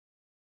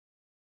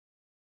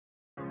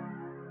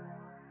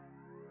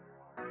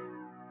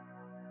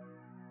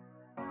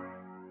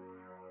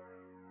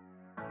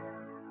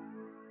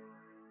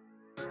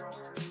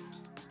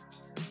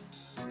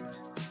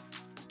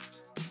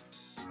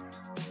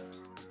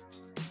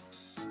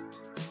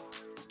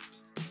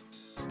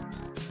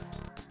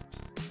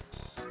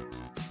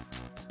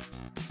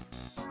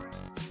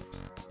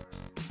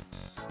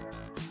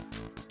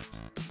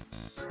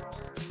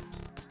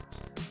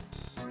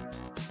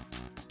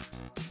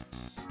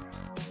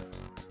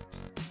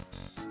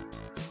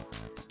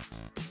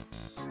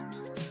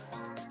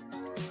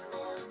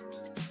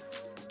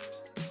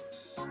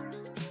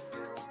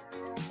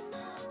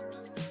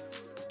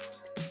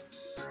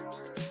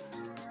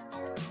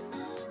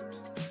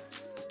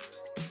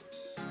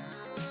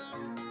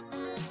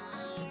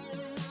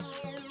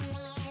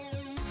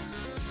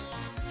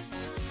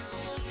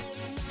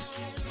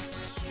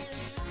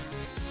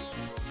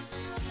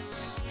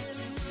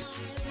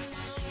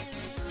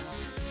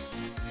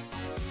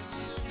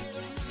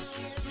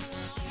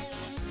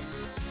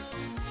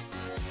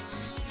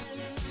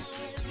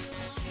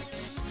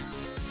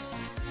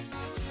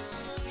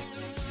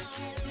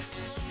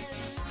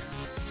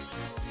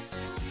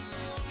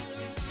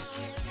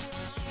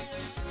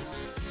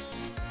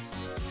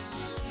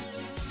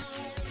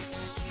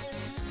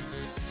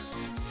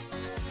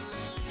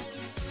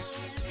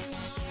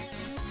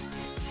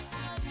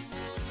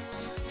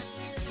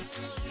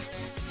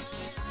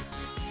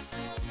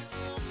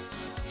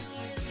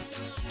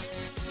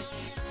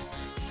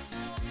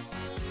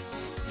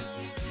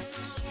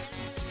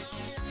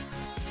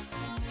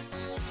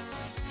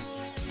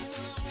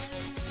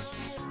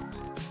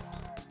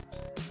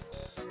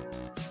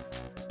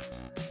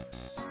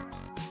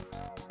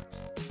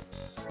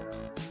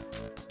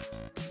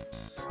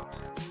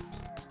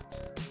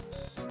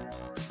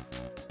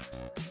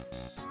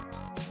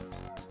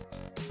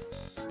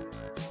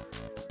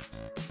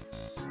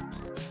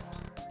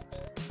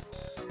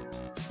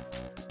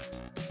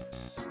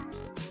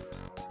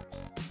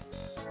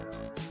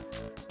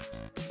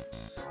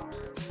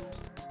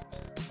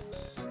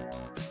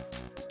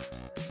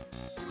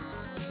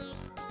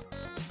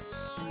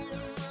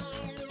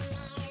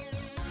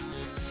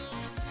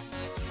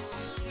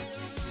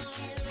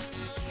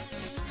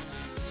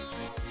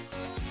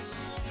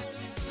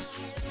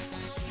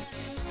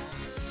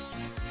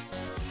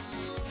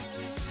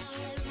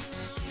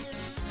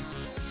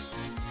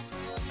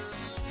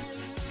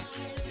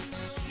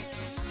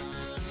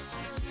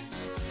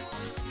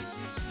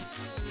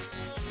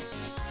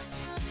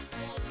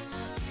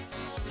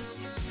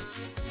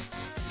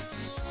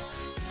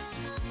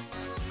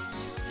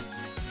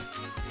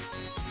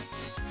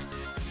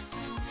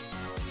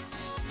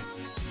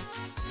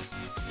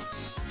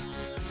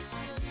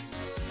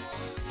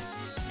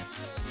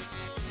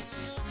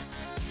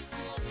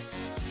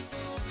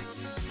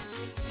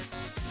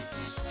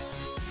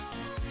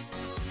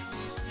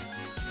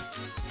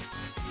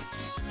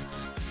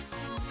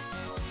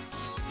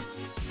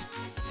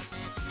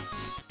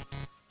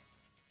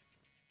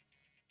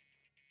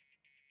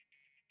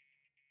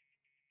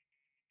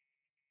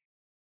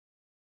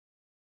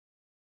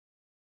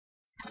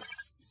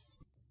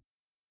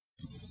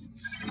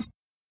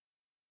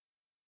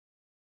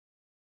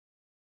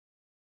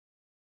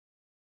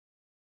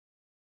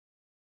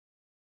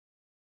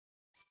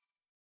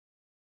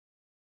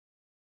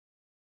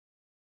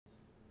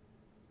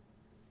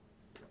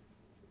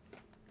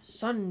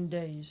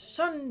Sunday,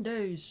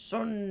 Sunday,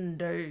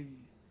 Sunday.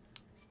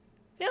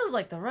 Feels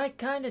like the right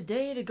kind of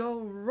day to go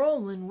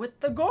rolling with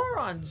the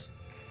Gorons.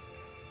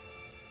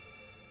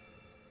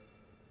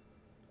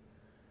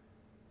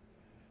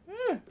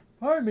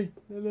 Pardon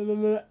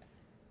me.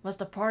 Must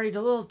have partied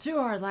a little too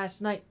hard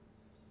last night.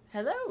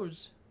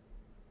 Hellos.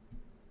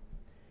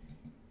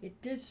 It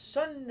is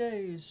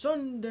Sunday,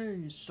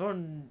 Sunday,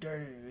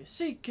 Sunday.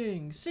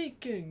 Seeking,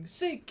 seeking,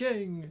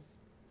 seeking.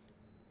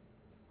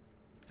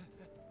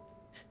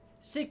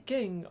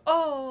 Seeking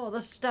all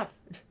the stuff.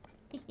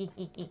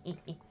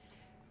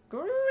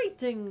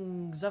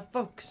 Greetings,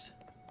 folks.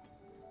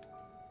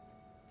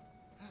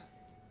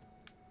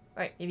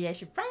 Right, maybe I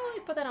should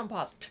probably put that on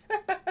pause.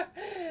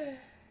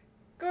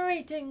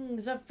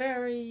 Greetings,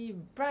 Fairy,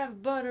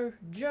 Brav Butter,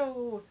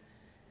 Joe.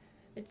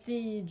 Let's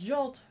see,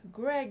 Jolt,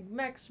 Greg,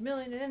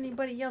 Maximilian, and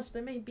anybody else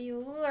that may be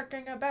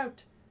lurking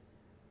about.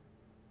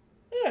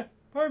 Yeah,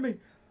 pardon me.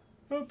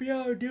 Hope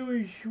y'all are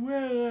doing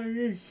well on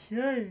this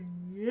day.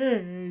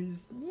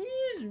 Yes.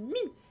 Excuse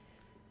me.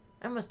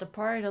 I must have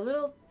partied a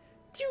little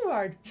too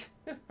hard.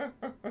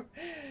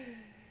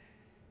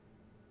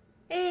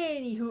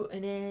 Anywho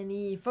and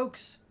any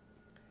folks.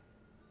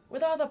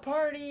 With all the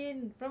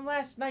partying from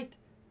last night,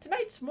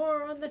 tonight's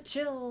more on the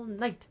chill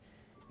night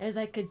as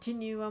I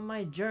continue on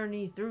my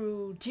journey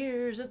through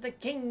Tears of the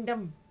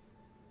Kingdom.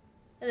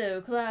 Hello,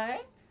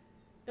 Clyde.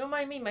 Don't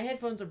mind me, my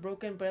headphones are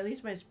broken, but at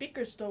least my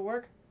speakers still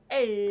work.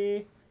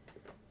 Hey!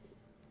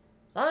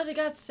 As long as you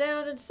got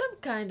sound in some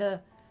kind of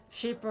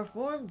shape or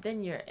form,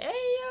 then you're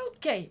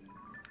A-okay.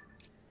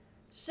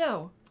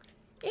 So,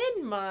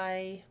 in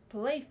my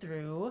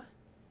playthrough,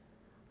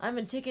 I've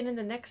been taking in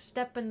the next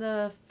step in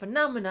the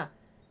phenomena,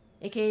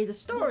 aka the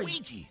story.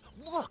 Luigi,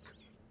 look!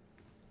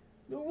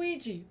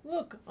 Luigi,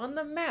 look, on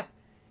the map.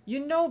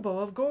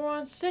 Yunobo of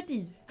Goron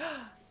City.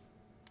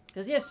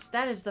 Because yes,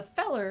 that is the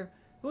feller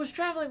who is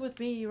traveling with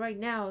me right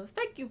now.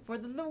 Thank you for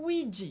the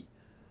Luigi.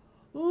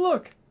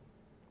 Look.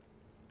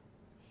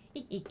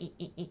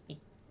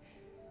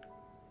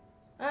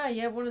 Ah,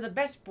 you have one of the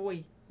best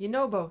boy,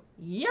 Yunobo.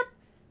 Yep.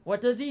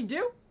 What does he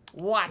do?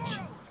 Watch.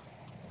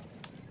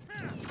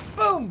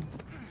 Boom.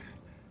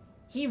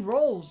 He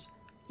rolls.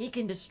 He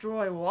can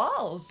destroy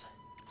walls.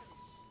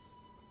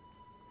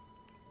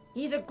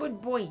 He's a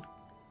good boy.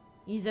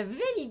 He's a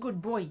very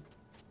good boy.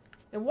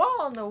 And while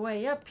on the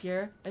way up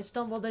here, I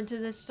stumbled into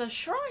this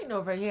shrine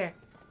over here.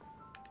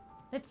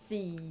 Let's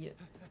see.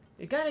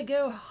 You gotta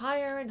go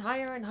higher and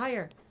higher and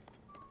higher.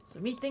 So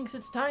me thinks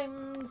it's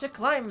time to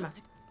climb.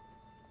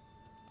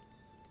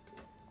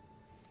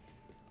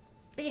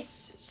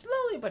 Yes,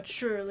 slowly but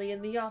surely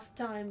in the off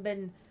time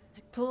been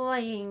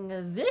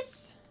playing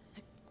this.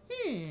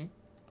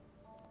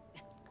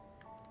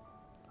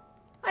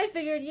 I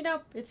figured, you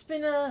know, it's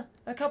been a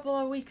couple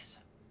of weeks.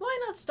 Why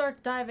not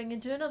start diving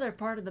into another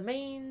part of the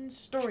main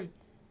story?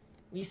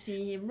 We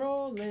see him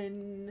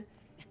rolling.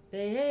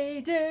 They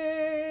hate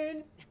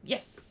it.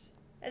 Yes.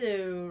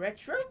 Hello,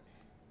 Retro.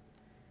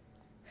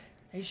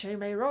 They say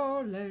me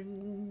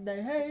rolling.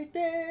 They hate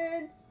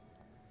it.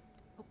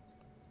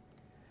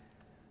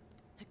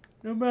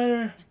 No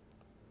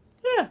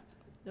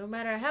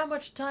matter how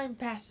much time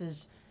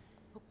passes,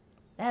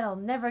 that'll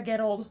never get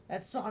old,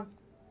 that song.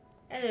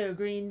 Hello,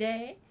 Green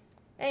Day.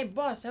 Hey,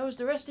 boss, how was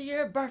the rest of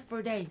your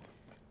birthday?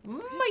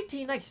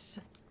 Mighty nice.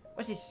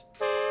 What's this?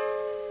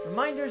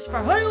 Reminders for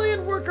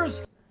Hylian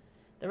workers.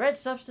 The red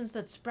substance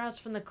that sprouts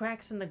from the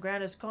cracks in the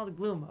ground is called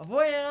gloom.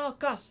 Avoid it at all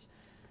costs.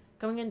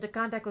 Coming into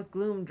contact with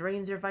gloom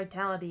drains your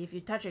vitality. If you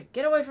touch it,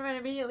 get away from it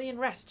immediately and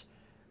rest.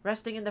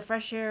 Resting in the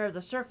fresh air of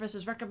the surface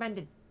is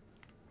recommended.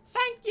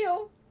 Thank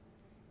you.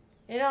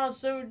 And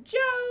also,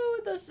 Joe,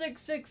 the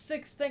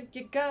 666, thank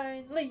you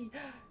kindly.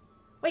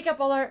 Wake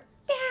up alert.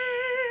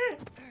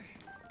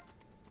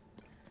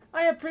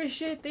 I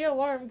appreciate the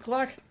alarm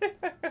clock.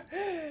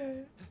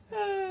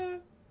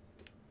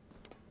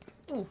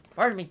 Ooh,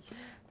 pardon me.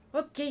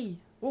 Okay.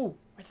 Ooh,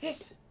 what's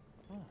this?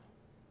 Oh.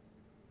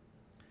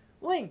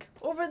 Link,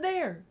 over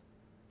there.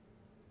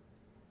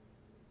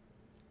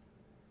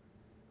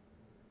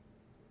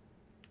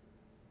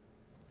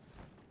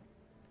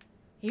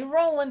 You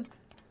rolling?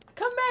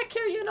 Come back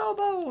here,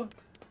 Yunobo.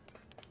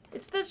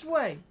 It's this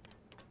way.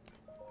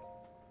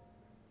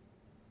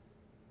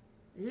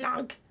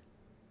 Lunk.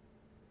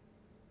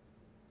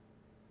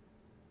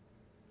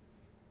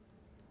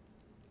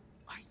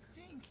 I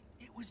think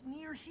it was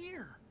near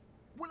here.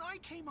 When I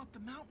came up the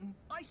mountain,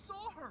 I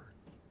saw her.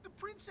 The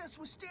princess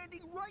was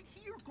standing right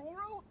here,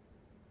 Goro.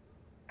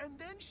 And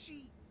then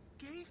she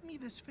gave me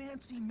this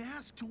fancy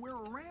mask to wear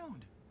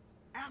around.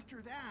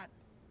 After that,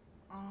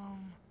 oh,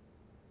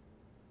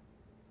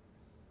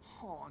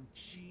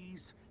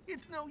 jeez.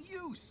 It's no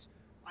use.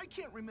 I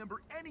can't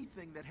remember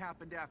anything that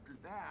happened after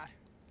that.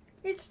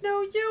 It's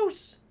no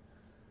use.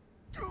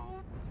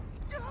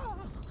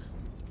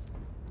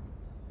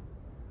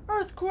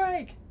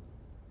 Earthquake.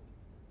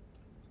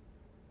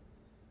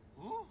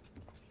 Huh?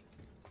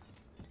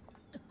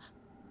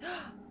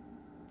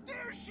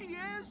 There she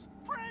is!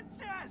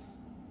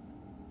 Princess!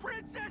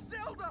 Princess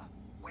Zelda!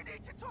 We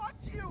need to talk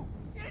to you!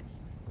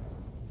 It's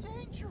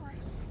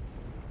dangerous!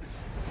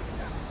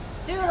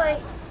 Too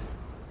late.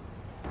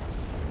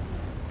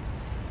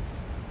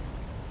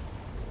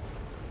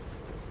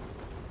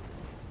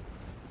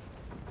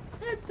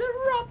 It's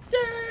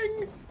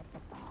erupting!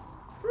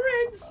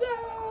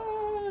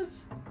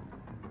 Princess!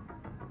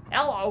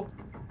 Hello.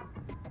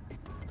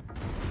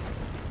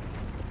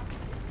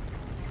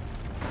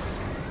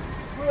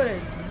 What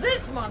is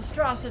this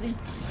monstrosity?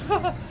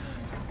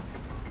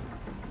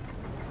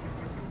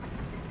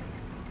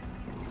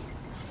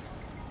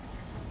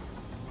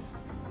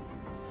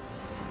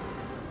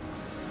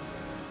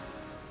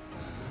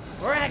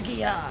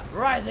 Ragia,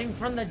 rising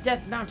from the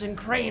Death Mountain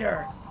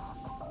crater.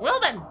 Well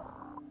then.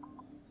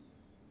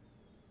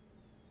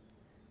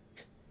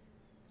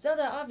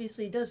 Zelda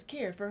obviously does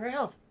care for her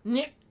health.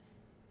 Maybe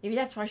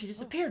that's why she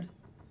disappeared.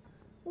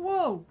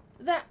 Whoa,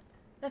 that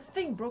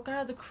thing broke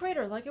out of the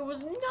crater like it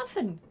was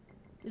nothing.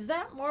 Is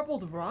that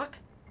marbled rock?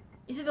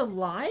 Is it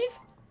alive?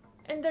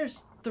 And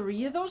there's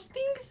 3 of those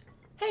things?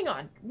 Hang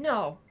on,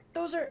 no,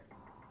 those are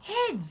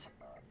heads.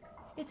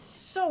 It's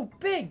so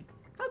big.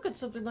 How could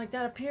something like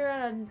that appear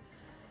out of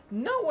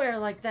nowhere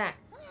like that?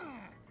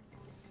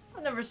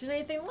 I've never seen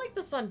anything like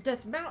this on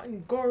Death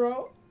Mountain,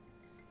 Goro.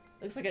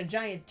 Looks like a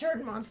giant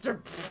turd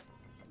monster. Pfft,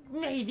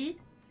 maybe.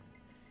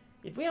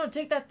 If we don't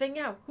take that thing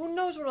out, who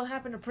knows what'll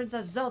happen to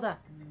Princess Zelda?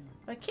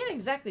 But I can't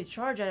exactly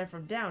charge at it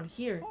from down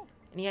here.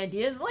 Any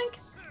ideas, Link?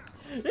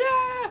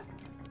 Yeah!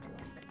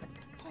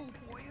 Oh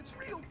boy, it's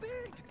real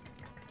big!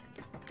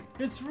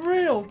 It's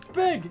real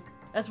big!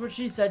 That's what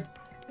she said.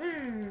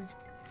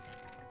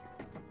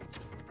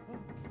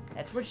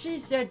 That's what she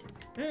said.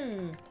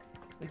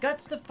 We got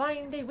to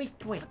find a weak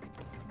point.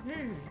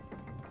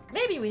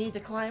 Maybe we need to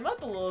climb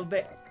up a little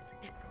bit.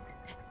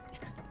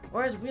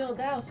 Or as Wheel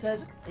Dow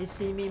says, they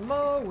see me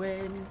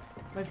mowing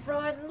my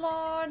front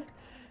lawn.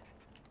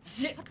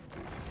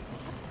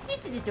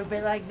 Just a little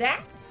bit like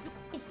that.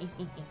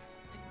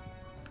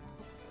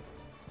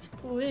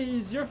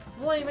 Please, your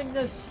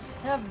flamingness,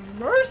 have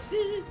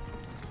mercy!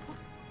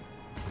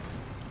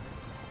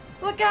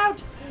 Look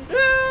out!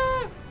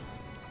 Ah!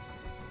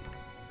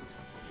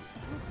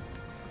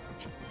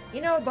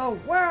 You know, Bo,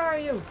 where are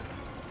you?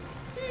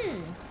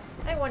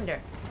 I wonder.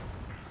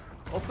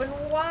 Open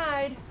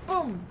wide.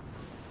 Boom!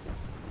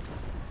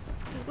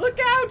 Look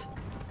out!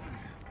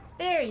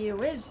 There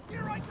you is.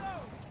 Here I go!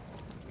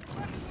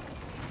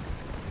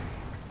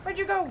 Where'd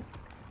you go?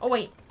 Oh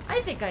wait,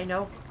 I think I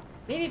know.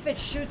 Maybe if it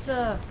shoots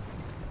a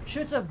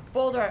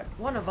boulder at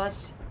one of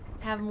us,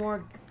 have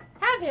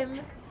him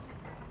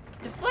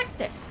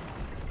deflect it.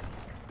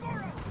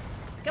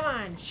 Come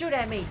on, shoot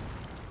at me.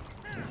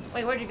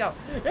 Wait, where'd you go?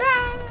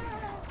 Ah!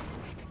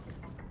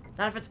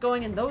 Not if it's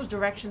going in those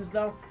directions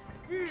though.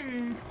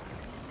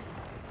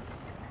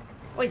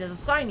 Wait, there's a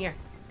sign here.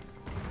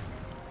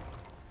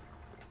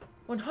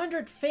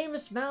 100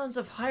 famous mountains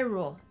of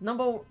Hyrule.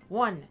 Number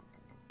 1,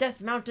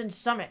 Death Mountain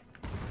Summit.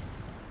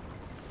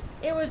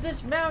 It was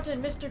this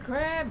mountain, Mr.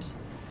 Krabs.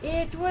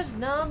 It was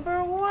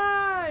number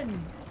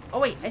 1. Oh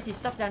wait, I see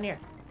stuff down here.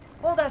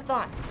 Hold that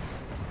thought.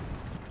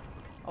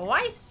 Oh,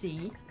 I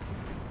see.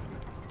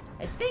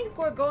 I think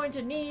we're going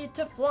to need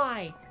to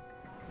fly.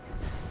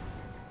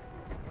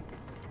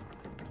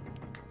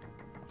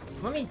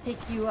 Let me take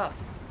you up.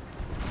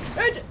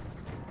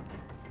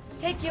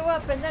 Take you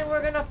up and then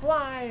we're gonna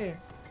fly.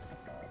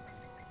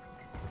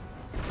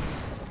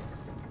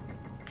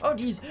 Oh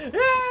geez.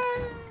 Ah!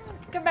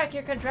 Come back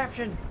here,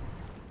 contraption.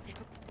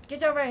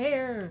 Get over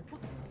here.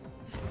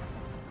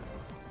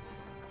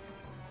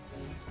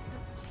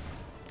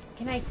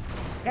 Can I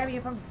grab you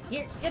from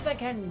here? Yes, I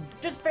can.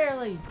 Just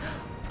barely.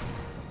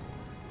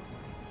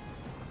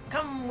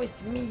 Come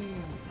with me.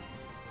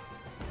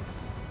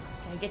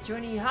 Can I get you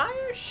any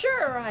higher?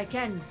 Sure, I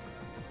can.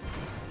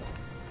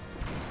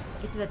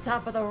 Get to the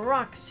top of the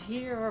rocks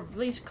here, or at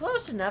least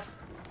close enough.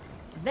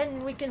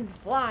 Then we can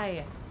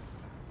fly.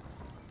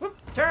 Whoop,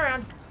 turn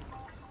around.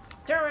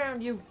 Turn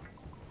around, you.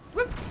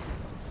 Whoop.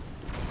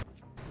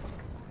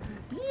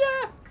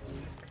 Yeah!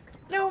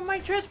 No, my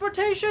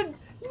transportation!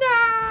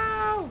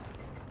 No!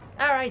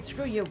 Alright,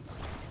 screw you.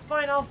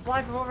 Fine, I'll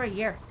fly from over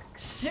here.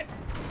 Since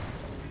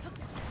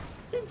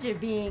you're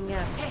being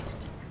a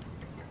pest.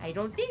 I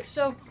don't think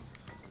so.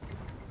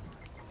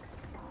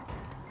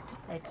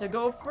 Let's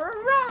go for a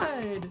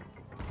ride.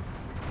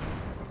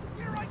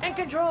 And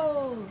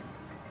control.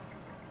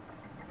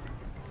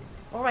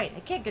 Alright, I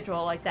can't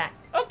control like that.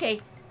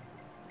 Okay.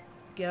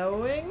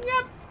 Going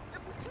up.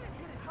 If we can't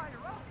hit it higher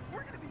up,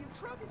 we're gonna be in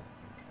trouble.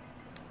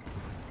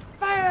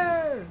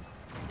 Fire!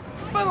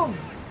 Boom!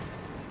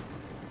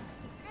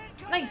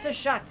 Nice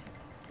shot.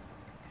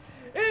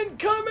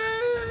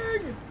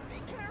 Incoming! Be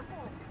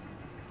careful.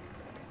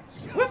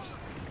 Whoops!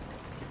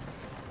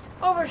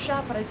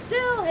 Overshot, but I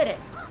still hit it.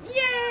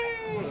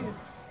 Yay!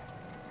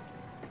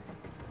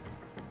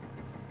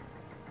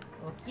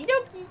 Okie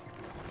dokie.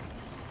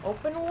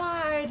 Open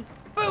wide.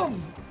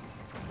 Boom!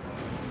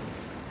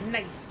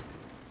 Nice.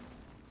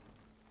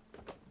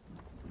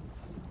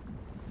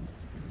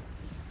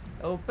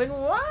 Open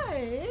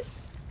wide.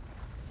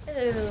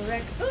 Hello,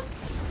 Rexel.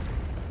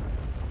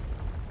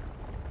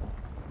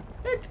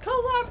 It's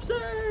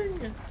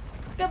collapsing!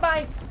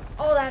 Goodbye,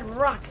 all that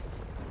rock.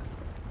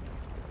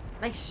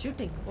 Nice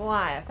shooting.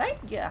 Why, thank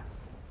you.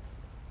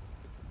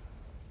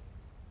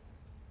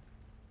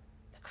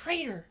 The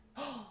crater.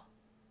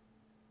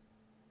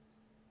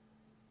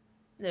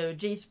 No,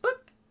 Jace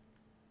book.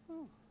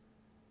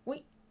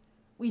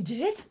 We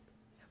did it?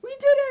 We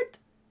did it!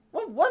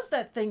 What was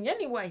that thing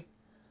anyway?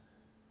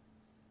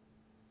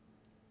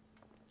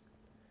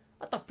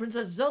 I thought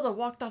Princess Zelda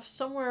walked off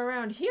somewhere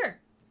around here.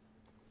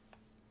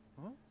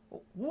 Huh?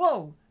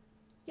 Whoa!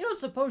 You don't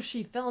suppose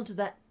she fell into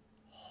that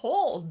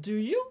hole, do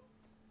you?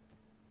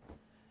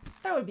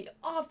 That would be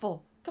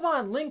awful. Come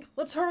on, Link,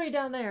 let's hurry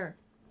down there.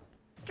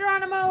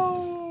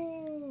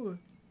 Geronimo!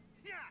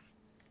 Yeah.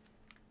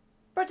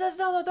 Princess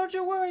Zelda, don't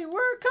you worry,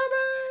 we're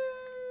coming!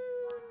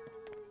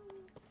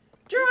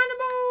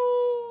 Geronimo!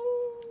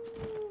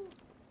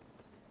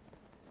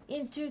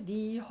 Into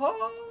the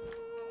hole!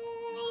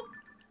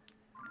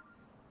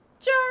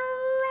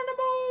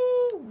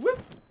 Geronimo!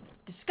 Whoop!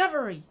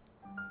 Discovery!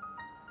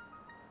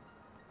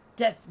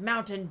 Death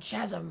Mountain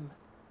Chasm!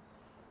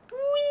 Whee!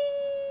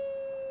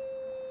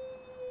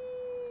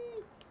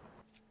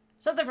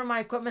 Something from my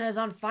equipment is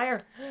on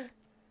fire.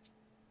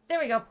 There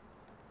we go.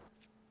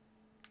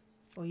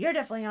 Well, you're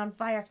definitely on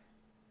fire.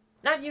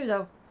 Not you,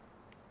 though.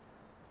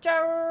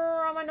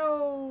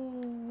 Geronimo!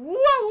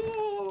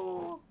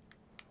 Whoa!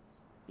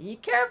 Be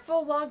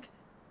careful, Lunk.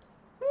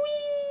 Whee!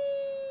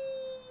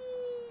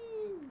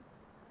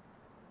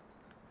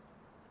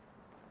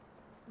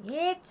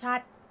 It's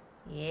hot.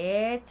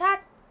 It's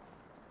hot.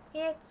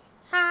 It's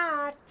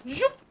hot.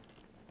 Zoop!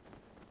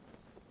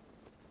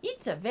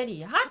 It's a very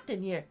hot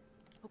in here.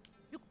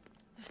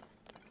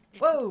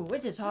 Whoa,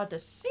 it is hard to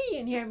see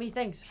in here,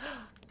 methinks.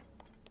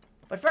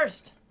 But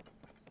first,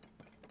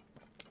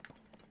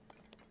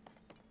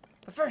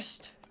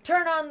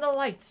 turn on the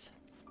lights.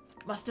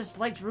 Mustest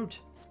light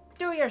root.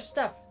 Do your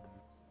stuff.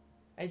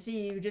 I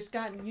see you just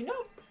got, you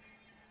know.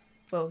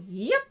 Well,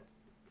 yep.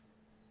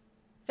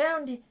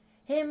 Found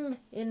him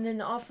in an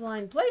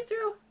offline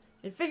playthrough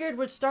and figured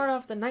we'd start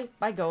off the night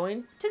by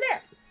going to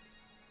there.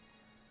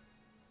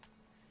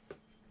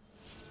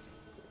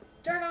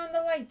 Turn on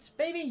the lights,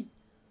 baby.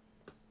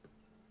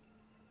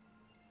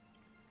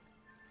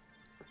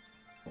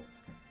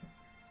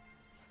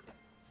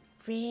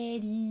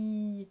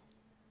 Pretty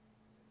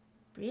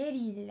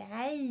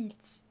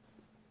lights.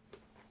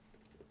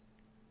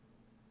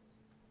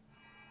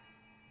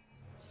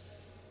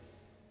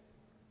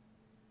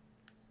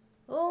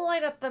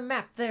 Light up the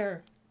map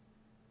there.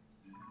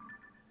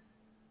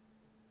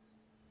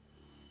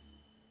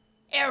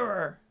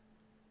 Error.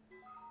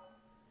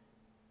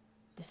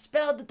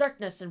 Dispel the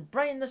darkness and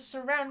brighten the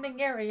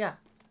surrounding area.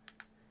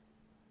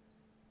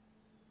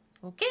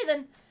 Okay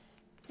then.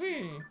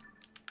 We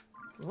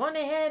want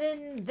to head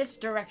in this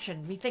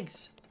direction,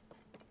 methinks.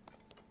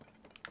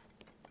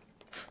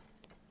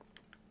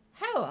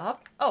 How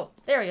up? Oh,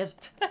 there he is.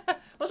 I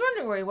was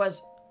wondering where he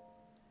was.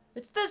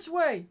 It's this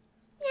way.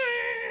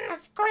 Yeah,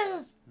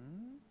 squeeze.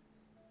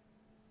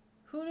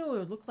 Who knew it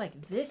would look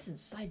like this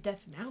inside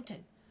Death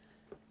Mountain?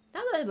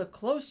 Now that I look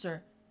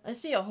closer, I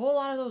see a whole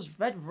lot of those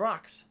red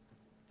rocks.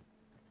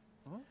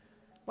 Huh?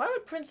 Why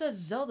would Princess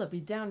Zelda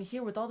be down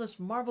here with all this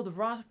marbled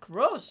rock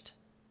roast?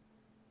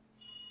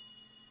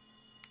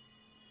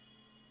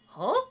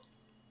 Huh?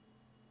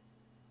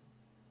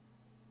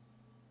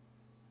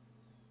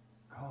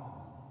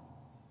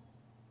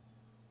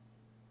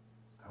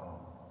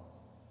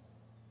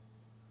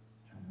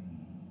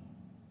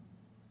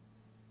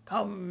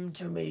 Come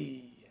to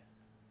me.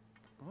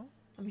 Huh?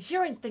 I'm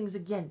hearing things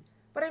again.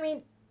 But I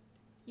mean,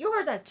 you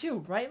heard that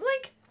too, right,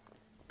 Link?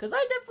 Because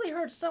I definitely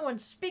heard someone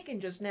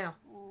speaking just now.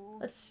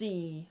 Let's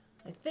see.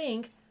 I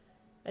think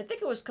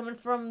it was coming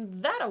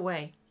from that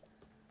away.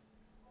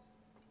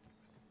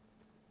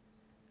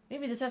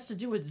 Maybe this has to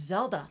do with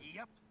Zelda.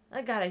 Yep.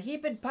 I got a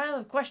heaping pile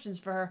of questions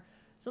for her.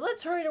 So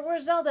let's hurry to where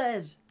Zelda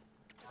is.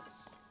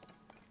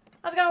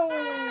 Let's go!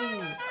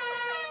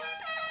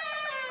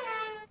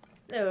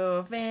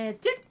 Hello,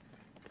 Fantic.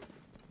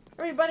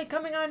 Everybody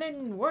coming on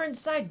in. We're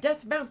inside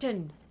Death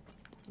Mountain.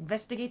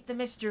 Investigate the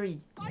mystery.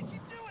 I can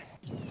do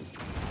it!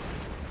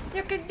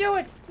 You can do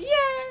it!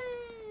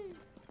 Yay!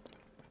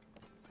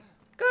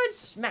 Good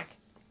smack.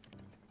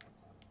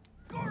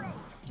 Goro!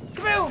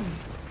 Kaboom!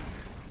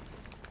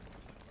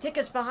 Take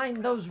us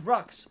behind those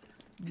rocks.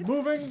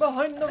 Moving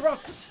behind the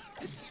rocks.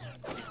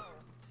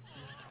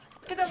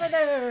 Get over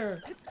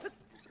there!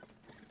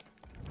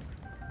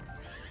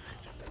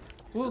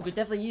 Ooh, could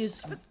definitely use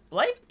some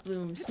light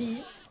bloom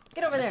seeds.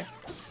 Get over there.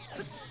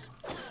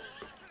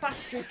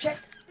 Posture check.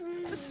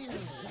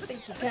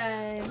 Thank you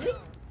kindly.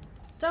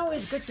 It's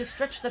always good to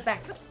stretch the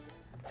back.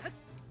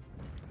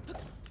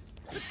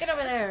 Get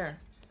over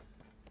there.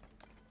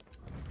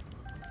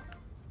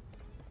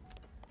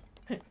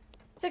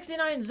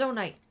 69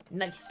 Zonite.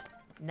 Nice.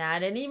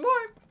 Not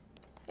anymore.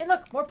 Hey,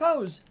 look, more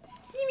pose.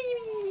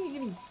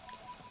 Gimme.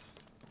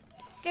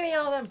 Give me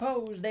all them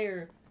pose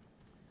there.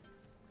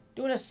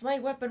 Doing a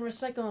slight weapon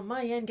recycle on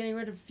my end, getting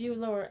rid of a few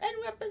lower end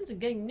weapons and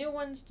getting new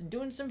ones to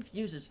doing some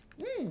fuses.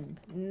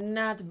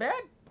 Not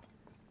bad.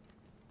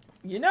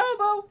 You know,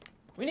 Bo,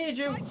 we need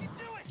you. I can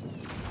do it!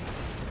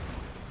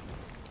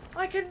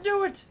 I can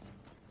do it.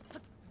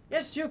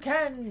 Yes, you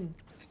can.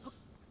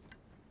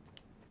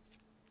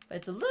 But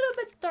it's a little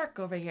bit dark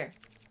over here.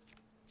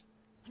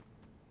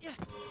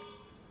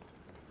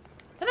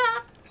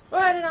 Ta-da! Oh,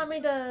 I did not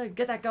mean to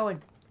get that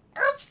going.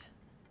 Oops.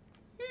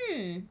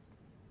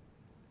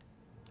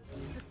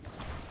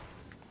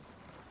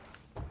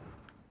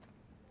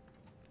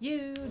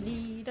 You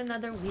need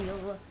another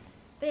wheel.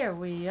 There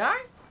we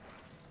are.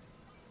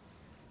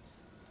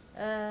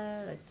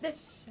 Like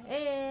this,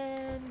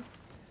 and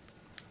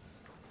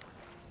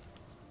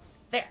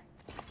there.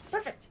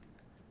 Perfect.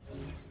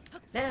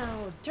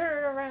 Now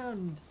turn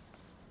around.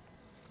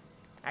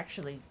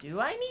 Actually, do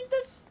I need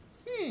this?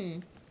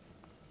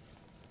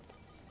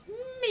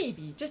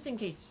 Maybe, just in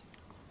case.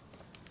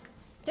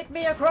 Take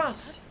me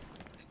across.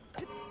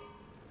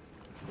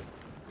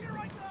 Here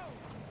I go!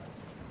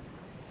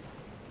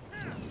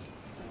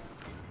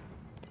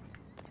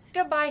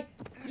 Goodbye.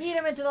 Yeet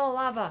him into the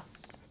lava.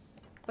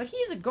 But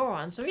he's a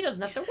Goron, so he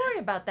doesn't have to worry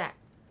about that.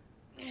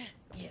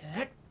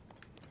 Yeah.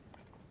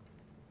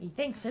 He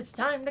thinks it's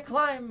time to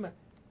climb.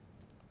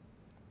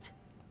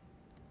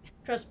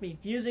 Trust me,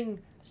 fusing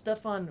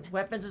stuff on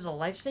weapons is a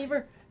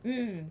lifesaver.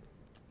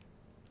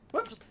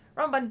 Whoops,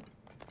 wrong button.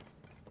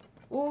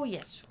 Oh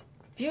yes,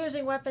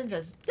 fusing weapons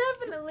has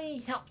definitely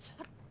helped.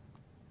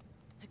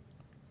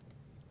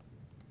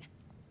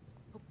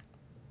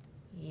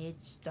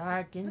 It's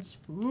dark and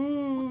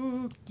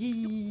spooky.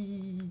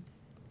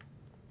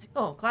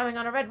 Oh, climbing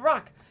on a red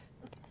rock.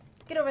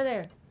 Get over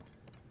there.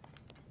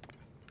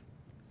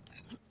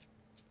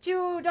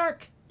 Too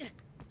dark.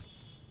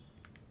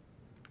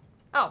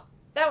 Oh,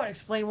 that would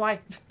explain why.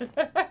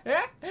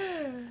 That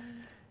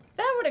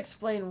would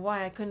explain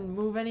why I couldn't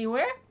move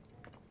anywhere.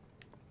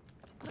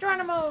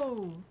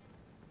 Geronimo!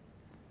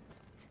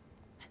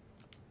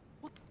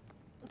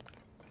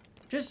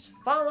 Just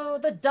follow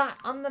the dot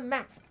on the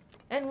map,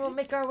 and we'll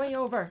make our way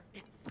over.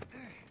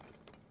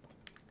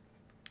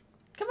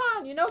 Come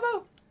on,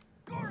 Yunobo!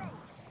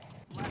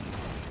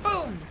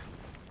 Boom!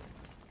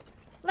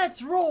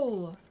 Let's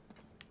roll!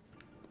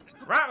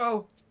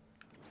 Bravo!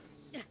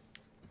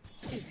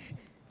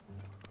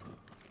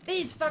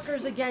 These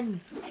fuckers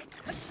again!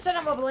 Set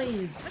them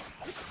ablaze!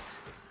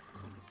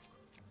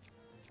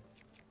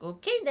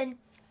 Okay then.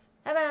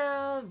 How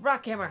about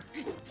rock hammer?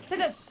 To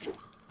this!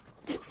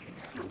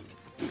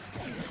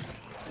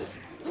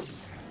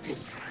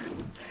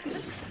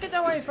 Get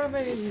away from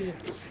me!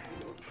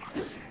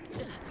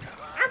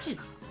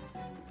 Ouchies!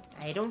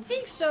 I don't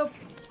think so.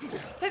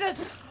 To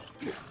this!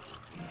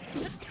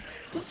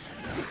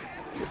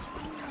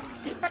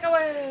 Back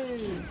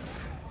away!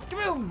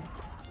 Kaboom!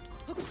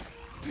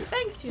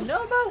 Thanks,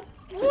 Yunobo!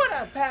 What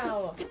a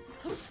pal!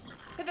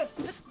 To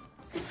this!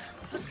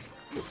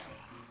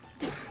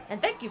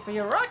 And thank you for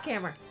your rock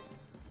hammer.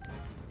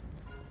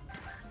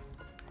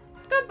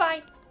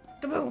 Goodbye!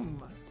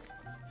 Kaboom!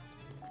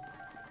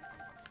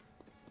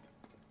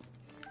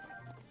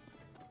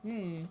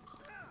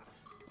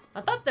 I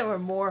thought there were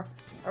more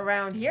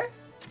around here.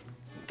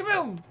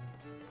 Kaboom!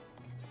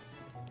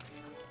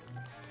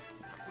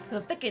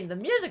 I'm thinking the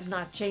music's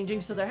not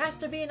changing, so there has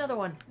to be another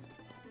one.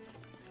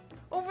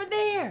 Over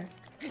there!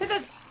 Hit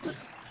this!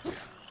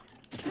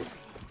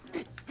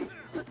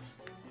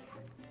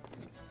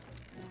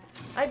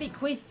 I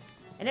bequeath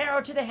an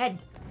arrow to the head.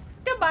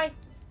 Goodbye!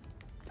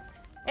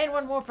 And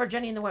one more for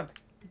Jenny and the Wimp.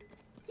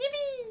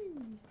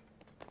 Yippee!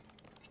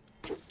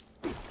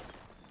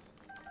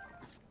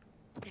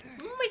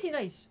 Mighty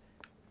nice.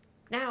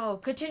 Now,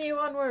 continue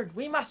onward.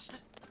 We must.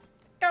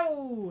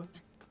 Go!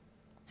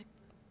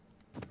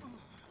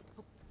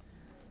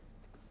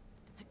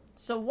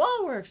 So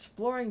while we're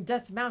exploring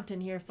Death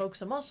Mountain here,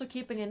 folks, I'm also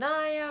keeping an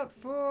eye out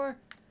for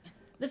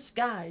the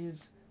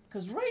skies.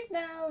 Because right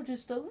now,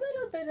 just a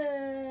little bit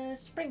of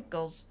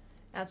sprinkles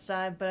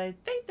outside, but I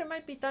think there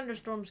might be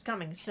thunderstorms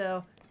coming,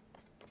 so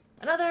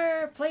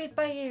another play it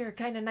by ear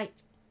kind of night.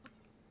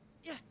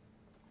 Yeah.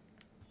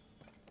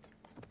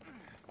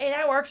 Hey,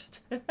 that works.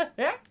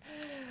 That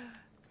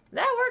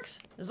works,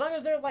 as long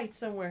as there are lights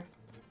somewhere.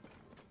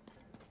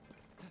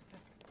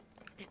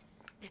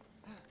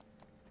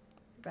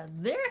 About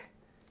there?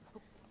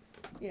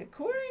 Yeah,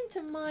 according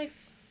to my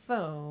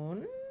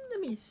phone, let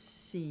me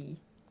see.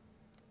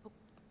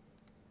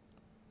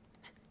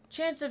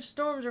 Chance of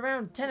storms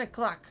around 10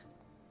 o'clock.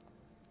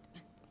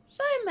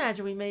 So I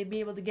imagine we may be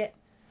able to get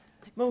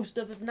most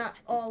of, if not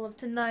all of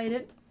tonight,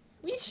 and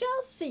we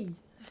shall see.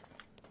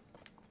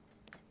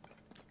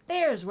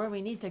 There's where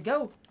we need to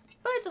go,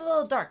 but it's a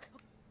little dark.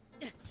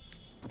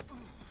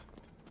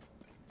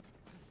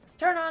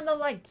 Turn on the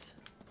lights.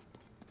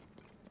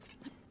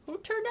 Who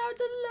turned out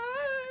the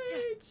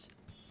lights?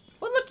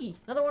 Well, looky,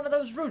 another one of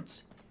those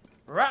roots.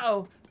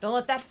 Uh-oh, don't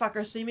let that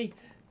fucker see me.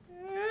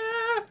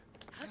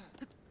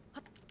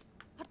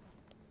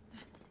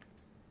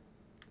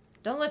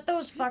 Don't let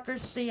those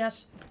fuckers see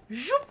us.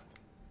 Zoop.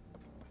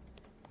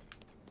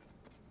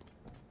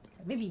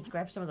 Maybe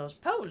grab some of those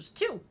poes,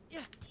 too.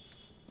 Yeah.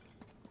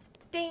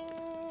 Ding.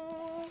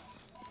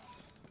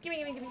 Gimme,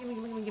 gimme, gimme, gimme,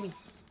 gimme, gimme, gimme.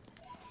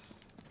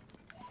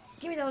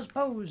 Gimme those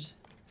poes.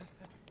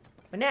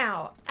 But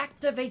now,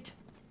 activate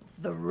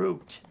the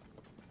root.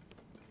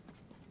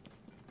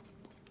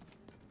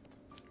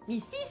 Me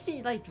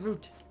CC light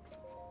root.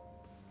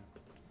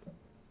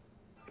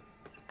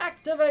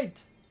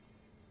 Activate.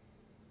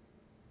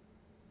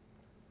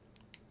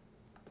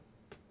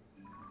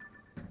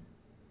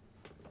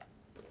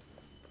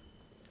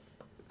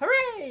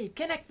 Hooray!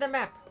 Connect the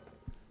map.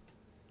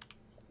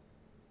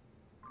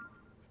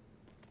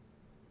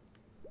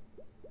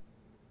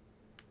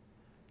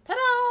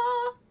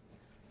 Ta-da!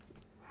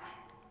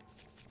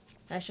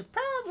 I should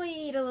probably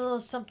eat a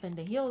little something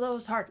to heal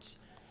those hearts.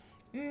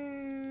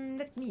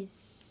 Let me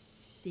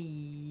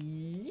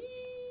see.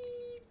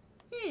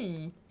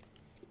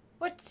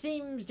 What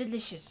seems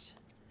delicious?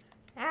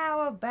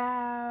 How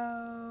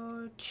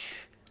about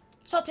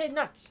sauteed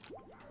nuts?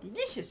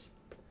 Delicious.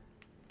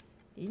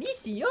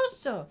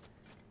 Delicioso.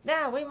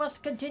 Now we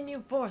must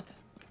continue forth.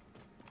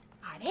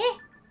 Are?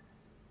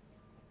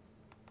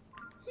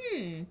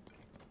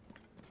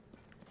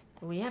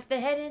 We have to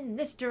head in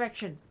this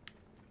direction.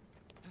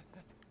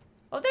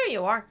 Oh, there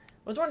you are.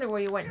 I was wondering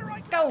where you went.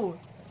 Go!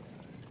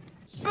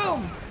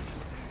 Boom!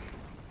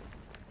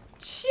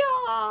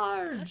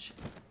 Charge!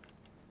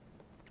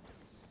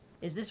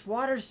 Is this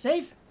water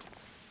safe?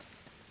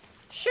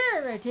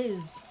 Sure it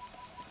is.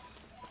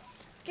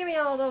 Give me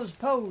all those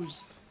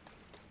poes.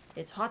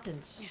 It's hot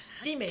and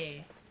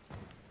steamy.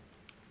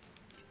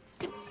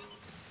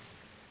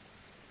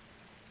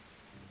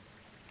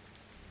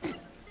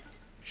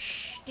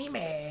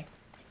 Steamy.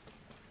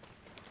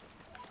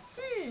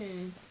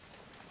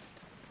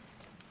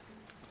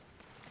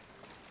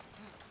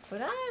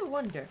 But I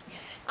wonder.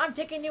 I'm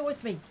taking you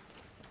with me.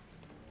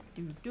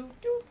 Do do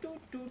do do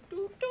do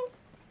do do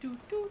do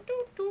do do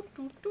do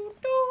do do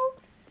do.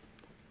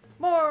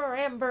 More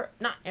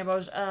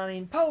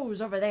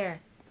Poes over there.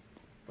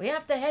 We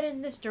have to head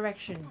in this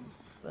direction.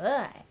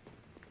 But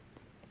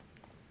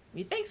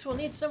methinks we'll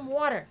need some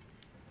water.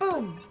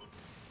 Boom.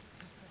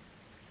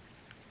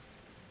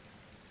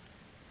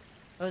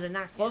 Was it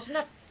not close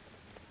enough?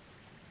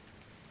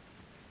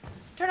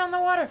 Turn on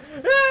the water.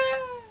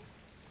 Ah!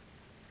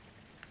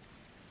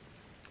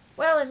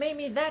 Well, it made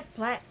me that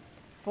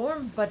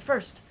platform, but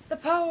first, the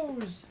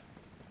pose.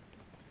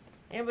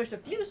 Ambushed a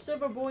few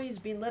silver boys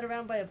being led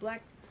around by a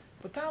black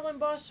goblin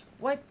boss.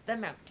 Wiped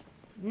them out.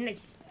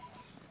 Nice.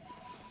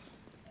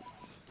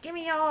 Give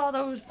me all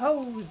those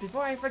pose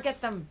before I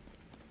forget them.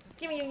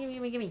 Gimme, gimme,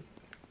 gimme, gimme.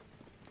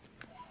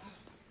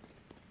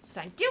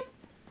 Thank you.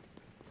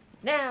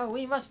 Now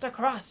we must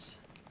across.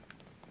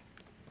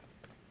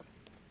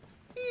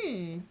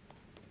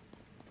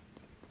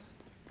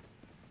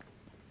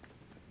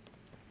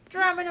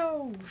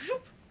 Dramino!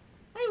 Shoop!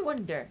 I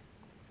wonder.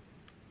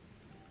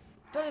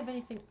 Do I have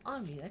anything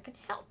on me that can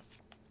help?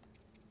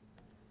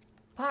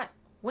 Pot,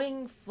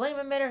 wing, flame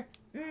emitter.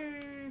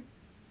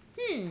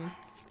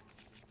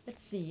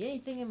 Let's see,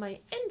 anything in my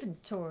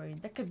inventory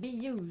that could be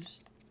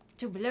used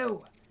to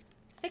blow.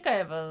 I think I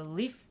have a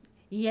leaf.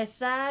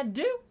 Yes, I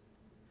do.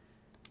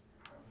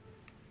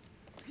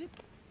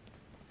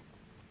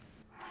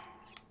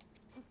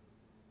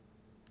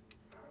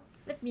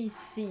 Let me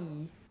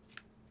see.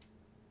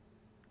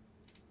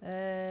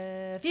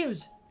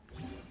 Fuse.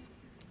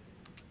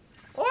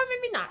 Or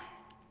maybe not.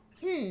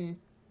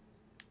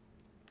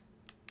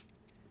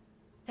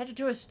 Attach it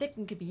to a stick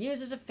and could be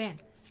used as a fan.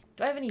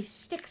 Do I have any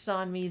sticks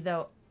on me,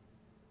 though?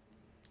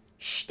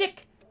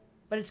 Shtick!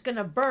 But it's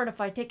gonna burn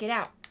if I take it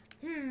out.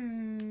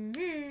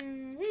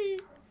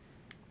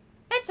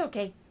 That's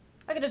okay.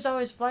 I can just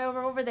always fly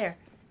over there.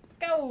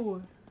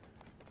 Go!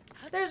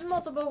 There's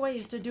multiple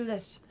ways to do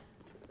this.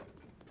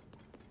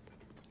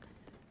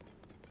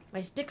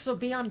 My sticks will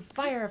be on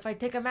fire if I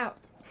take them out.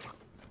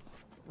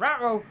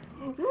 Ruh-roh!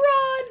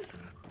 Run!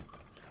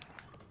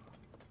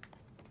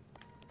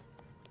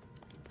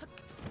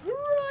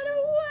 Run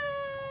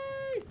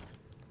away!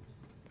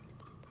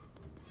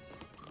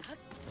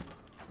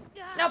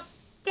 Nope.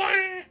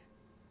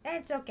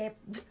 That's okay.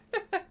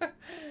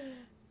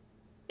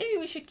 Maybe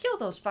we should kill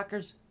those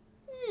fuckers.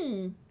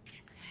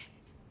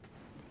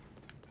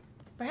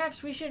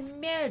 Perhaps we should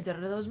murder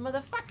those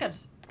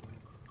motherfuckers.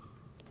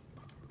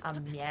 A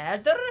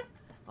murder?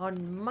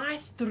 On my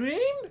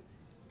stream?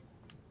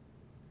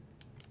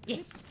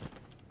 Yes.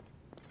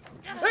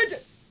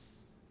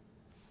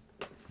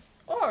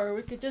 Or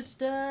we could just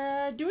do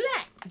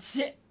that.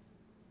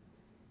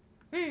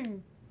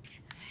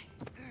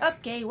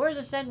 Okay, where's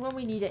the sun when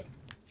we need it?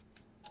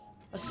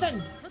 A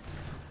sun.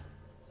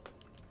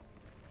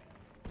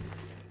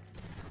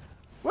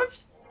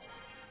 Whoops.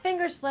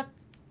 Finger slip.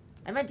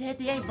 I meant to hit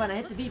the A button. I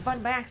hit the B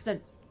button by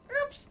accident.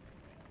 Oops.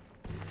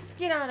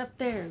 Get on up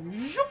there.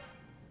 Zoop.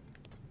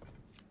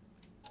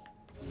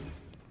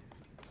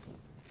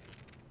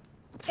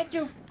 Get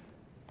you.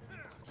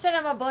 Set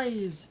him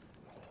ablaze.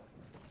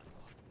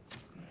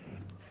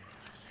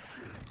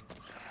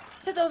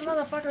 Set those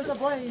motherfuckers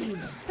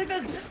ablaze. Take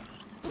this.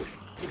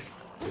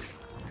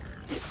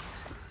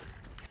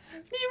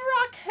 Me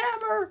rock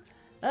hammer.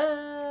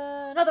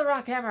 Another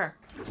rock hammer.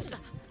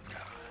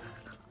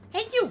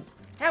 Hey you.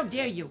 How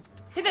dare you.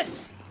 Take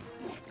this.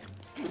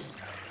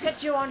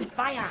 Set you on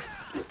fire.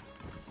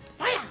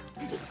 Fire.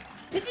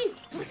 Take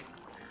this.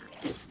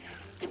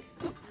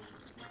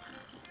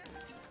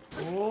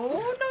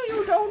 Oh, no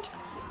you don't.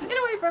 Get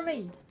away from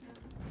me.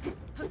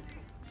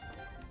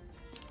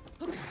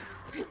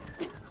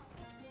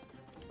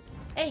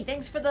 Hey,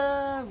 thanks for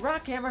the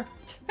rock hammer.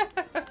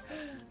 Right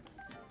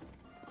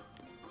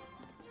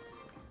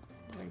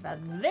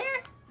about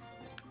there.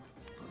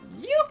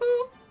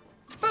 Yoo-hoo.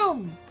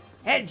 Boom.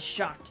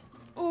 Headshot.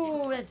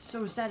 Ooh, that's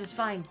so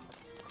satisfying.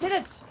 Hit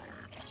us.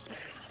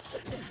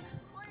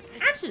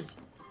 Ashes.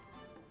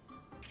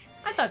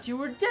 I thought you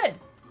were dead.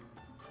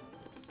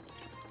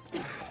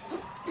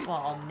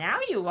 Well, now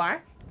you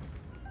are.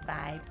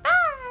 Bye-bye.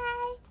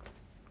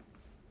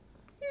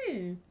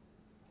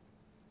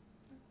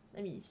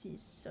 Let me see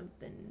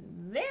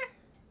something there.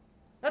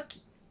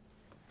 Okay.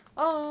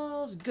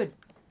 All's good.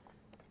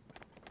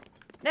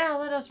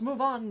 Now let us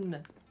move on.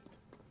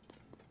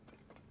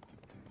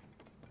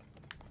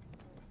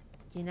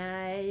 Can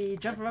I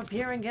jump from up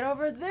here and get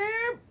over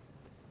there?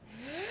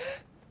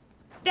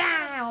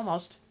 Ah,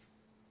 almost.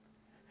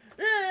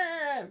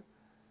 Ah!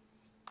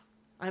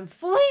 I'm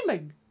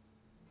flaming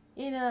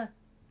in a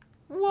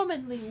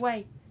womanly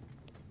way.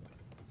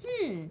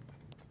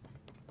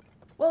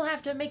 We'll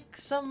have to make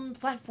some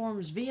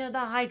platforms via the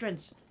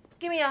hydrants.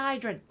 Give me a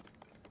hydrant.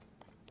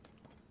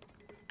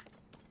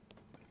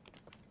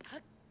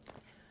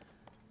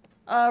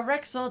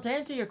 Rexel, to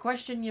answer your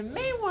question, you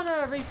may want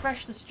to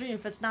refresh the stream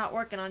if it's not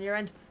working on your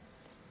end.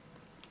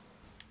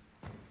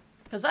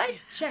 Because I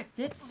checked,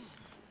 it's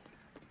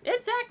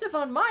active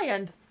on my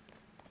end.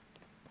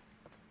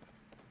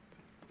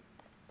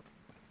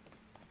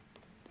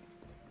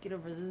 Get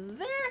over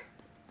there.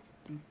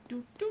 Do,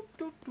 do, do,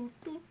 do, do,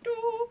 do,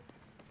 do.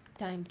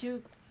 Time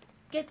to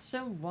get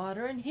some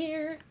water in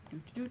here.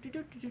 Do, do, do,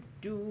 do, do, do,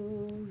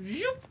 do.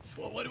 Zoop.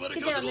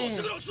 Get down there.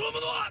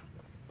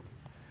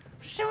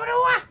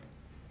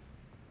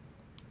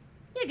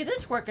 Yeah, get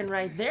this working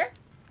right there.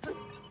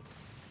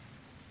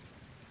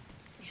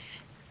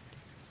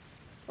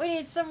 We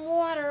need some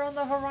water on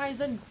the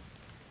horizon.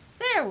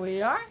 There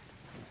we are.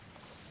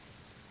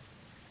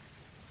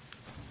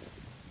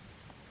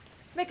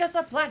 Make us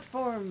a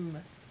platform.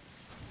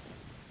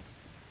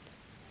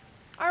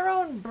 Our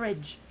own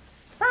bridge.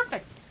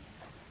 Perfect.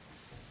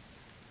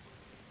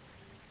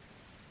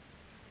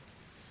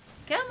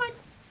 Come on.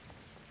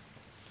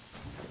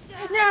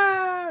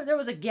 No! There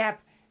was a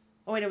gap.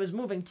 Oh wait, it was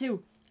moving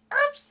too.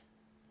 Oops!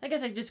 I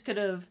guess I just could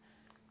have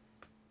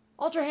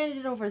ultra-handed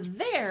it over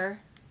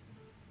there.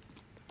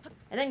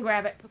 And then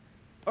grab it.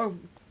 Or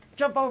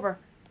jump over.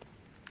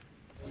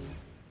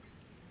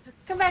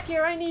 Come back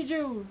here, I need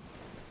you.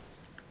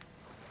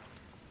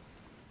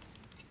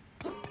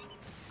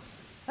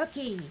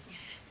 Okay.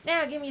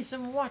 Now give me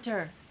some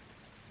water.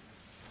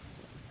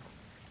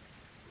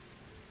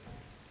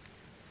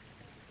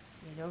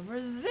 Get over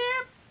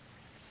there.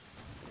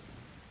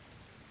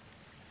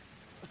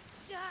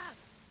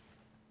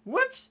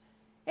 Whoops!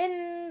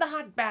 In the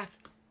hot bath.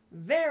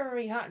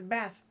 Very hot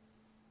bath.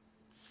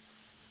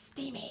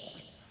 Steamy.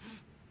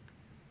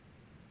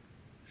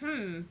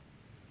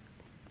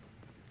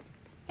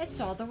 It's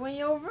all the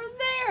way over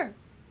there.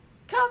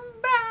 Come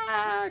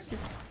back.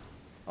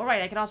 All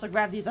right, I can also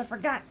grab these. I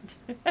forgot.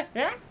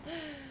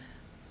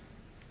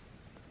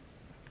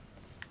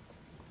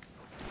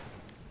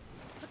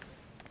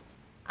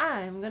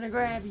 I'm gonna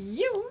grab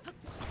you.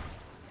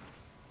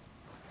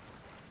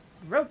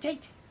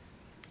 Rotate.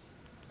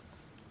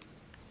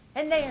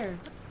 And there.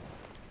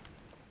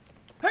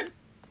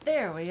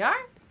 There we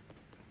are.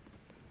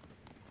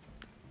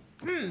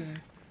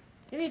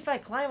 Maybe if I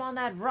climb on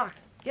that rock,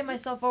 get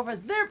myself over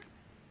there.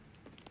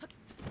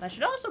 I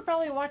should also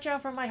probably watch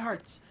out for my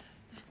hearts.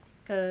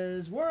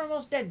 Because we're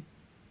almost dead.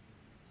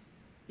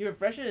 You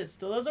refresh it, it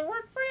still doesn't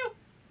work for you?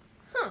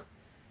 Huh.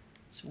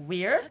 It's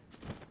weird.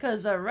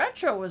 Because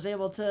Retro was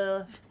able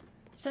to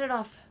set it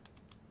off.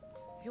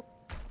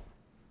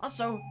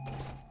 Also,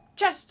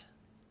 chest.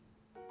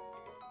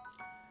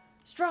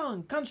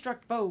 Strong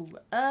construct bow.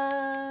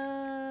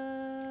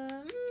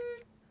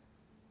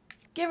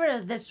 Get rid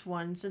of this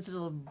one since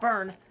it'll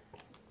burn.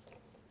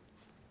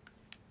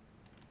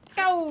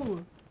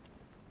 Go!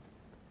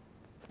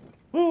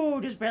 Ooh,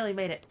 just barely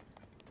made it.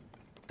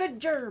 Good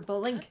job,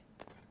 Link.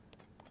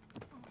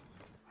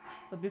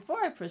 But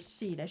before I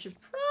proceed, I should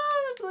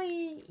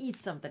probably eat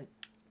something.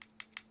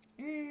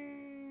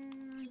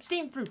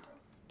 Steamed fruit.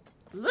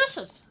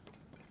 Delicious.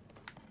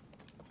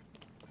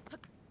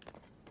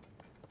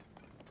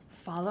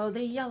 Follow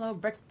the yellow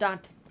brick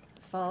dot.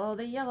 Follow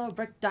the yellow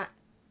brick dot.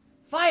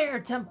 Fire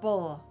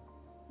Temple!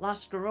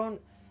 Lost Goron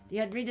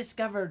you had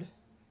rediscovered.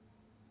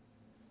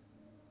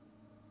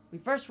 We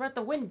first were at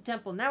the Wind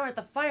Temple, now we're at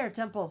the Fire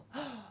Temple.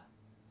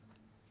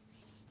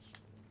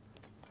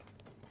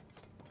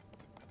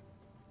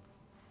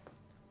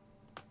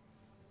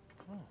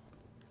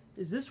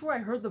 Is this where I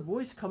heard the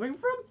voice coming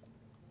from?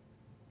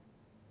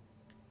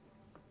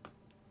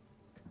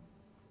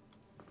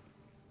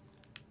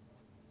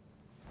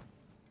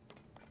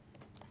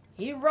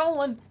 He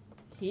rollin'!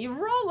 He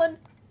rollin'!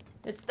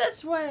 It's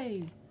this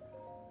way!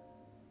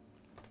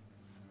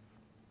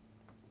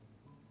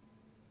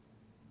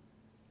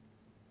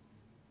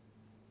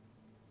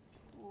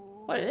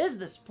 What is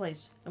this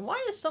place? And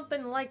why is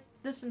something like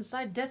this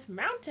inside Death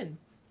Mountain?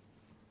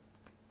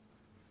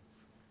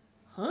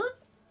 Huh?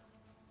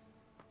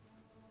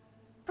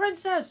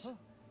 Princess!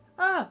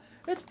 Ah,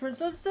 it's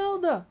Princess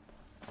Zelda!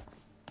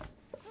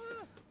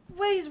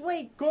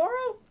 Wait,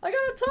 Goro? I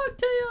gotta talk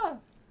to ya!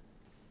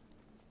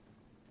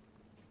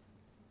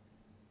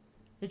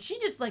 Did she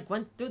just, like,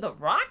 went through the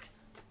rock?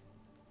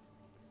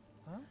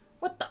 Huh?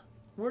 What the?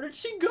 Where did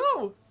she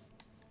go?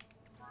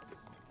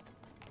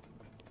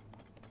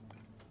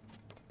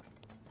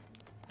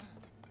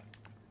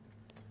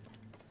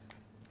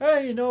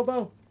 Hey,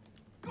 Nobo.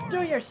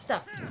 Do your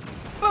stuff.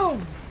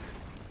 Boom!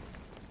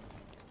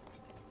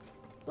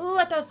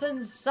 Let us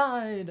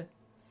inside.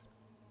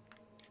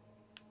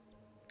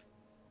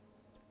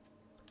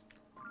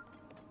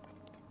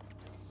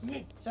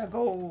 Let's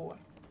go.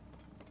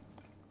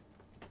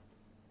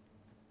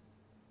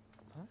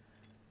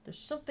 There's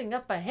something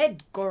up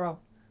ahead, Goro.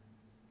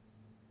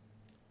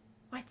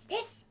 What's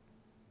this?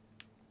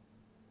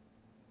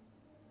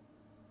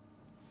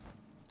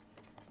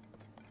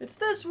 It's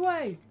this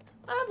way.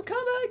 I'm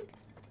coming.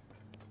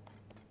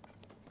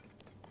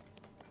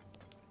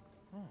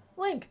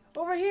 Link,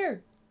 over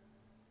here.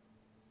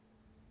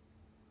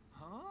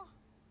 Huh?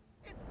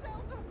 It's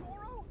Zelda,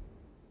 Goro.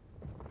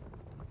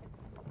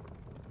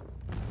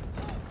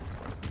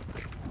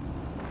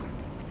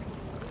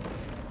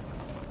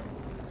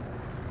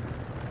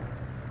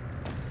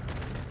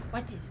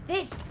 What is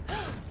this?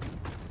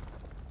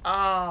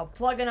 Oh,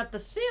 plugging up the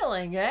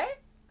ceiling, eh?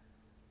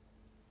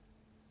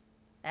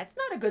 That's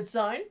not a good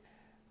sign.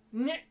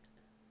 Nyeh.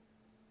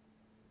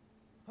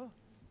 Huh.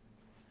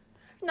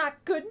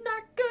 Not good,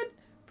 not good.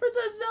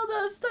 Princess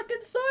Zelda is stuck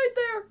inside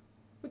there.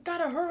 We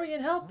gotta hurry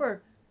and help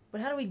her.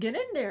 But how do we get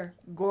in there,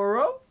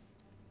 Goro?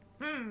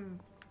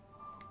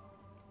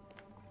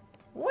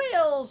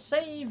 We'll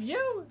save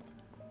you.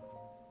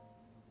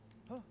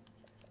 Huh.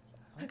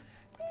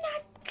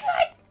 Not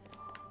good.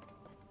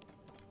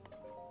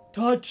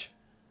 Touch.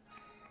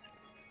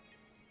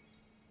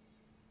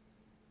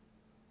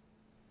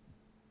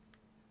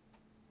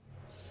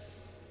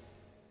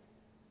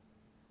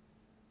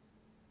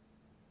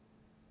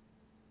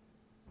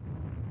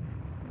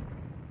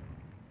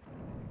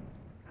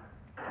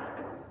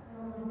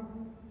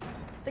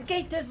 The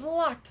gate is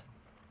locked.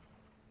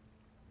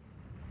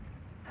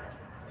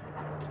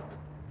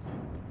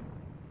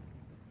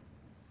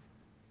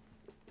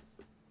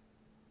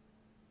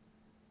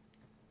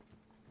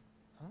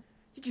 Huh?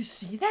 Did you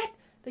see that?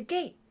 The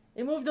gate.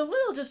 It moved a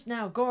little just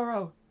now,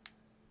 Goro.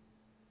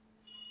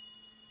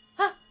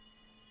 Huh?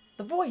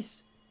 The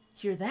voice.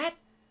 Hear that?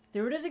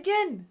 There it is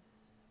again.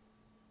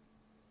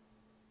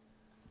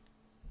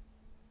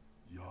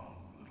 Young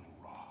little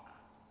rock.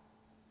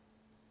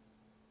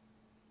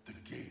 The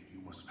gate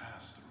you must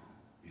pass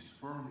through is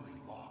firmly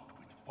locked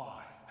with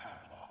 5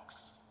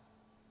 padlocks.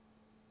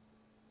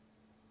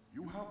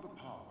 You have the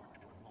power to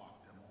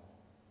unlock them all.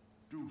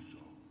 Do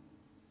so,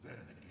 then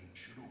the gate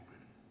should open.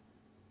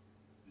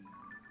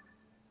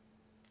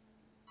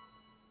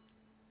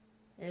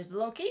 There's the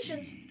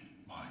locations. Heed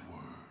my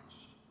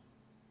words.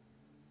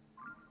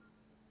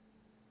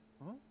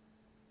 Huh?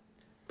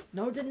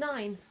 No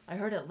denying, I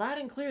heard it loud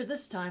and clear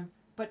this time,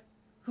 but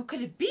who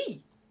could it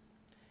be?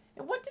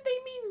 And what did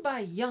they mean by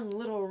young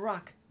little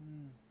rock?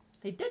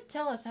 They did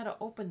tell us how to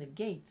open the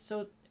gate,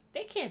 so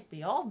they can't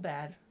be all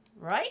bad,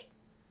 right?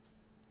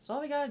 So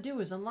all we gotta do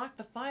is unlock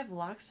the 5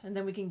 locks, and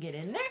then we can get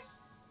in there.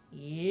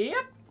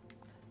 Yep.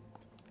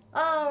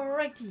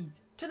 Alrighty,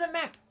 to the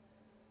map.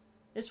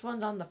 This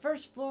one's on the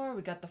 1st floor.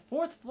 We got the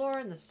 4th floor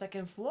and the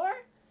 2nd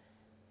floor.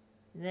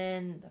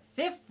 Then the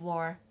 5th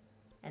floor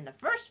and the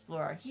 1st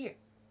floor are here.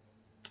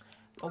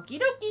 Okie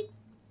dokie.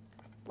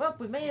 Well,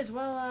 we may as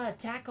well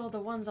tackle the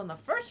ones on the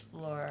 1st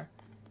floor.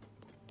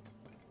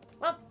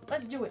 Well,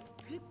 let's do it.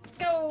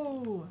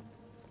 Go!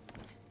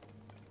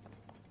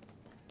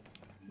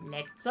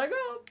 Let's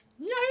go!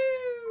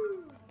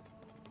 Yahoo!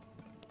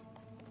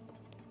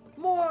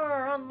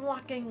 More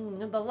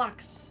unlocking of the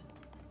locks.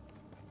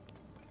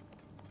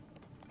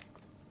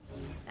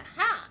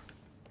 Aha!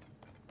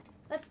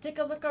 Let's take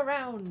a look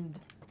around.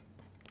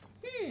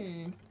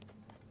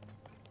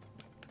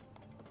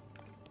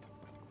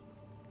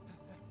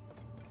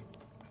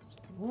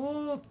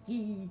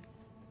 Spooky.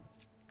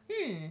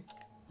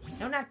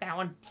 No, not that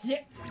one.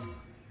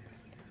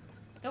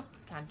 Nope,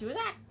 can't do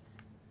that.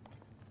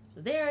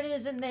 So there it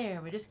is in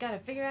there. We just gotta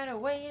figure out a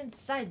way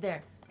inside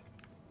there.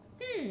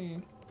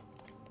 Here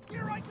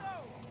I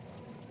go!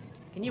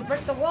 Can you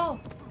break the wall?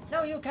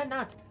 No, you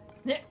cannot.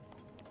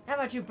 How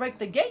about you break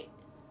the gate?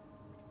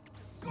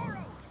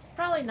 Goro!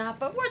 Probably not,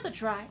 but worth a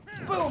try.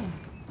 Boom!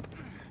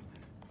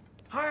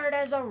 Hard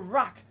as a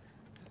rock.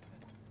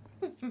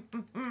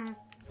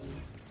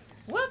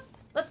 Well,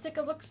 let's take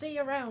a look-see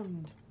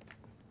around.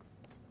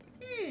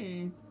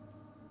 And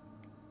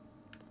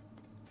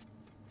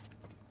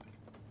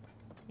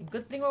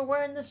good thing we're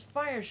wearing this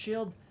fire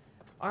shield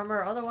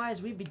armor,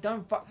 otherwise we'd be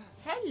done for.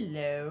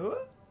 Hello?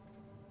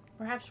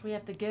 Perhaps we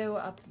have to go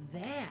up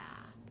there.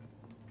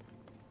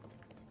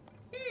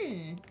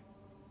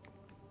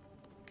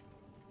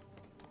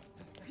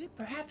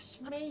 Perhaps,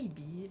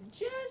 maybe,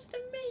 just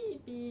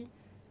maybe.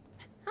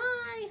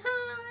 Hi,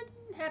 hon.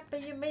 Happy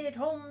you made it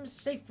home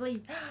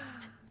safely.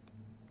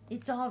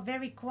 It's all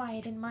very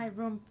quiet in my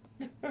room.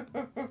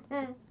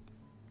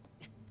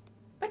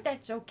 But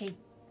that's okay.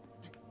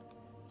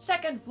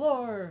 2nd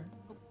floor.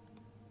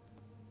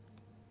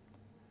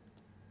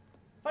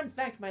 Fun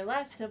fact, my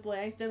last temple I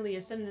accidentally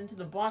ascended into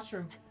the boss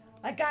room.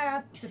 I got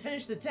out to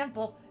finish the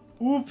temple.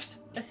 Oops.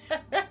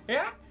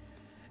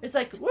 It's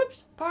like,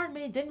 whoops, pardon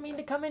me, didn't mean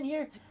to come in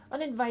here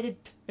uninvited.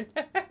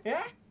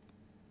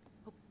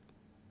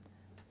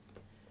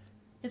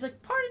 It's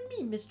like, pardon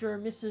me, Mr. or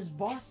Mrs.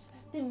 Boss.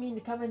 Didn't mean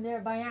to come in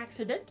there by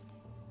accident.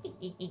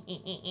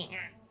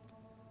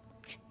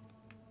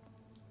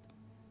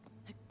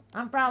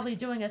 I'm probably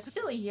doing a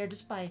silly here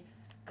just by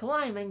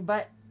climbing,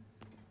 but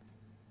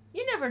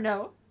you never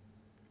know.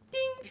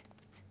 Ding!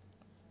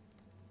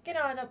 Get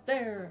on up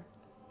there.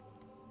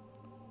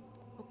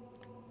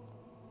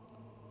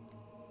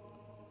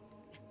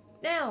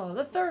 Now,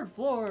 the 3rd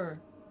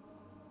floor.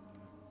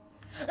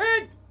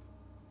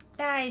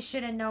 I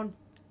should have known.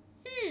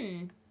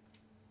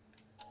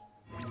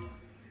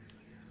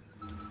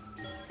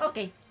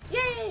 Okay.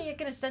 Yay! I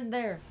can ascend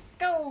there.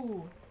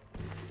 Go!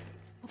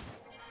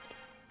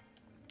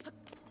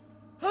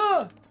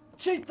 Huh!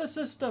 Cheat the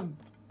system!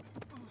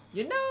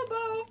 You know,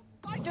 Bo!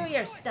 Do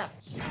your stuff.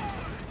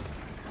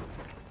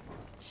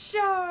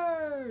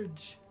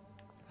 Charge!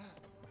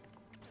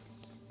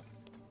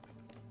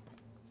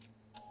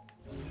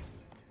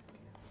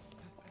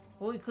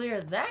 Will we clear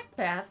that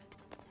path?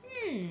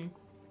 We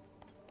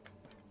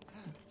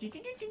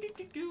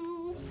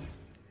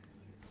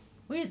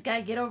just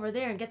gotta get over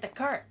there and get the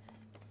cart.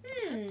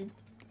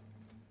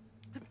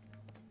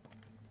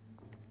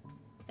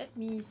 Let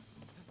me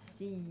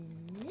see.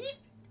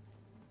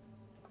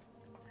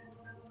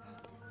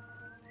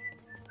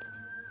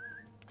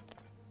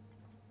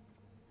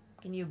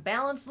 Can you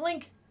balance,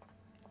 Link?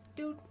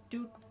 Doot,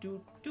 doot,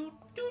 doot, doot,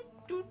 doot,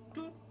 doot,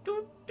 doot,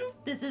 doot, doot.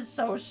 This is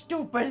so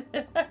stupid.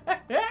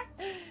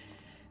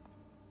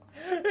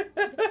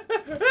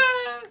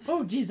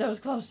 Oh, geez, that was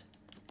close.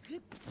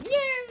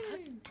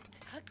 Yay!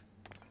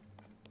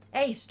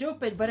 Hey,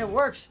 stupid, but it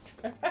works.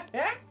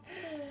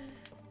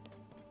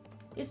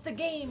 It's the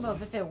game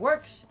of if it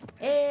works,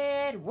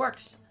 it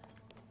works.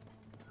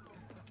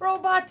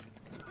 Robot!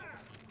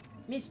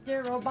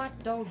 Mr.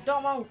 Roboto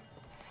Domo!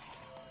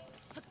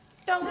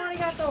 Domo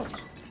arigato!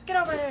 Get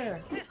over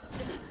there!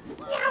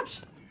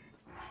 Ouch!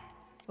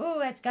 Ooh,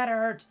 that's gotta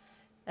hurt.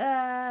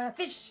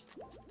 Fish!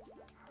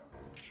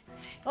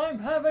 I'm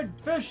having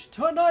fish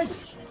tonight!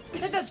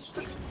 Hit this!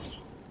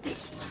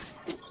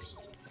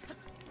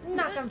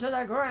 Knock him to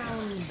the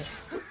ground!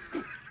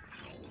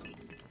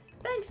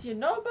 Thanks,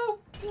 Yunobo!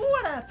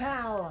 What a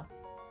pal!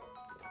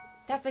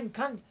 Taffin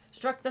Cunt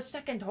struck the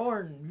second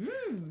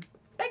horn.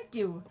 Thank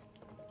you!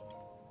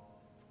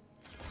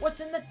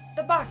 What's in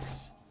the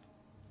box?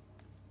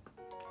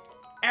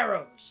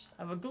 Arrows.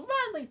 I would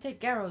gladly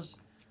take arrows.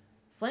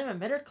 Flame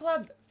Emitter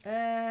Club?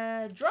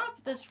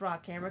 Drop this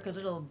rock hammer because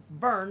it'll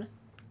burn.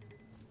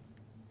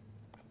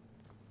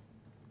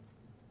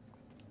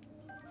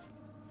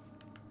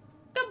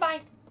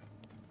 Goodbye.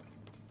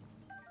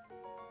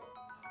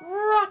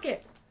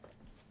 Rocket.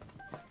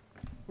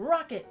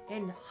 Rocket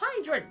and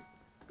hydrant.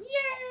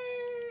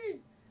 Yay!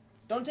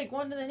 Don't take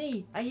one to the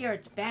knee. I hear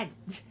it's bad.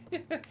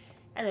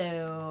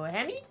 Hello,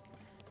 Hemi.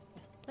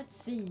 Let's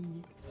see.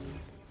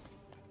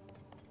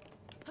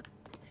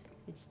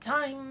 It's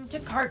time to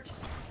cart.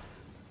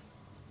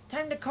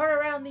 Time to cart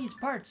around these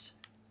parts.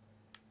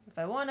 If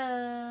I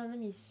wanna, let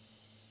me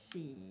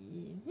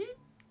see.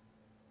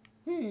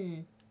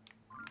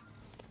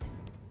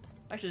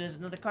 Actually, there's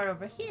another cart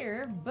over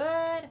here,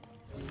 but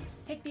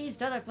take these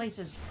to other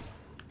places.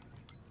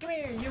 Come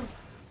here, you.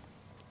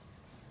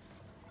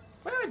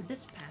 Where would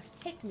this path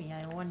take me,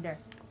 I wonder?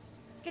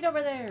 Get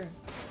over there.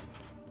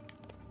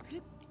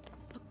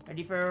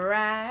 Ready for a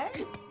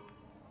ride?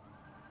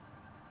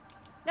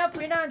 Nope,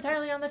 you're not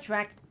entirely on the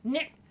track.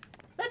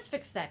 Let's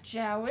fix that,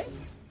 shall we?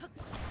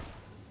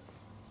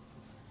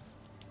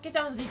 Get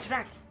on the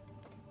track.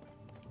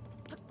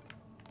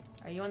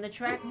 Are you on the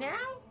track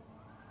now?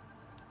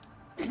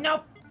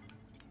 Nope.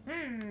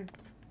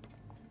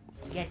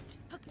 Get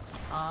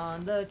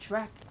on the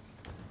track.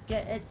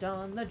 Get it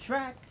on the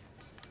track.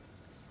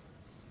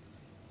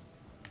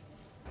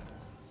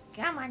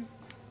 Come on.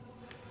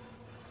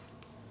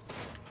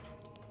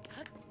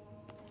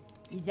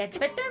 Is that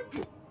better?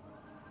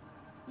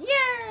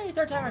 Yay!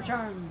 Third time a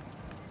charm.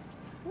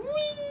 Whee!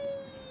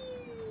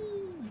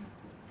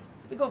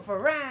 We go for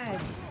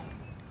rides.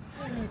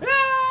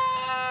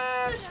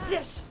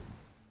 Yes.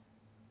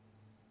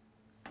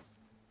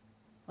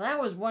 Well, that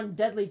was one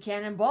deadly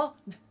cannonball.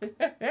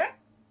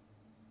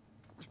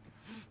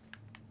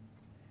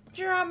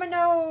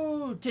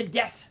 Geronimo to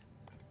death.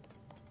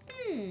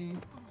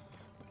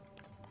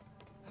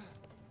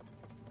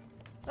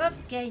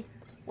 Okay,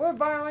 we're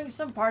borrowing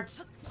some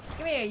parts.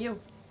 Come here, you.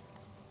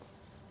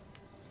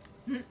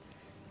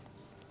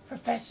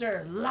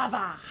 Professor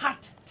Lava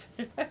Hot.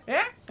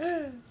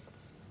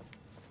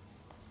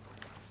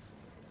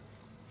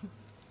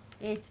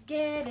 It's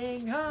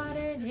getting hot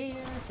in here,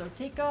 so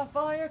take off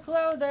all your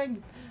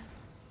clothing.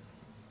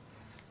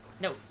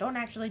 No, don't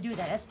actually do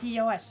that.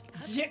 S-T-O-S.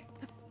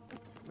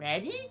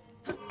 Ready?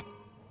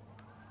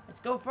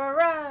 Let's go for a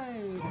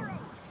ride.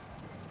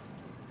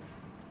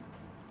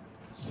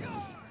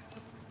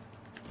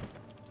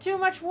 Too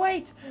much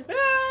weight.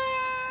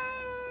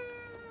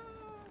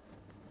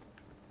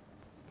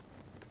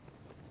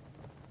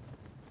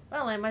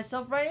 I'll land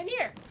myself right in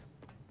here.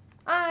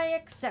 I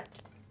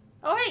accept.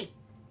 Oh, hey.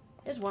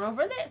 There's one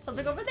over there.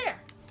 Something over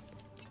there.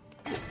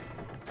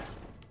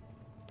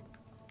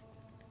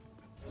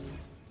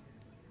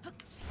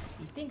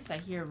 He thinks I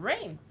hear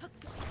rain.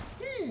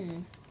 I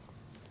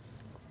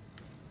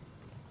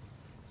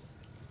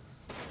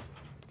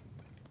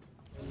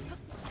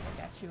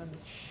got you on the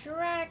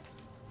track.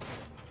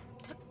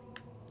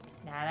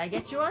 Now did I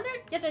get you on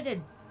there? Yes, I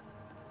did.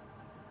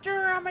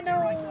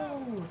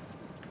 Geronimo!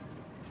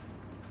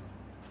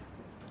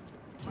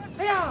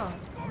 Hiya!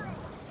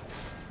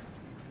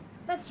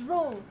 Let's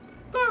roll!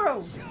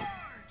 Goro!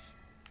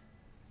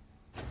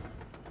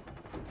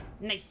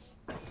 Nice.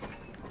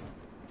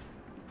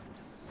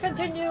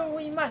 Continue,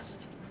 we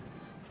must.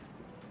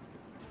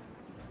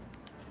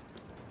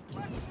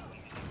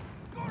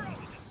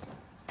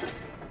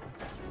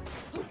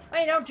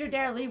 Hey, don't you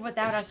dare leave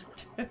without us.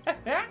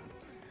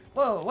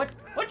 Whoa,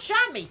 what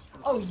shot me?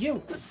 Oh,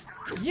 you.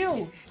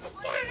 You.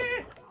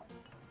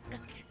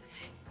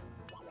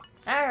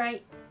 All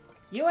right.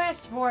 You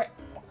asked for it.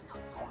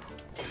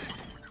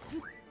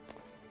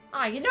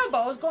 Ah, you know, Bo,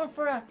 I was going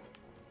for a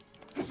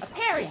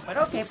parry, but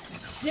okay.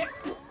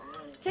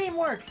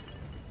 Teamwork.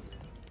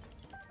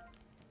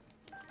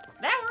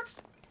 That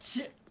works.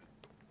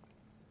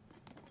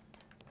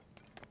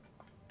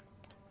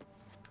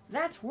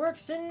 That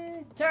works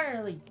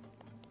entirely.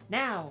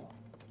 Now,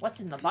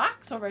 what's in the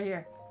box over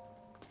here?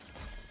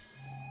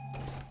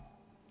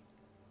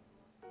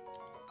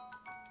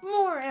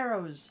 More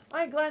arrows.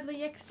 I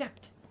gladly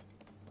accept.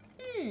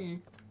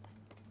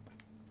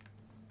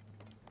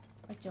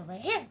 What's over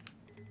here?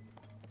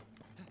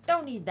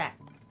 Don't need that.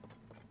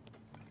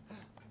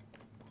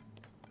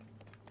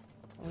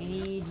 We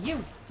need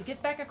you to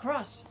get back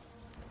across.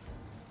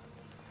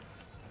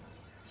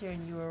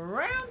 Turn you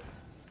around.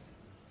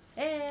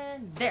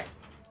 And there.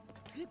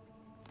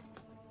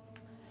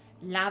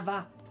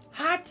 Lava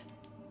hot.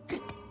 Whee!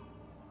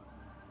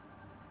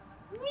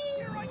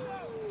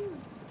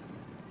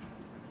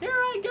 Here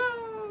I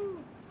go.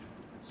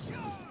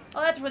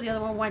 Oh, that's where the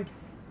other one went.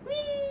 Whee!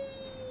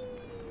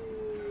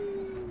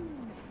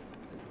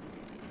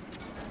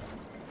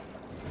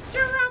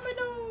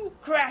 Geronimo!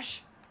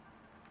 Crash!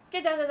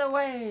 Get out of the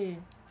way!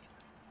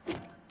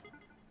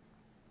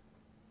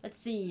 Let's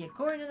see,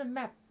 according to the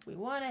map, we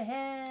want to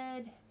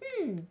head...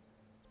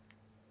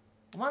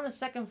 I'm on the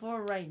second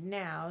floor right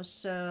now,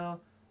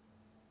 so...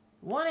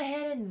 want to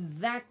head in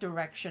that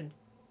direction.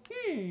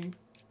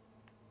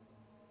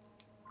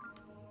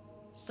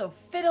 So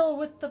fiddle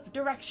with the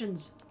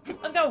directions.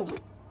 Let's go!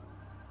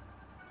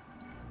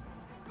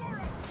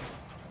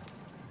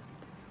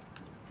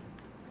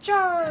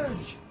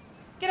 Charge!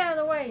 Get out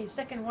of the way,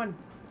 second one.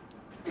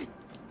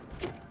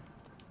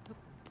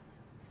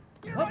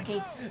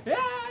 Okay.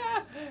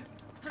 Ah!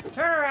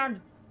 Turn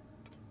around.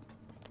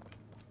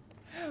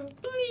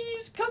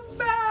 Please come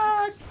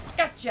back.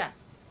 Gotcha.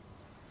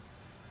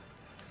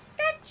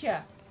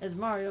 Gotcha, as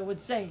Mario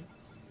would say.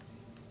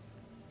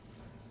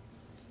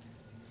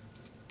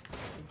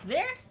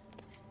 There.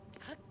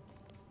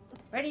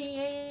 Ready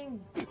and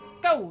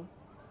go.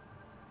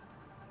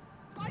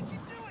 I can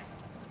do it.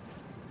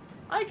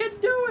 I can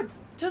do it.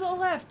 To the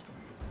left.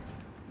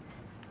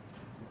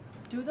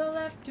 To the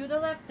left, to the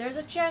left. There's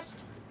a chest.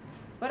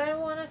 But I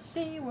want to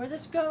see where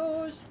this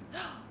goes.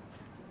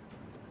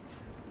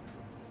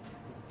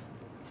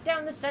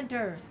 Down the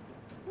center.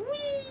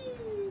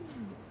 Whee!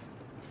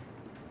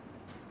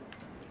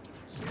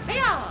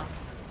 Hiya!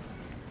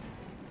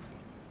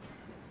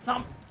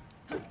 Thump.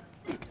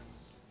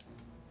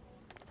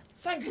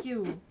 Thank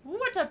you.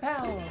 What a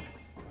pal.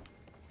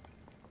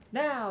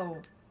 Now,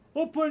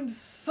 open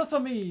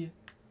sesame.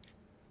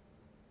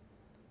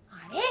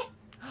 Honey?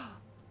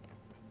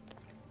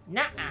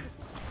 Nuh-uh.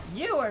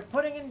 You are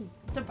putting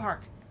into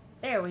park.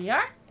 There we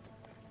are.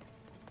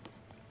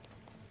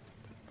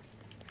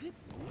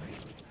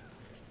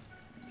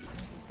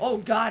 Oh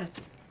God.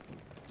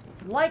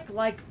 Like,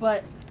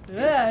 but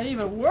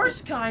even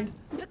worse kind.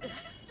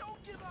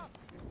 Don't give up.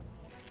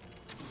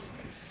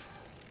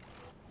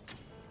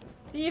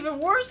 The even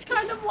worse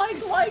kind of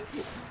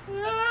likes.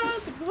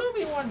 The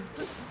gloomy one.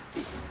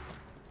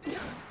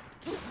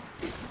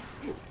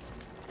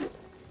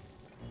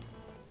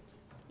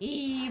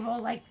 Evil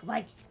like,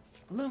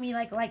 gloomy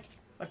like.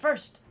 But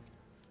first,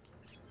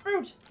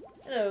 fruit.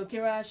 Hello,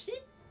 Kirashi.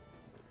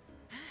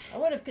 I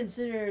would have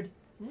considered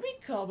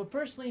recall, but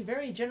personally,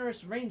 very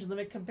generous range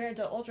limit compared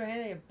to ultra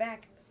handing it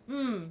back.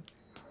 Didn't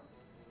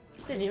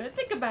even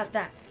think about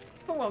that.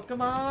 Well,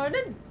 come on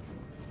in.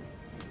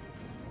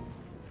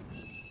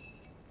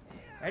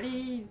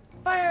 Ready,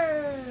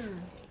 fire!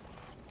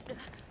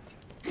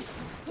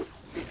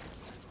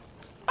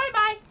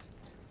 Bye-bye!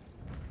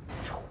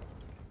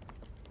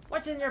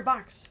 What's in your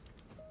box?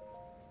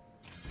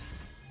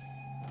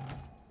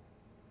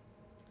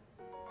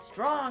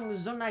 Strong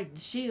Zonite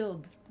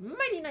shield.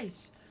 Mighty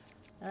nice.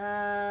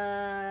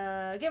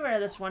 Get rid of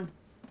this one.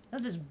 They'll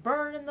just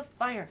burn in the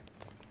fire.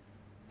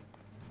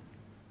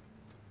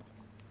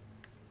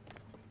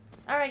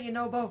 Alright,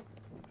 Yunobo.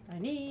 I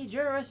need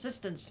your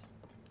assistance.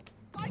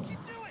 I can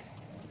do it.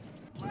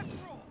 Let's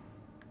roll.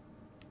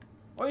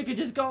 Or you could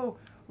just go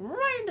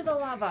right into the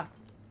lava.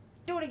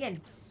 Do it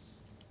again.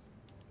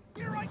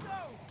 Here I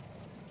go.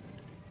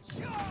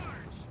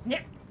 Charge.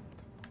 Yeah.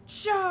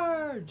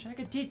 Charge! I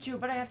could teach you,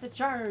 but I have to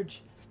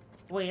charge.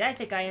 Wait, I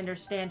think I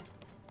understand.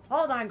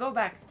 Hold on, go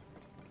back.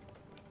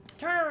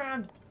 Turn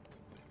around.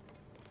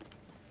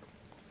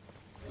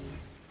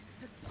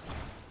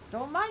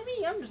 Don't mind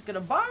me, I'm just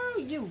gonna borrow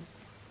you.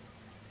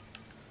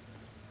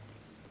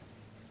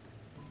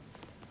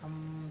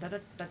 Da da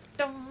da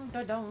dum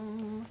da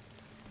dum.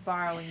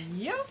 Borrowing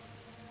you.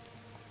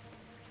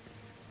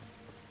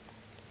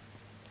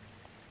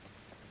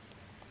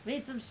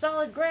 Need some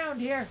solid ground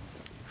here.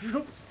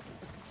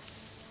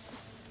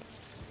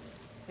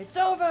 It's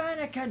over,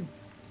 Anakin.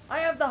 I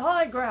have the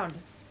high ground.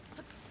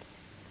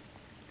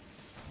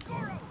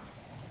 Goro.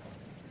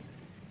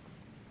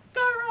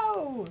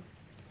 Goro!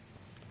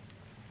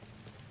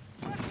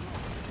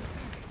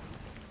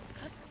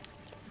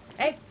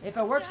 Hey, if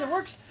it works, it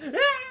works.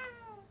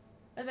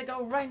 As I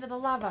go right into the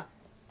lava.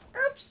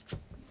 Oops.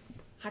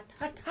 Hot,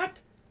 hot, hot.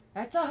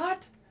 That's a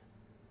hot.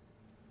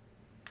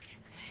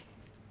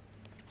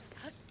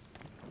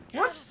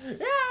 Whoops!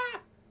 Ah!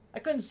 I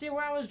couldn't see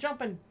where I was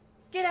jumping.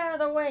 Get out of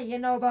the way, you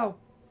Nobo.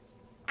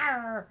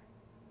 Arr!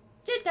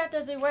 Get out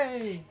of the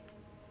way.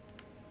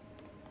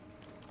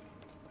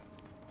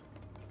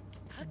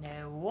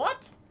 Now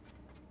what?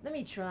 Let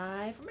me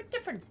try from a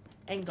different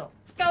angle.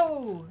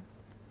 Go!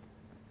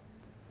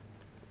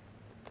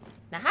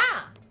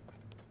 Aha!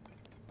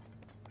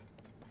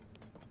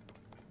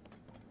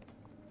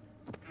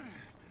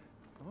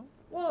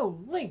 Whoa,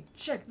 Link,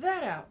 check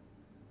that out.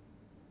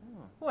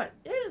 What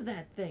is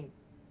that thing?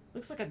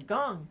 Looks like a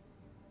gong.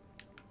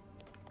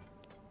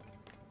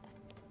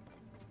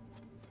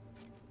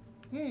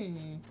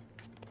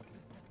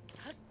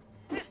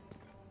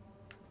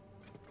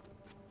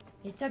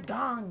 It's a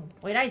gong.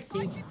 Wait, I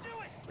see.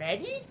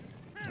 Ready?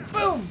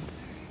 Boom!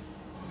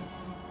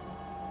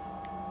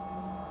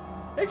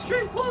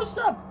 Extreme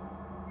close-up!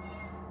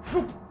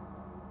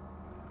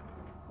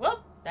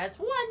 Well, that's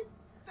one.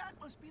 That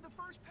must be the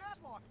first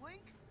padlock,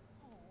 Link.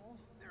 Oh,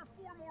 there are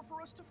 4 more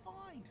for us to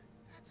find.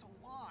 That's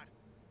a lot.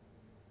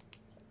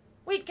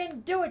 We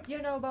can do it,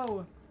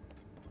 Yunobo!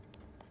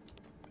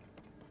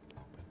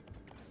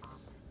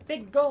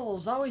 Big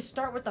goals always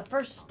start with the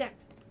first step.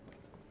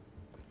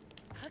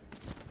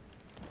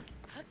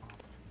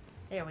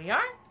 There we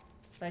are.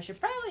 But I should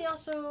probably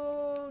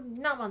also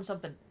numb on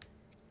something.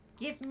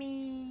 Give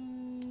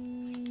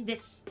me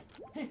this.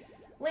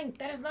 Link,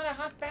 that is not a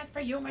hot bath for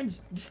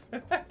humans.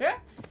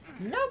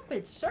 Nope,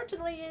 it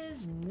certainly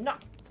is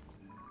not.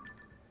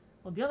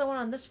 Well, the other one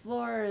on this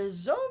floor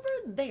is over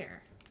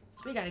there.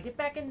 So we gotta get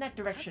back in that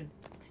direction.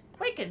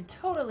 We can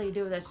totally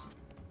do this.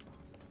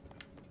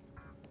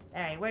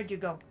 Alright, where'd you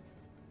go?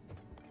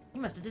 You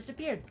must have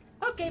disappeared.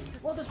 Okay,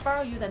 we'll just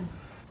borrow you then.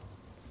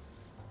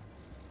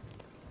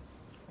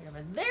 Right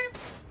over there.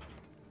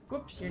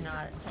 Whoops, you're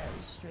not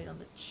entirely straight on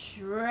the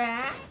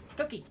track.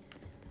 Cookie.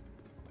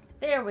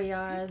 There we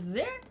are.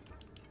 There.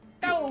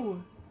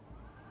 Go!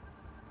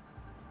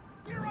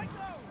 Here I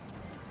go!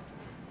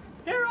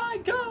 Here I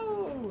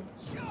go!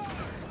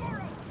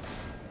 Goro!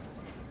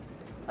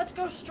 Let's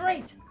go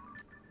straight.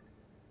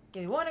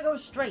 Okay, we want to go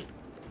straight.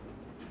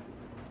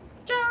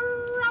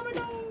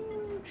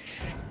 Geronimo!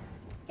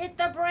 Hit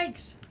the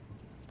brakes.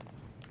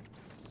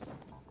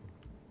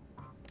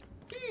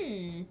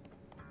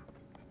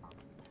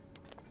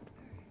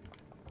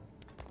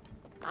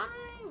 I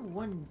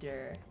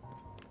wonder.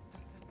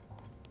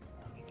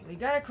 We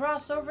gotta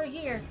cross over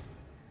here.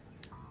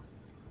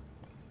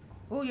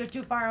 Oh, you're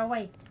too far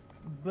away.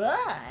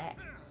 But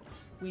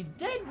we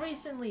did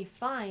recently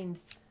find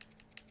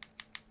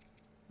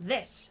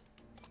this.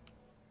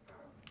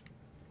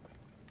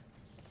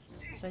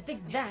 So I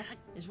think that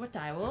is what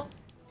I will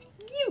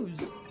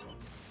use.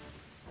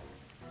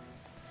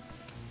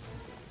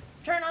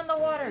 Turn on the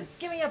water.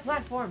 Give me a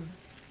platform.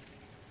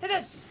 To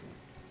this.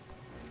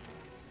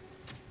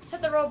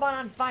 Set the robot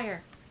on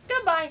fire.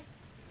 Goodbye.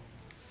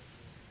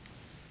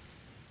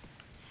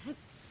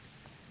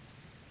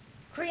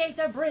 Create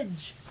a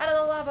bridge out of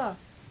the lava.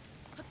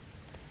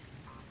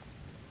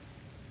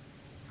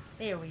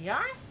 There we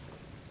are.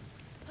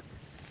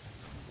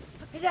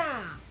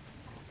 Huzzah!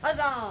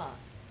 Huzzah!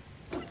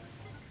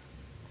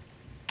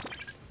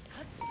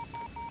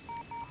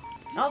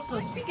 Also,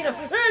 speaking of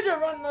to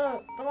run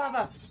the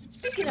lava.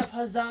 Speaking of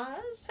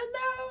huzzahs,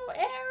 hello,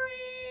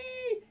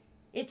 Airy!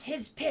 It's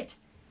his pit.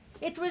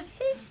 It was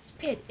his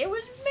pit. It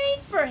was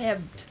made for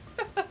him.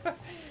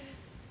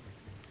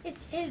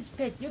 It's his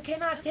pit. You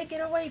cannot take it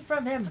away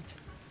from him.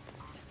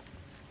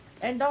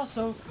 And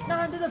also,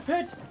 not into the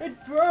pit.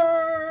 It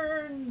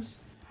burns.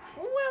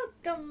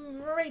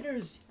 Welcome,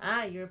 Raiders.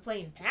 Ah, you're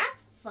playing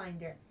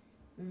Pathfinder.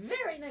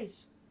 Very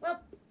nice.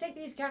 Well, take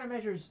these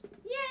countermeasures.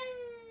 Yay!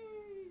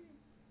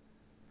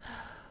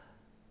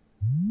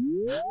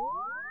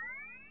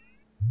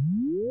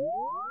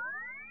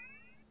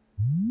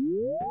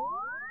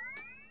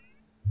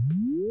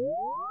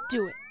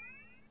 Do it.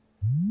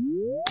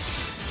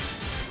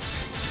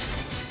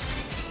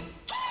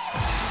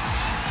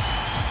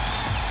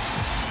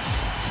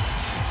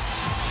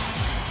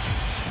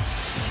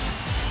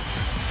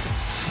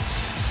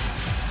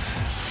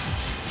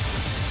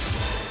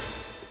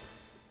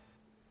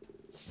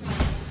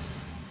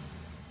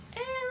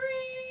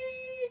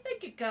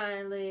 Thank you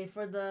kindly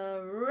for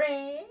the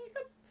raid.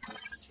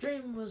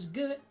 Stream was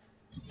good.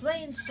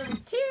 Playing some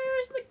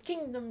Tears of the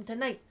Kingdom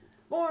tonight.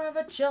 More of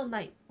a chill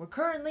night. We're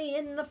currently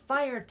in the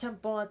Fire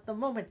Temple at the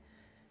moment.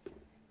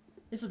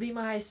 This will be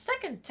my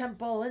second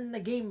temple in the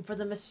game for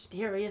the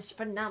mysterious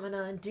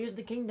phenomena in Tears of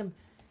the Kingdom.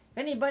 If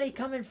anybody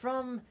coming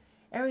from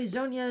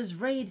Arizona's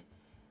raid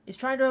is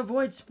trying to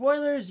avoid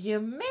spoilers, you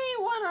may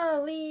want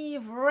to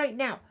leave right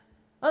now.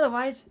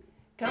 Otherwise,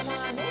 come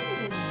on in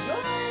and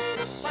enjoy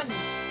the fun.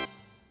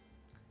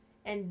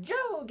 And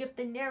Joe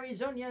gifting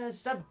Arizona a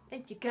sub.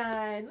 Thank you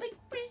kindly.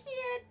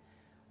 Appreciate it.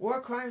 War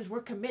crimes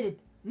were committed.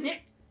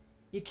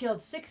 You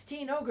killed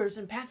 16 ogres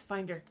in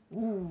Pathfinder.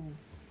 Ooh.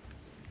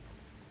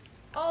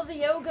 All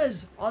the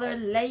ogres, all their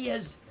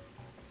layers.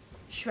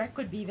 Shrek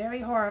would be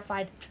very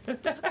horrified.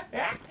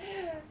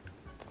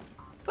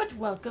 But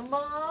welcome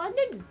on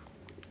in.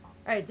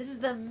 Alright, this is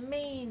the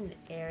main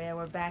area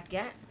we're back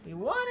at. We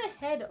want to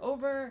head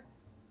over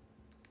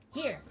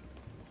here.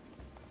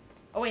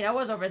 Oh wait, I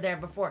was over there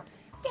before.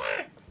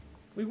 Yeah!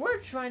 We were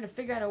trying to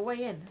figure out a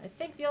way in. I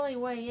think the only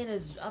way in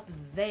is up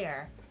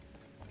there.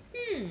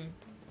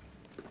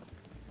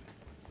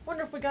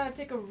 Wonder if we gotta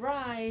take a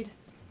ride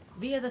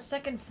via the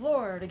second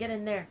floor to get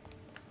in there.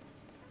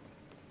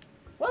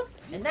 Well,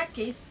 in that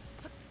case...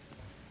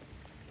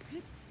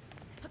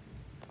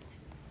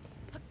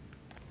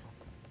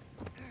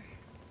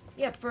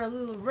 Yep, for a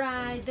little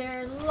ride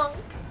there, Lunk.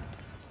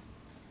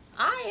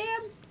 I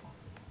am.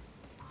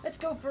 Let's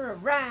go for a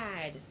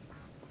ride.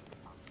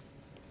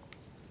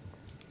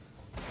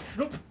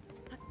 Shroop.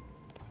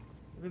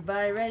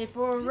 Everybody ready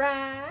for a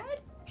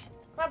ride?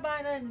 Climb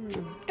on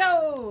and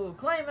go!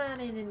 Climb on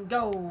in and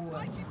go!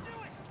 I can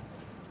do it!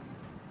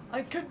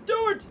 I can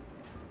do it!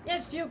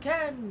 Yes, you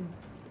can!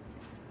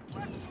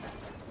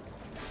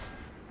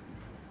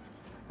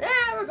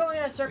 Yeah, we're going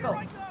in a circle.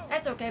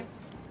 That's okay.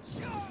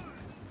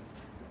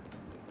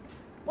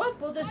 Well,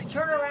 we'll just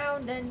turn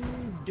around and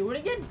do it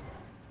again.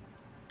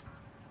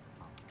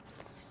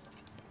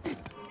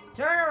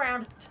 Turn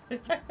around. Wait,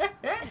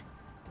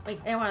 I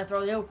didn't want to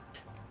throw you.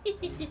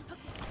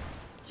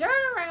 Turn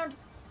around.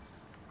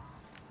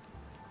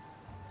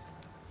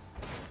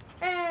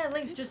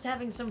 Link's just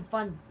having some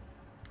fun.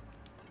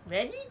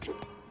 Ready?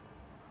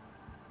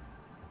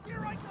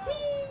 Here I go!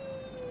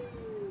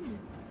 Whee!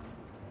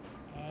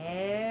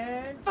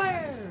 And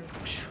fire!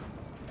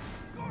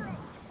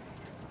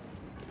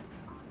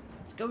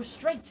 Let's go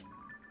straight.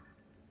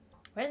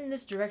 We're in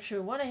this direction.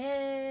 We want to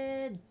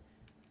head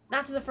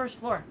not to the first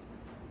floor.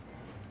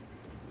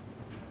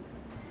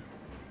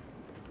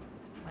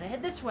 Want to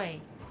head this way.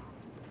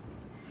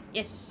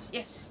 Yes,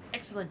 yes,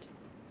 excellent.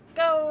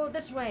 Go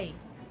this way.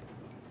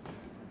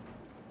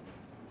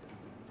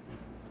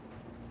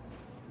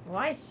 Oh,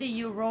 I see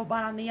you,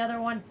 robot, on the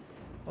other one.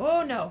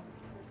 Oh, no.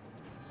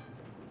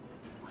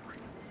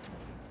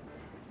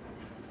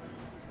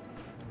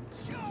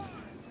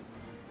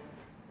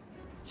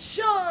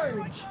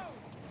 Charge!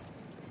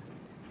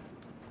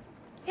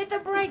 Hit the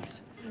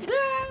brakes!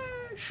 Ah,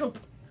 shoop.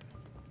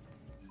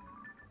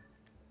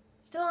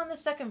 Still on the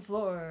second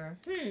floor.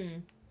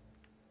 So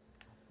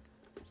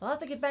I'll have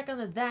to get back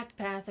on that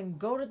path and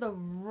go to the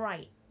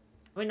right.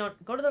 Wait, no,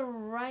 go to the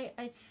right,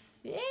 I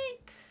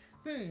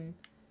think?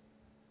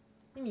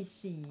 Let me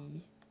see.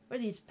 Where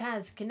these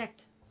paths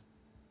connect.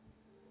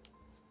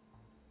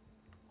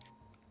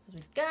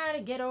 We gotta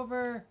get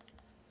over...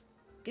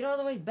 Get all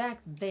the way back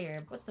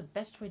there. What's the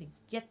best way to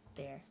get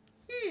there?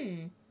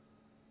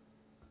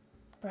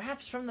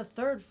 Perhaps from the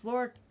third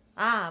floor...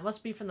 Ah,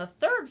 must be from the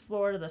third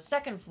floor to the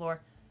second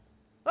floor.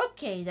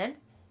 Okay, then.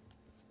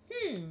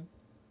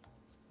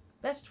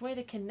 Best way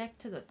to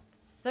connect to the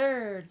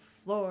third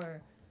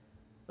floor.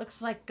 Looks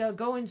like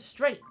going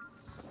straight.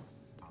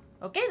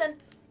 Okay, then.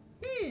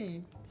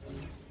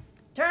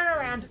 Turn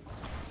around.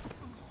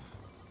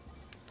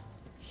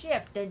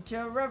 Shift into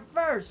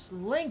reverse,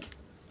 Link.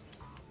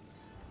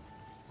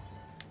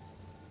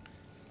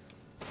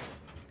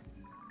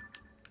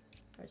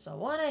 Alright, so I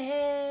want to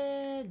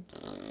head...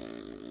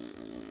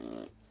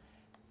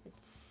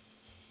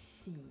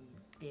 Let's see.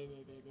 There.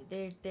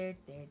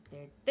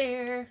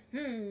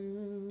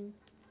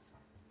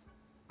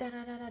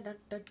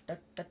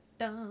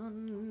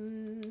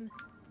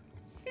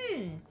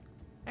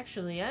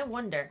 Actually, I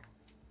wonder.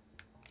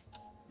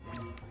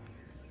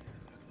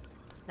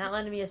 Not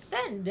letting me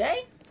ascend,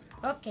 eh?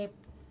 Okay.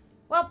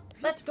 Well,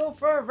 let's go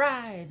for a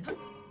ride.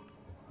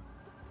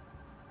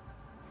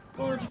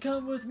 Won't you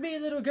come with me,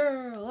 little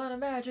girl, on a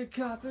magic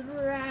carpet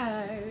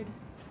ride?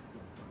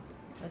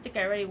 I think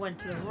I already went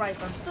to the right,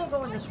 but I'm still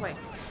going this way.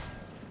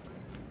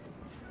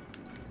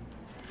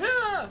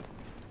 Ah!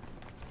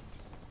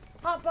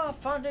 Hop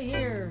off onto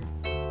here.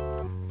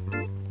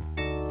 Ding,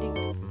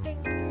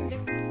 ding,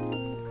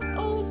 ding.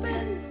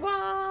 Open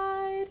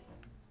wide.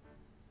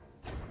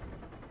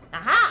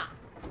 Aha!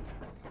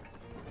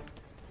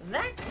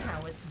 That's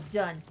how it's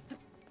done.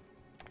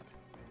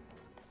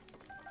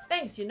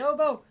 Thanks,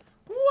 Yunobo.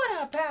 What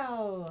up,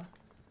 pal?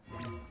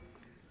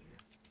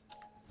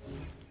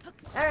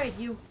 Alright,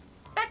 you.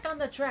 Back on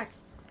the track.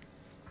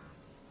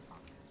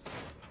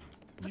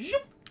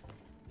 Zoop.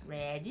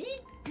 Ready?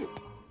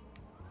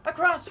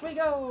 Across we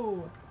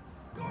go!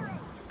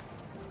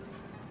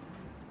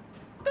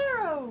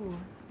 Goro!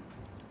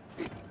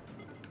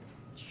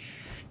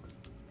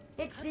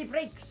 Hit the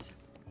brakes!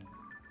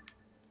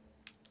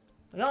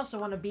 We also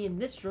want to be in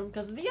this room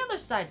because of the other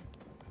side.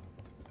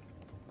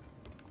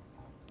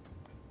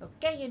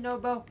 Okay,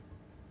 Yunobo.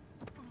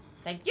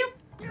 Thank you!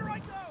 Here I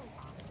go!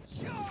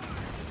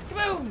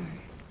 Kaboom!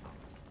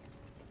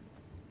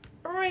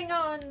 Bring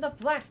on the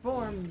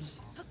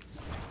platforms!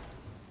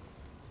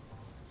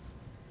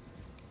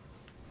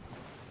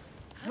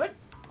 What?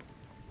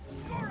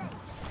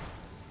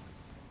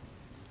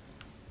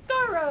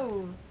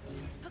 Goro!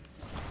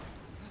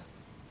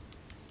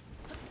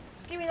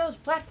 Give me those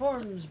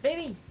platforms,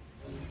 baby!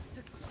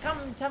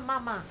 Come to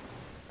mama!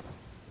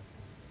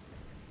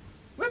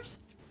 Whoops!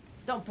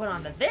 Don't put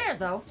onto there,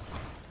 though.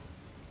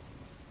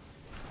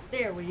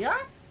 There we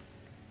are.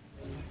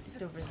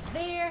 Get over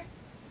there.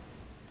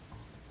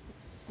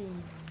 Let's see.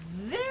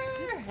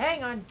 There.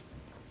 Hang on.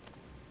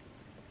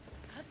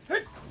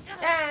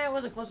 Ah, it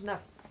wasn't close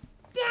enough.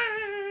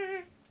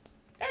 Ah,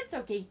 that's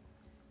okay.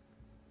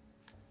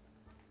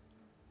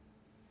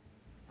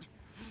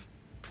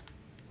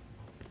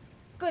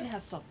 Good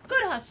hustle.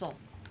 Good hustle.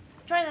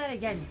 Try that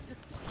again.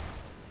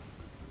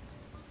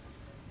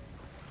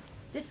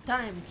 This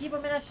time, keep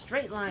them in a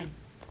straight line.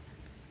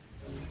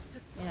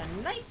 In a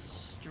nice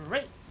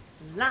straight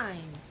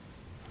line.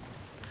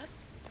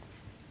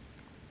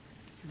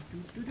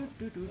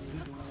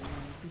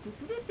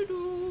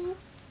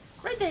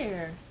 Right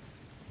there.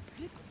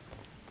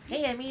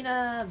 Hey, I mean,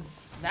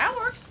 that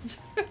works.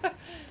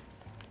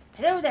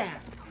 Hello there.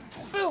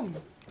 Boom.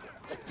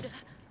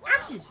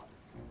 Ouchies.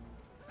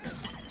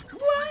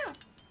 Wow.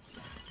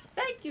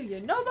 Thank you,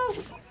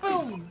 Yonobo.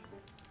 Boom.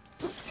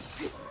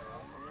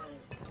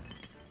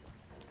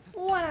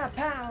 What a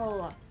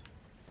pal.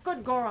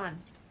 Good Goron.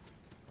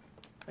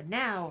 But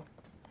now,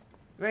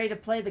 ready to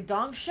play the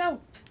gong show?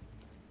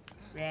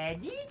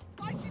 Ready?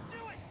 I can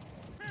do it!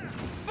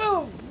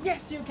 Boom!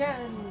 Yes, you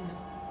can!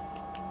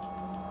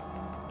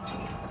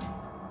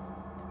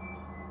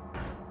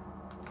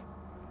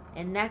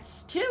 And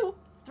that's 2.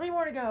 3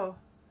 more to go.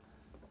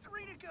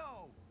 3 to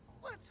go!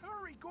 Let's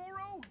hurry,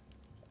 Goro!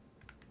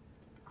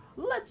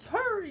 Let's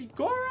hurry,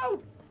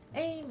 Goro!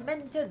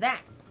 Amen to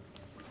that.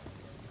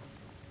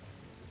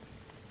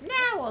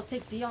 Now I'll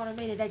take the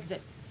automated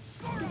exit.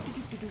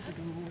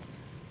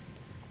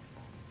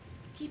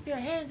 Keep your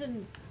hands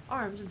and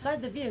arms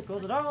inside the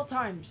vehicles at all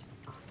times.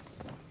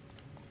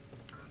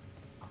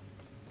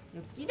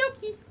 Okie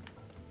dokie.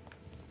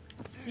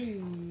 Let's see.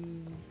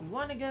 If we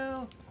want to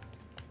go.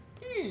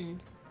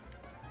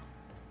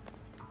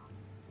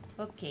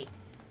 Okay.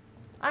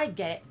 I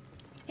get it.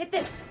 Hit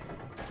this.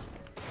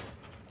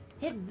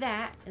 Hit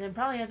that. And then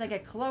probably as I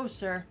get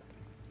closer,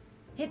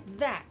 hit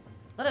that.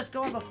 Let us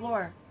go up a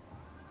floor.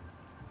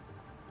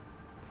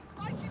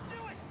 I can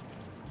do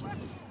it!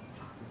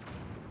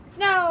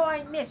 No,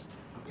 I missed.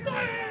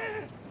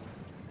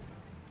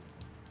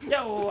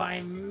 No,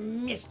 I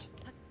missed.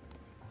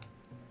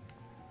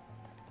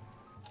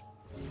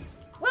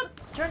 Well,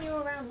 turn you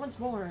around once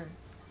more.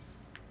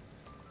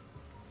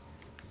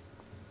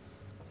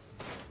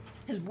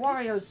 As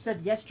Wario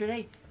said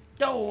yesterday,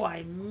 oh,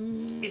 I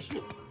missed.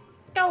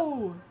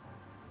 Go!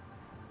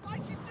 I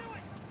can do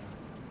it!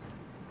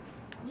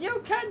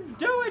 You can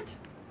do it!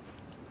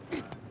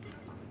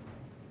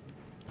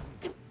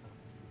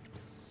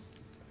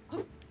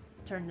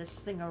 Turn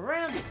this thing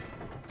around.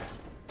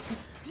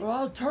 Or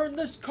I'll turn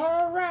this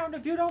car around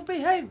if you don't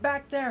behave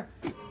back there.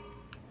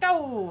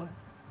 Go!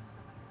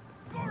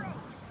 Goro!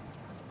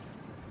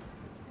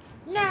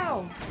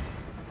 Now!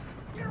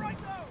 Here I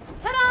go!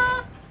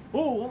 Ta-da!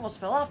 Ooh, almost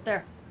fell off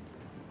there.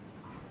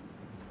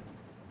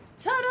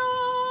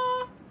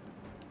 Ta-da!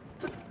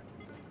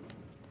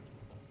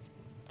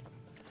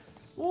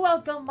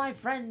 Welcome, my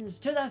friends,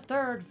 to the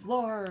 3rd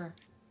floor.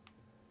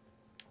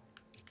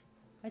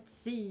 Let's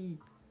see.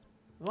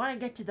 We want to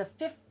get to the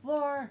 5th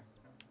floor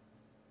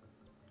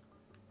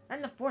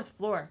and the 4th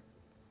floor.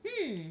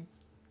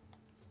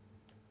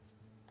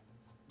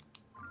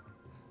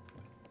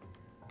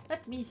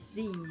 Let me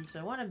see. So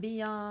I want to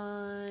be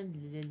on.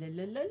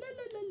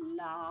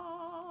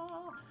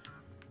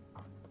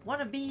 Want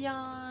to be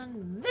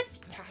on this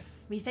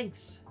path,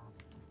 methinks,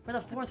 for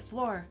the 4th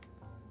floor.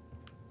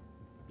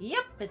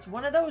 Yep, it's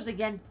one of those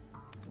again.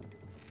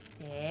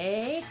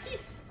 Take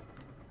this.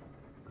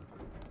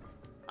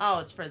 Oh,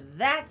 it's for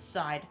that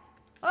side.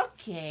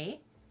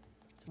 Okay.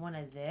 It's one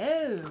of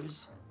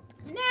those.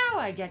 Now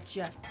I get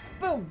you.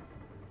 Boom.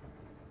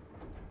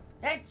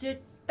 That's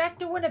it. Back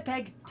to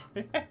Winnipeg.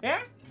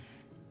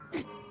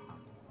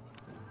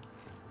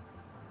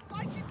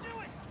 I can do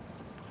it!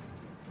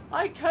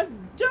 I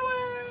can do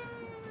it!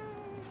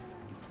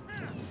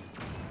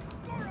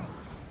 Goro!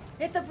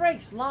 Hit the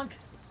brakes, Lunk.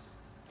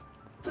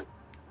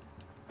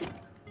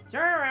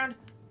 Turn around.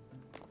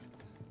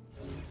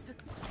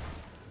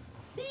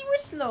 See, we're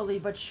slowly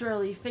but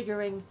surely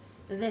figuring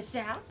this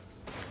out.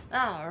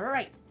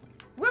 Alright.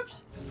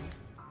 Whoops.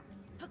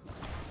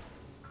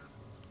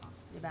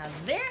 About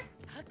there.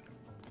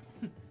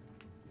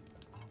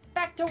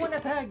 Back to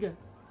Winnipeg.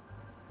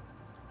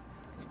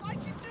 I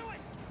can do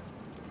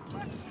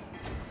it!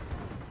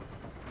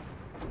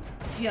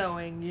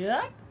 Going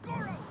up.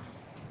 Goro!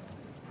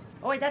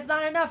 Oh wait, that's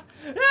not enough.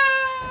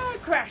 Ah,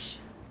 crash.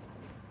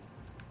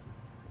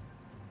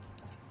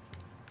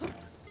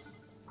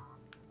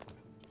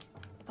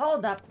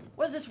 Hold up.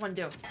 What does this one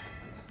do?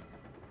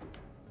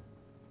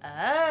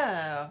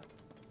 Oh.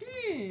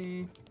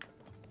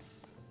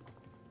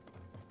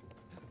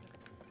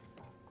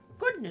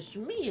 Goodness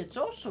me, it's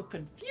also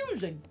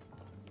confusing.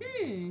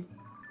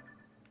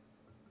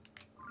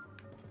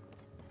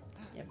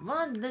 If I'm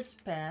on this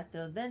path,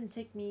 it'll then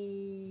take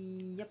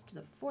me up to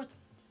the 4th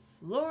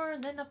floor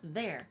and then up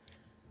there.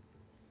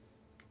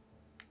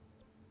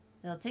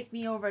 It'll take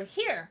me over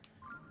here.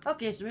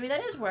 Okay, so maybe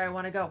that is where I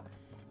want to go.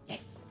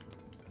 Yes.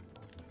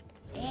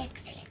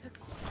 Excellent.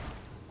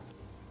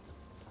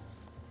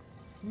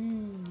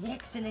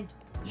 Excellent.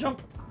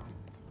 Jump.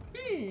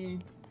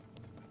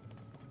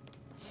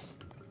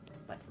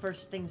 But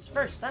first things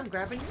first, I'm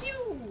grabbing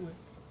you.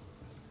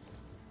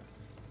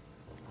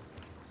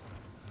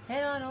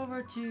 Head on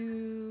over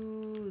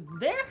to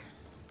there.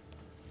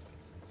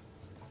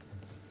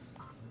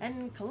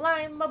 And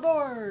climb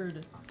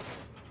aboard.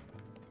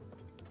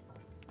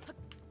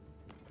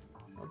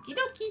 Okie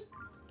dokie.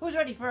 Who's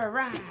ready for a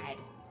ride?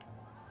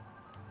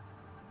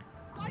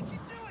 I can do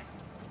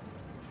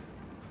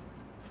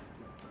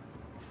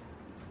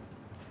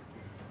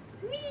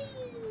it!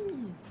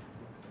 Whee!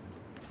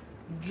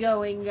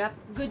 Going up,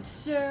 good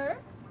sir.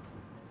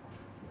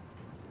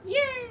 Yay!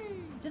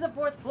 To the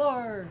 4th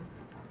floor.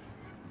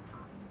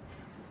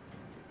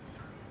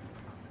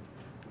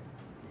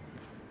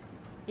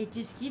 It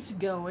just keeps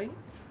going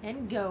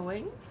and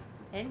going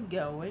and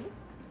going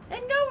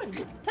and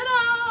going.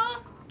 Ta-da!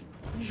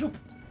 Zoop.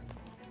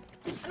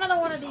 Another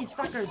one of these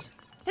fuckers.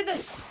 To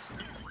this.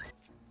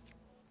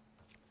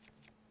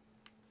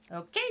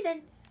 Okay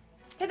then.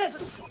 To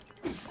this.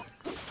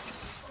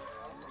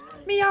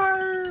 Me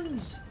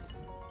arms.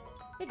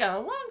 We got a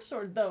long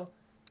sword though.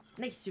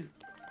 Nice suit.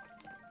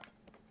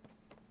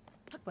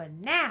 But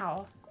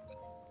now,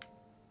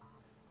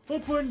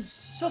 open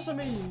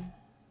sesame.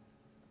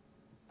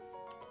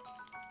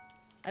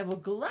 I will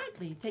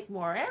gladly take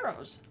more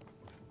arrows.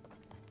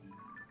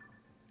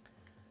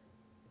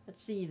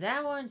 Let's see,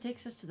 that one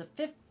takes us to the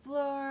 5th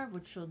floor,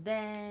 which will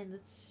then,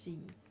 let's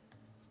see.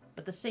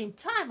 But at the same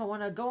time, I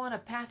want to go on a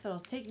path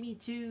that'll take me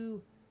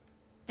to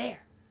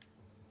there.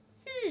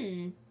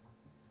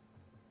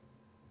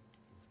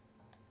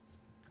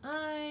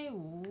 I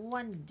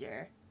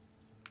wonder.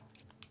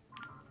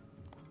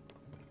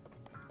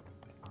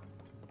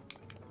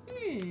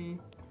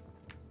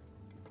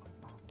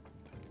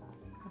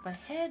 If I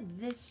head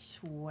this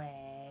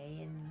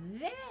way,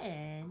 and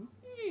then...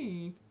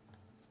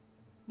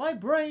 My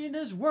brain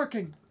is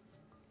working.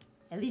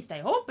 At least I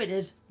hope it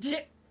is.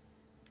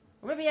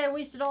 Or maybe I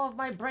wasted all of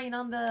my brain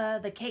on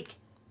the cake.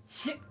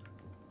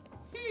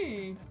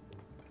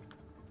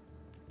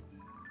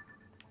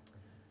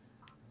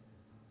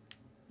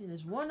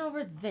 There's one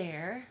over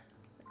there.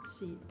 Let's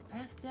see. The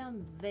path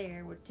down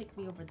there would take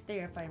me over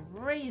there if I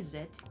raise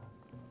it.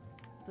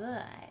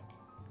 But...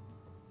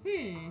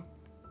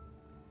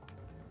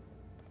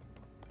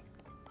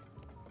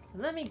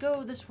 Let me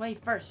go this way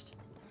first.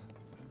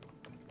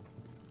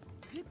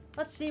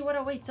 Let's see what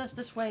awaits us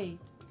this way.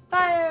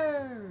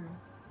 Fire!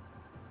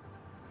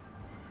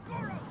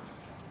 Goro!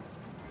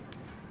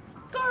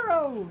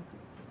 Goro!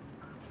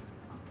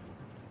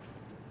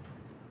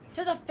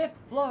 To the 5th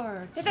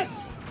floor. To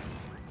this!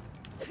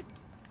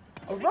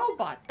 A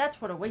robot.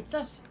 That's what awaits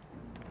us.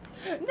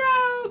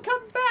 No!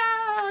 Come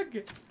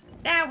back!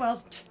 Now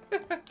we'll...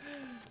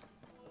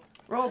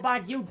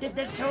 Robot, you did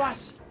this to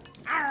us!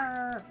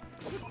 Arr!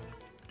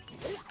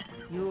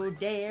 You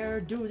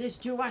dare do this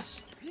to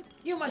us?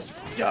 You must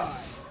die!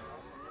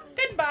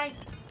 Goodbye!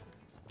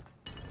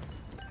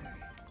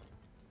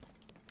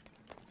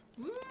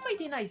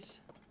 Mighty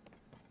nice!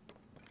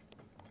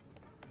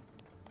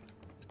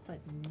 But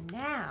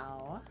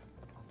now...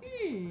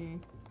 Be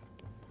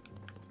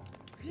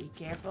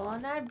careful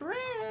on that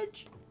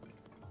bridge!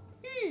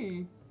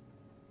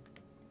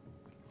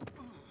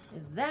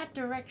 That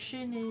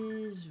direction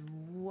is...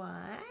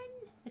 one?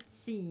 Let's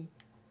see.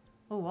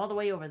 Oh, all the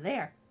way over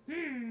there.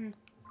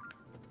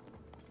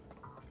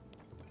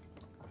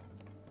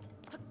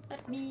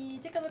 Let me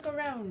take a look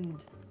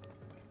around.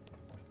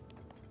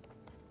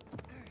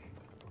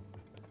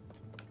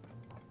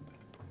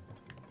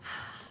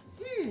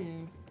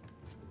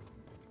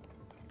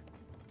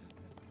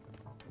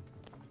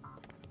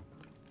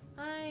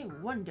 I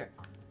wonder.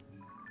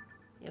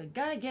 You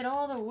gotta get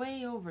all the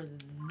way over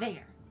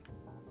there.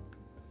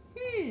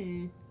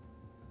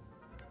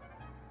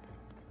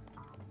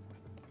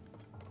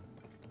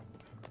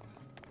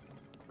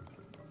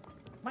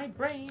 My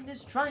brain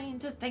is trying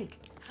to think.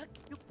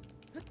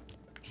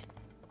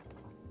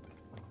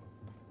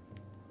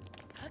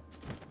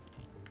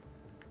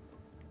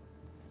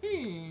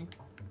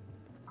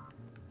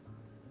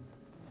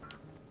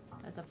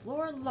 That's a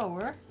floor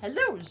lower.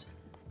 Hellos!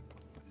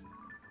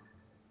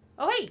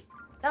 Oh hey!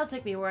 That'll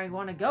take me where I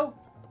want to go.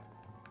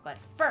 But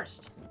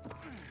first...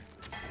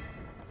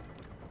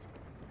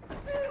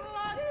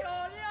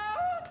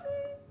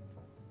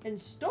 And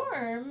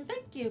Storm,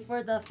 thank you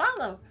for the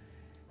follow.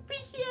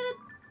 Appreciate it.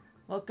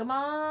 Welcome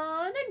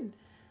on in.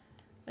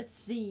 Let's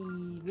see.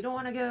 We don't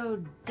want to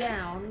go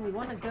down. We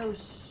want to go...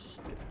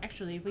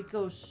 Actually, if we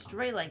go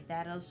straight like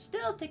that, it'll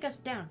still take us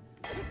down.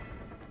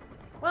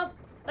 Well,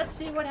 let's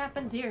see what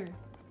happens here.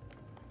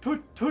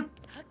 Toot toot.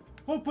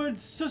 Open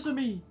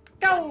sesame.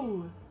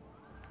 Go!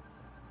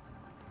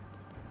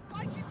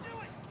 I can do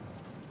it!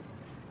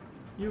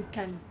 You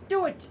can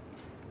do it!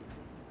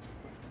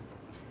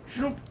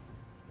 Shroop.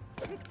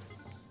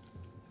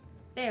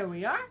 There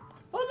we are.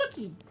 Oh,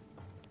 looky!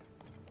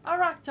 A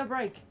rock to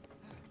break.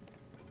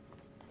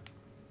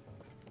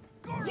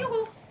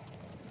 Yoo-hoo!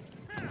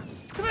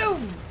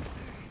 Kaboom!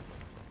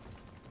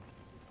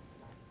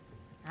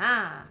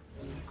 Ah,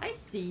 I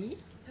see.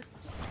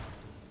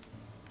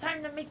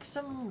 Time to make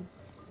some...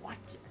 what?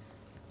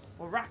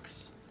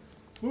 Rocks.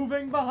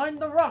 Moving behind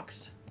the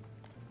rocks.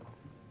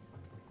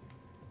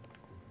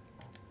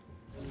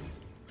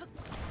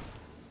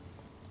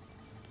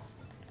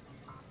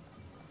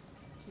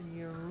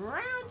 You're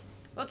around.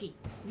 Okay.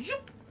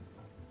 Zoop.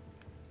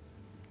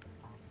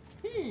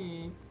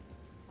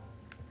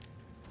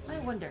 I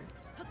wonder,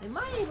 am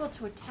I able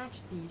to attach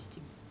these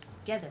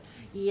together?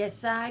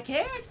 Yes, I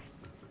can.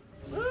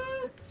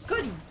 Ooh,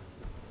 goody.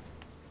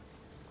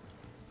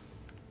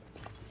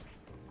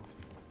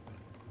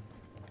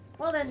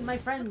 Well then, my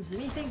friends,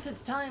 methinks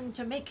it's time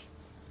to make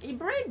a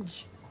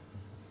bridge.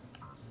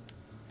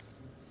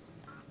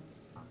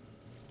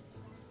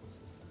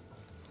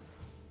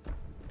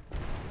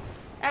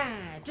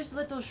 Ah, just a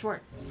little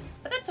short,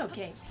 but that's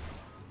okay.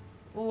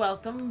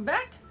 Welcome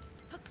back.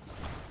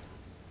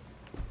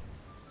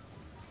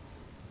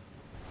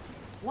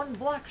 One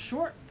block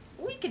short,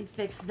 we can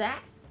fix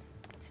that.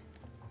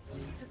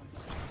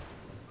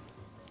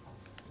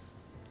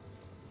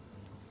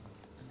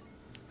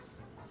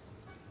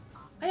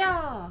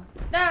 Hiya!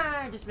 Nah,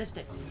 I just missed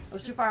it. I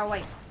was too far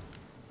away.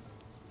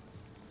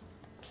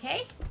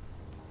 Okay.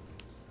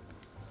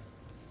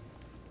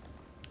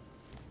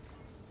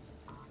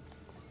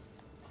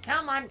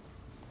 Come on.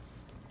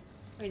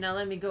 Wait, now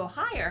let me go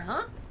higher,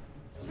 huh?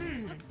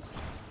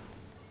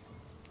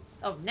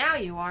 Oh, now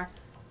you are.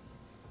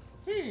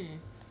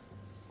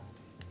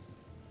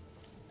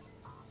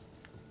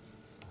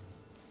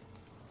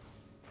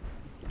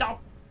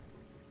 Stop.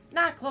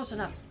 Not close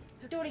enough.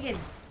 Do it again.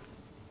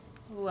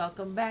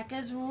 Welcome back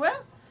as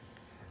well.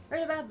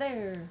 Right about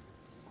there.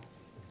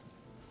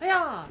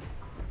 Hiya!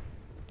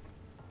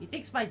 He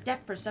thinks my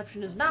depth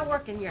perception is not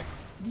working here.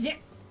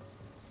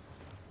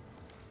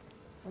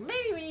 Well,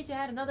 maybe we need to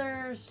add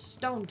another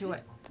stone to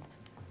it.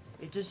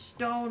 It's a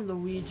stone,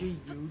 Luigi.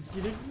 You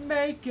didn't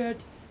make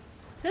it.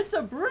 It's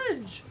a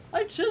bridge.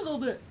 I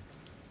chiseled it.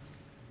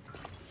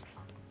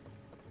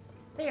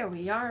 There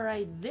we are,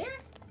 right there.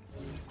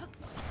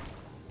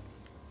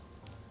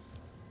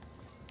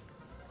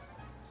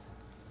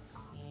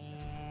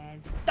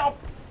 And stop.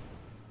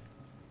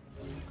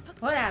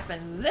 What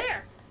happened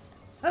there?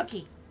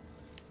 Okay.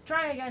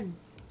 Try again.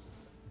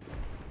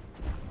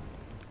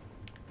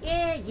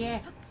 Yeah.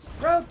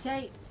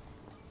 Rotate.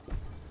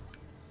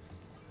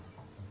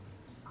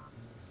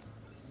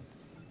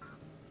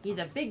 He's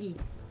a biggie.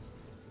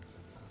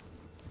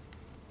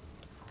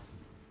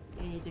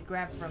 You need to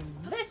grab from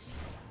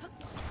this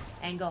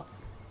angle.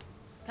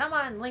 Come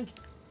on, Link.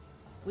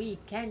 We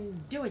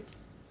can do it.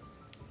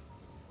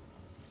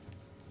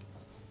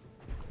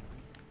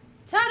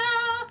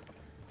 Ta-da!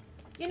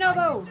 You know,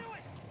 Bo.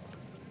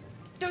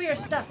 Do your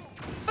stuff.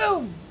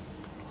 Boom!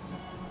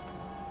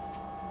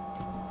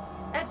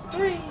 That's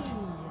 3.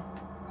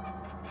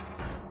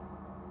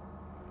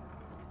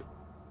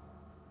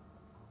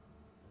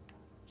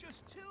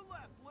 Just 2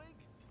 left, Link.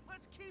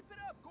 Let's keep it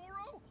up,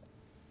 Goro.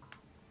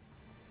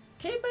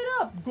 Keep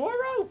it up,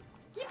 Goro!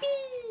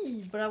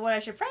 Yippee! But what I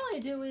should probably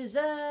do is,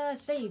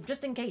 save,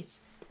 just in case.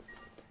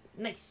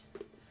 Nice.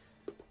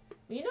 Well,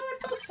 you know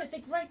what, folks? I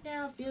think right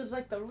now feels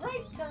like the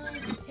right time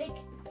to take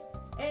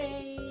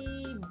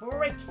a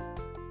break.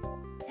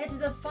 Head to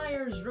the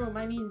fire's room,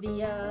 I mean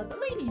the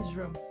ladies'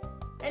 room.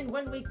 And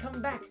when we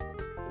come back,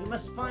 we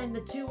must find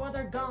the 2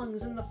 other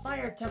gongs in the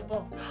fire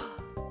temple.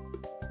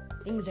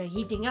 Things are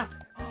heating up.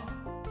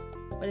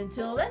 But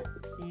until then,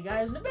 see you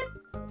guys in a bit.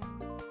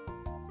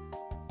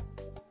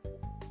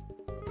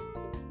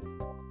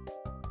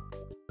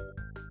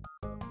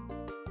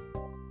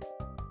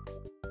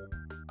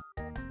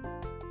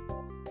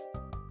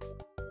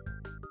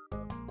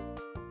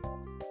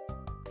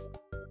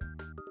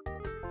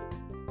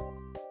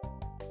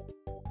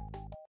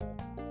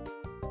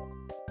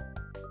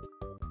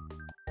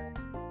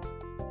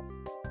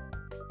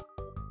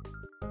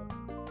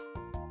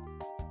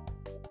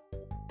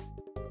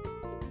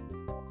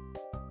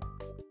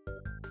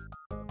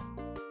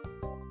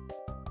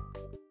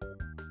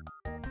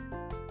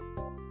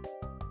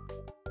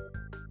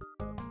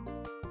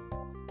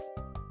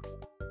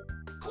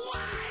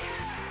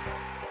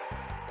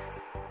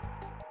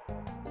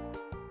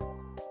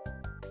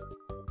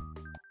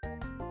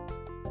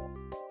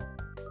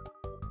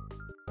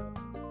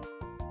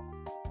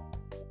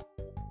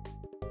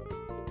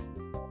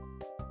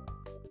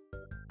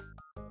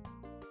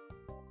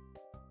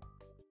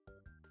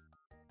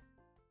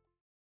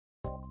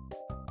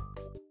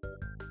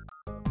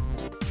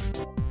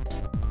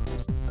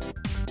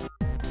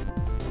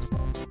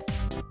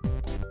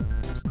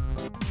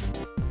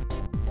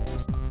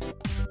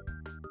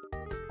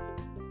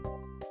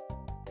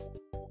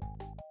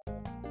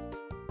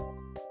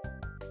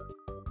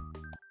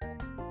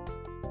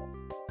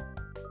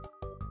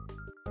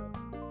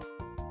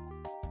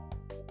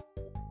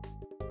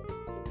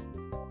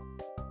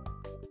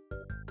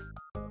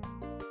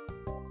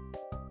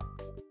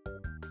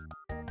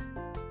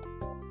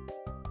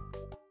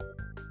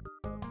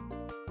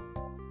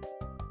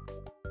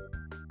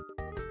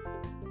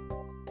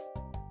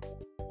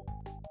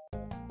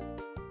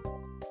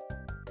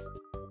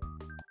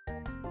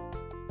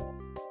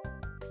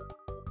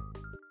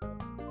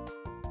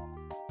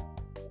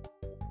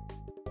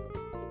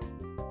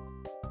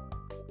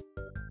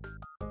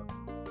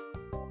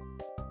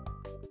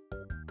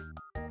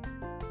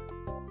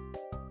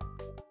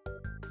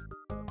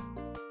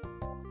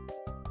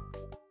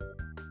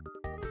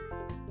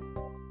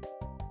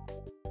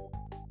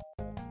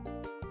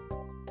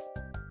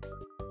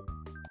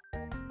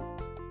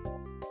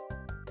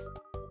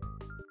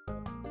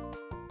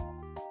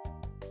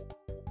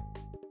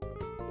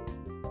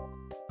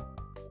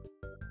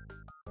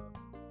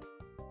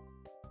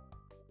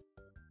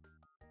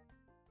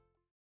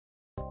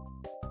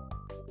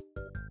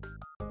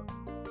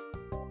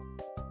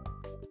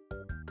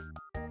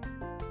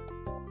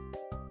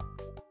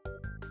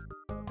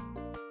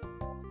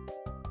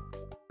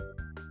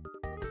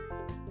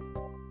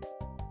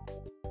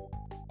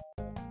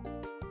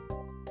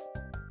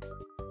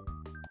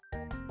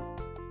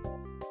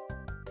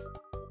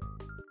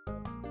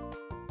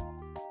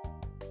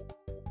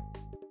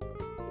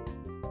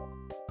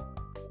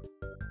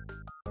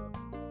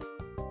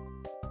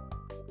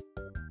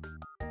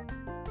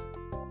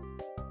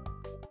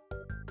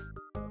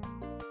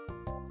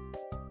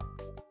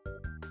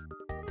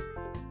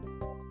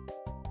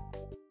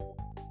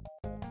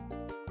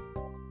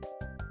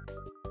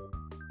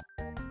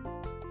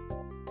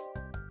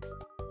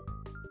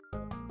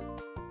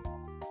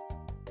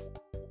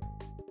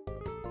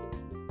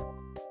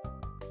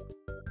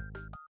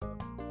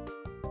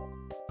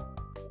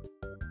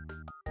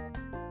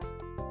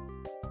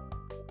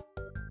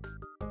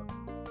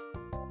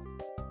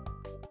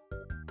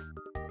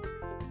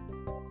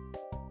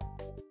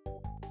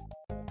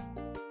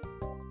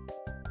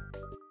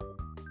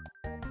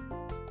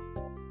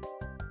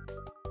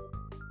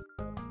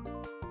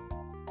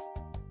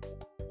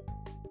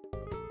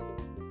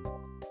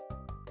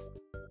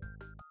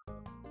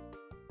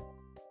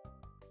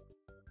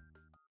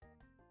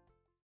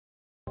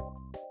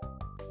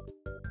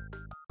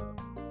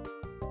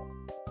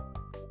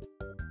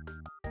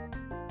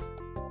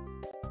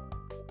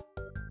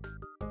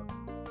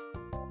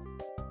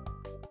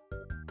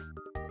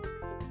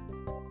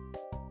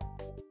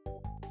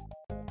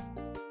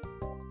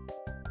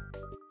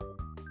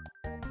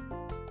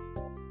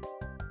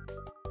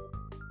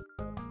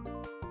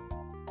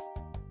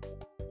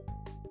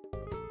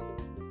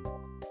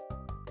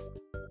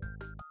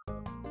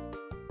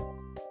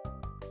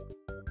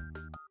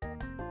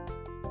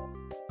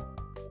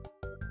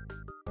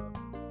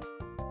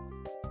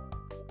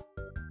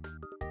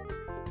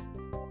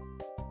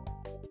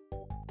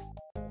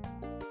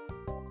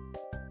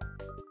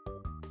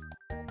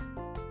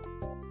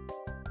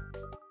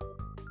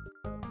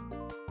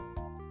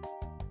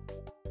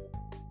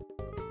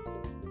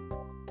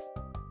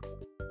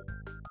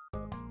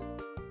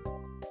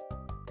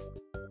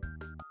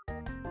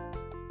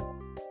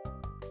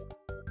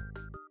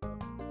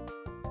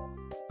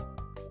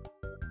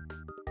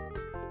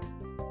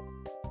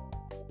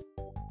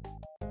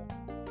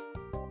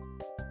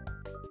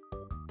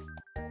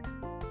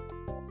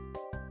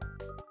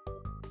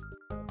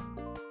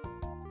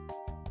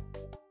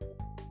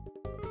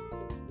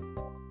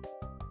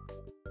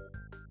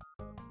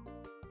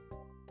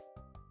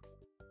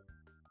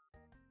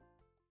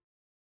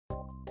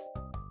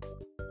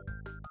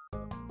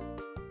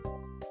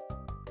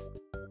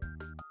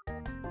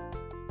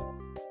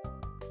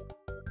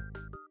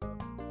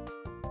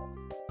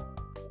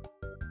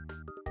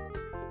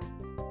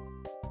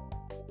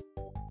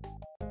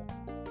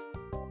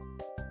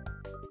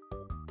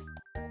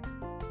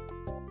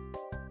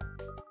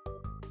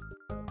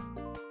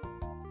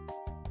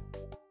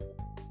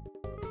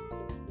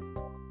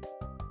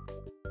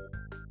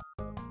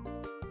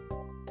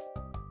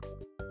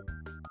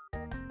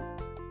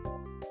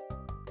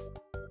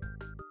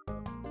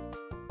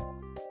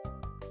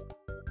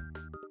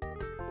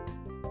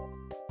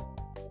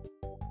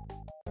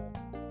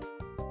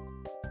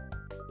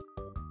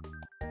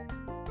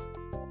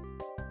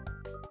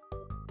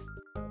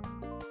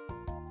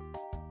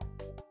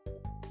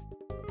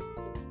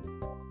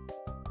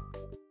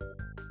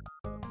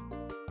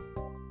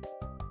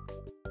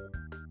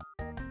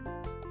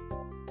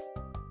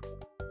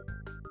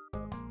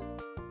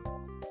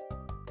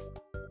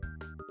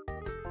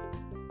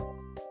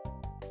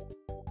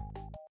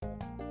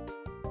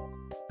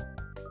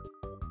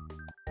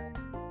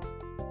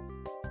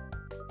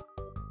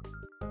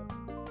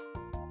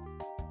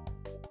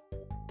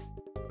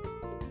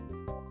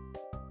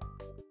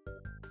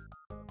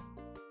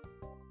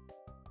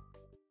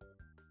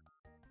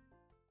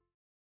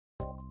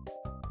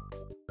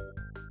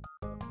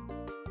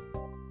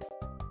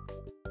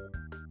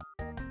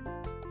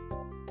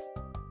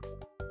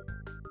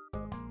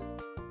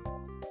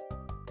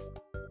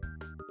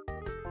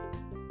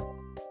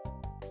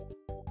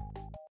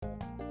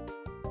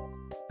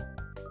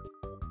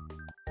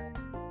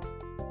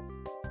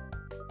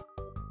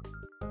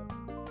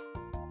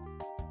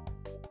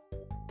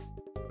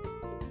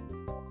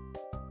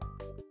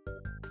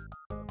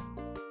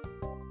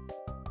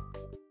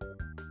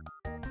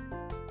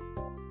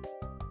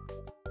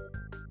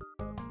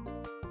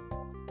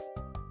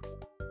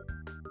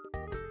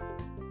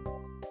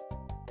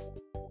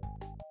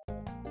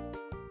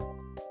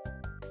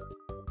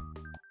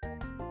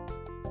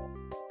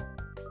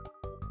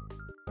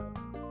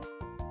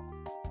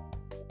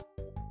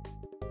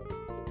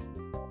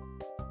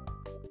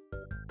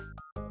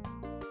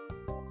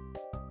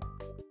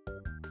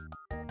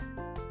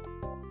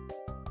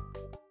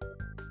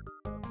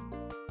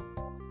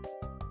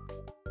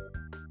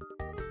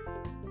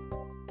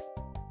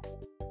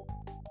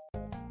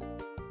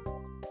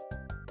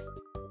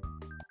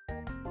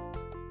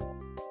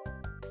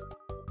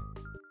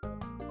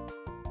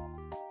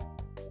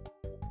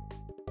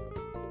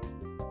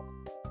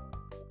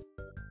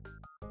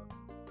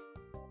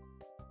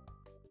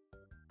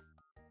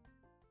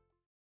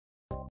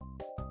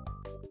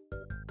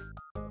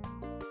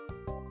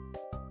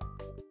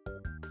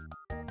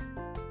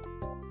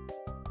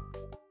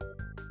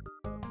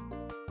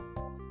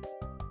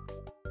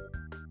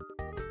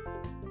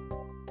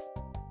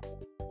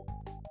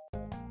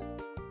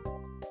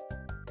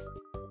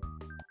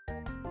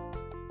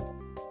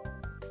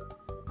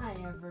 I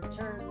have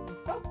returned,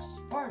 folks.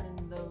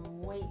 Pardon the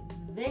wait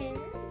there.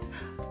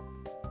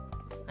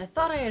 I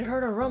thought I had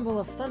heard a rumble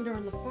of thunder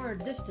in the far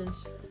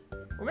distance.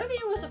 Or maybe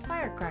it was a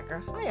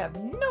firecracker. I have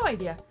no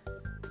idea.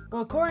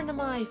 Well, according to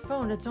my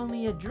phone, it's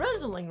only a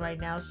drizzling right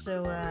now,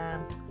 so,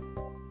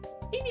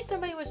 maybe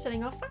somebody was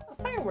setting off a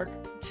firework.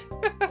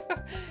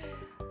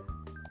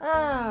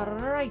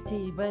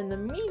 Alrighty, but in the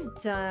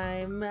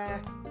meantime,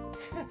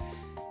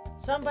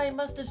 somebody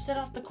must have set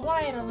off the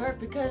quiet alert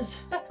because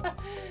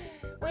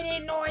we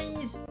need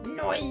noise!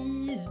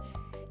 Noise!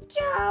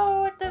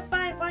 Ciao with the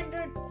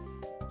 500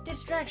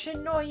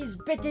 distraction noise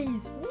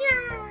bitties!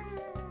 Yeah!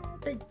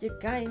 Thank you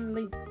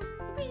kindly.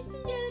 Appreciate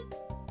it.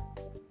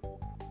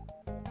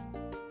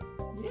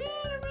 Yeah,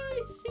 I don't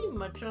really see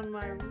much on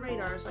my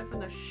radar aside from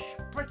the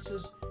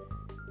spritzes.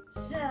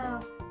 So,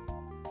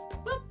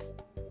 well,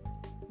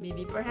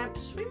 maybe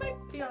perhaps we might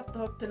be off the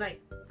hook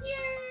tonight.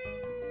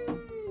 Yay!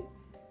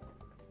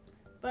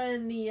 But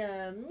in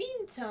the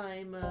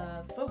meantime,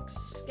 folks,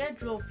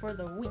 schedule for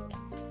the week.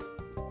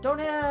 Don't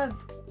have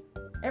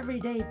every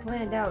day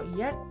planned out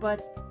yet,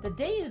 but the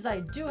days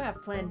I do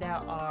have planned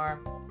out are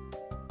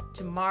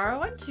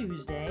tomorrow and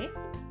Tuesday.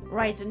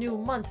 Right, a new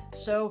month,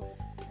 so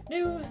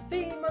new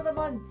theme of the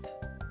month.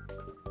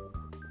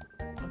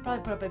 I'll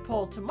probably put up a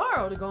poll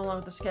tomorrow to go along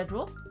with the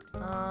schedule.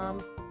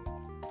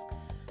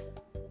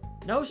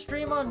 No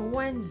stream on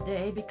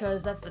Wednesday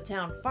because that's the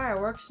town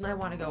fireworks and I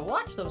want to go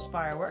watch those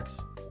fireworks.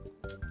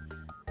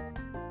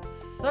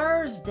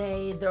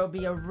 Thursday, there'll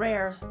be a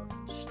rare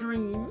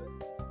stream.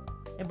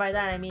 And by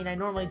that I mean I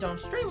normally don't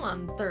stream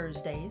on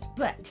Thursdays,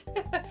 but...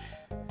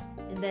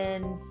 And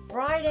then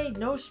Friday,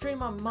 no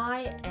stream on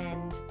my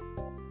end,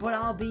 but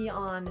I'll be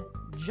on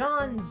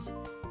John's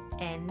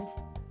end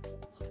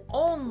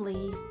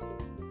only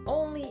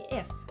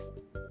if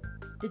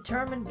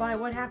determined by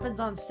what happens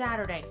on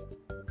Saturday.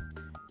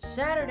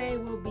 Saturday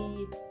will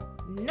be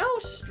no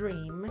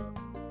stream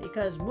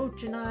because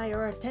Mooch and I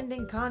are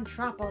attending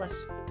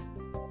Contropolis.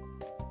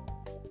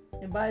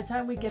 And by the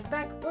time we get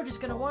back, we're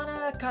just gonna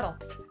wanna cuddle.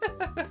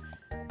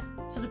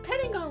 So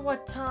depending on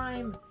what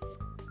time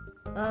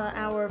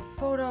our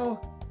photo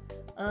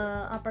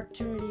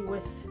opportunity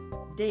with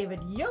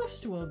David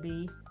Yost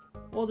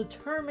will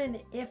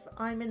determine if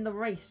I'm in the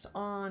race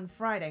on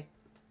Friday.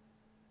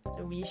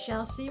 So we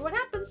shall see what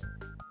happens.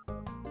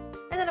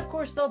 And then of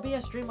course there'll be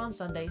a stream on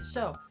Sunday.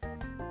 So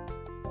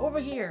over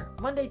here,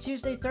 Monday,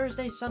 Tuesday,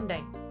 Thursday,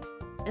 Sunday.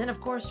 And then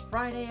of course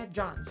Friday at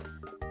John's.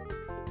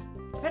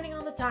 Depending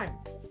on the time.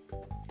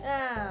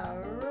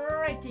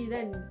 Alrighty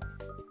then.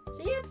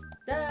 So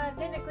yeah,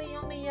 technically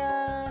only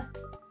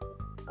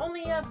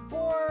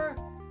 4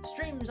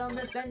 streams on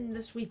this end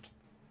this week.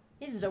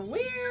 This is a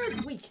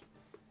weird week.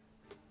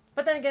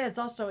 But then again, it's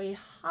also a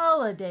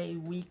holiday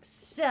week,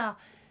 so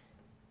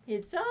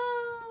it's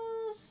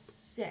all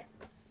set.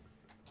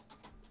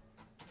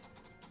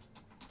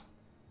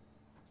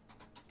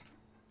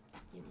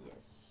 Give me a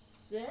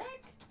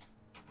sec.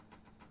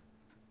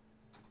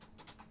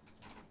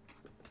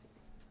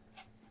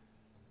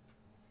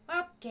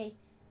 Okay,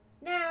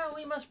 now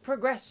we must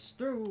progress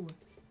through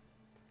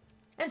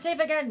and save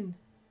again.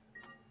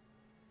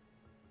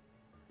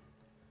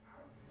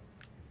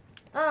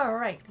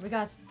 Alright, we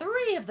got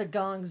 3 of the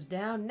gongs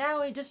down.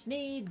 Now we just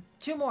need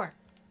 2 more.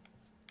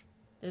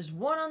 There's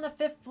one on the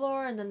 5th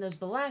floor, and then there's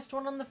the last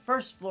one on the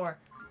 1st floor.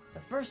 The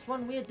first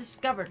one we had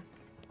discovered.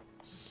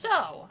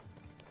 So,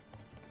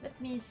 let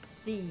me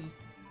see.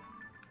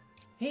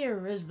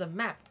 Here is the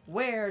map.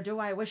 Where do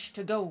I wish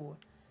to go?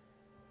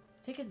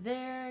 Take it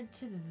there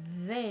to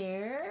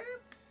there.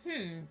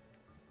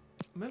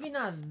 Maybe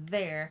not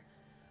there.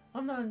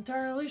 I'm not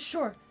entirely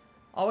sure.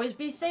 Always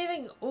be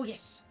saving. Oh,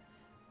 yes.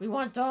 We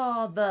want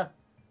all the...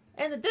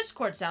 And the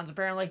Discord sounds,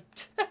 apparently.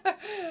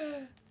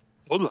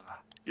 Hola.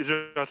 Yo he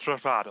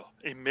trovado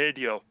en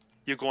medio.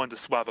 You're going to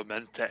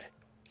suavemente.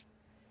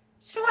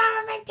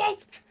 Suavemente!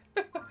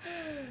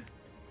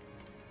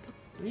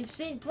 We've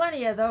seen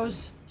plenty of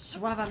those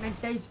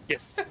suavementes.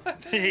 Yes.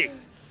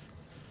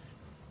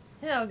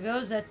 How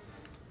goes it?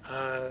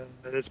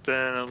 It's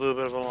been a little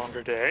bit of a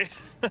longer day.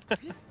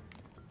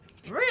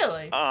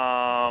 Really?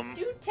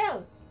 Do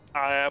tell.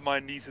 I had my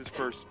niece's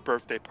first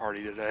birthday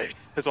party today,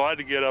 so I had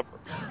to get up,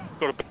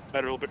 go to bed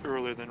a little bit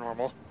earlier than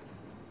normal.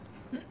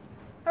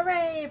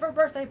 Hooray for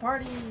birthday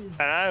parties!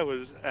 And I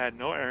had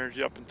no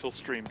energy up until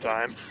stream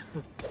time.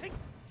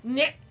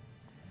 Yeah,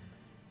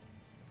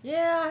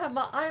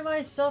 I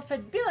myself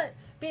had been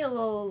a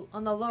little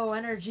on the low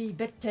energy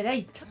bit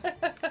today.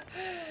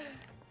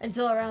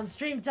 Until around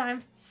stream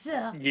time,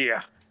 so...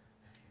 Yeah.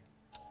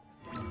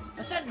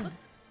 Listen!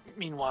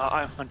 Meanwhile,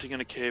 I'm hunting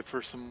in a cave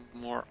for some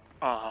more,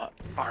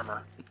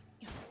 armor.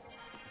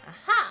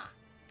 Aha!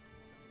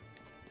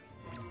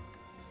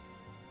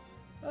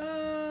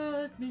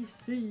 Let me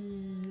see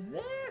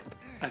there.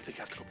 I think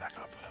I have to go back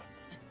up.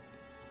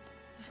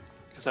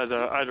 Because I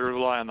had to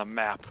rely on the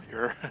map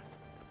here.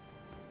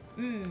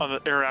 On the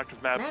interactive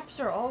map.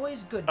 Maps are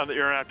always good. On the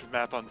interactive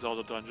map on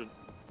Zelda Dungeon.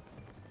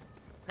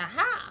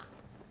 Aha!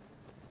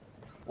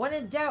 When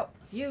in doubt,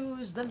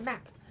 use the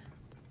map.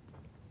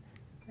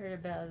 Right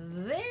about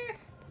there.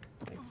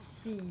 Let's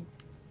see.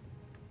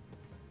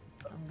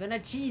 I'm gonna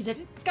cheese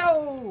it.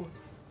 Go!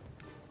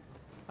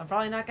 I'm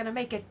probably not gonna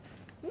make it.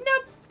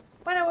 Nope!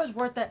 But it was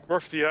worth it.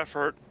 Worth the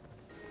effort.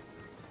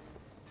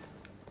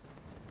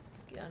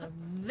 Get out of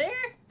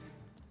there.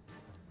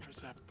 Where's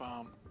that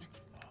bomb?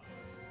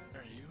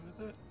 Are you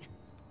with it?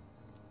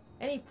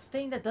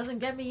 Anything that doesn't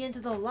get me into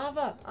the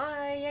lava,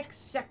 I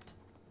accept.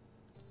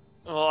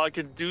 Well, I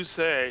can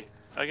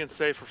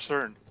say for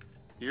certain,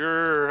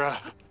 your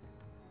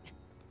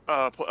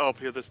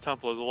LP of this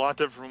temple is a lot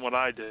different from what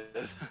I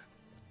did.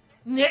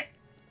 Yeah.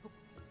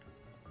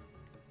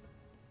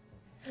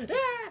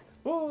 Ah!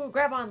 Ooh,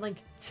 grab on, Link.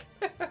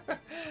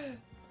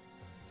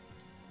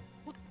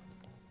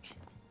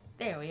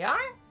 There we are.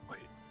 Wait.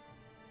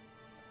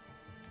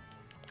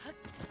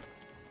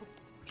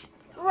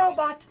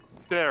 Robot.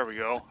 There we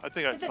go. I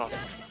think I saw This-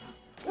 something.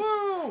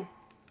 Woo!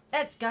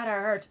 That's gotta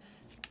hurt.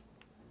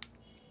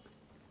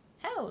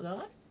 Hold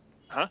on.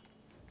 Huh?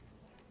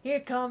 Here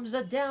comes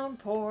a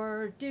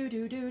downpour. Do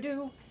do do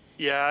do.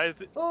 Yeah,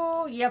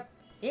 Oh, yep.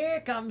 Here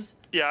it comes.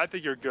 I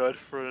think you're good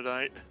for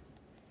tonight.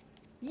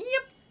 Yep.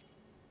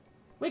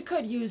 We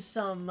could use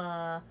some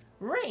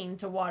rain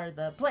to water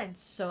the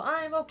plants, so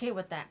I'm okay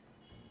with that.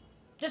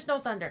 Just no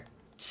thunder.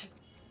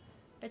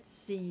 Let's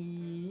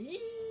see.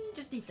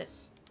 Just eat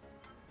this.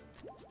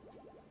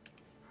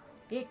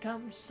 Here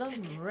comes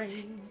some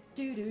rain.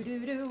 Do do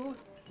do do.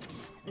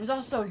 It was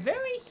also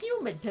very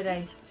humid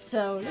today,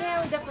 so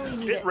yeah, we definitely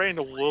need It it. rained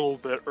a little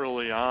bit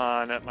early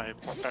on at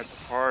the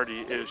party.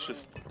 It was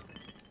just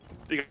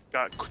it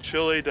got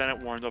chilly, then it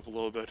warmed up a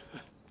little bit.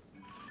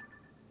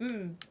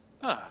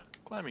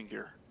 Climbing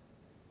gear.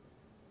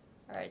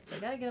 Alright, so I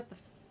gotta get up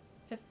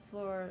the 5th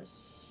floor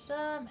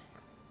some.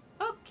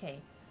 Okay.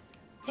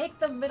 Take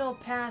the middle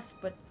path,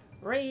 but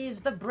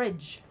raise the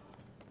bridge.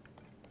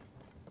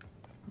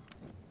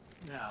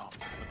 Now,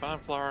 the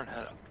bonfire and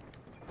head up.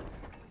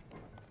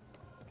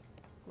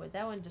 Wait,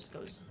 that one just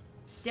goes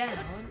down.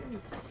 Let me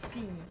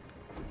see.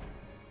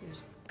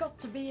 There's got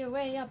to be a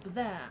way up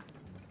there.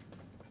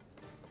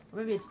 Or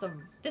maybe it's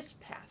this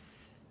path.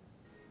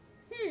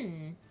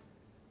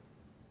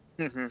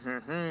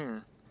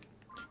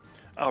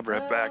 I'll be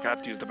right back. I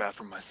have to use the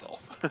bathroom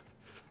myself.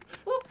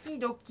 Okie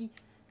dokie.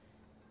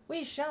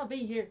 We shall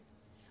be here.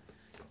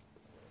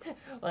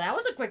 Well, that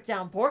was a quick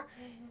downpour.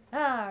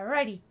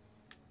 Alrighty.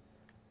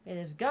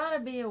 There's gotta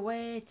be a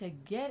way to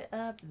get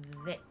up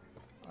there.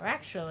 Or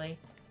actually...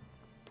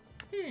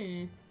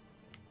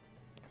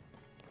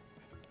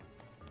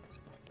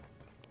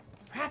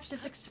 Perhaps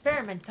it's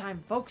experiment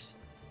time, folks.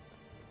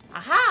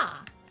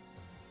 Aha!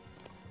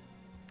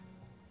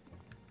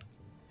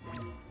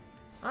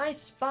 I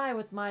spy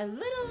with my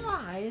little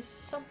eyes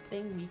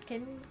something we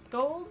can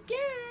go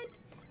get.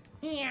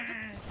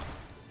 Yeah.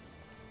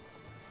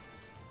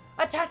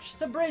 Attach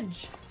the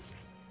bridge.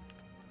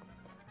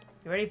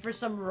 You ready for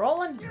some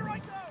rolling? Here I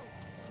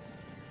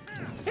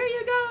go! Here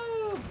you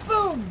go!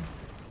 Boom!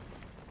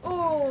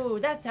 Ooh,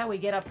 that's how we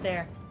get up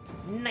there.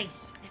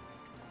 Nice.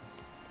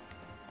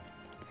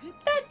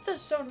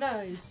 That's so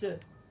nice.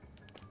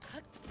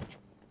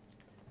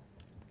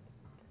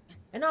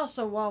 And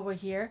also, while we're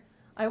here,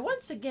 I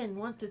once again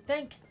want to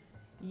thank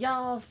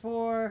y'all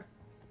for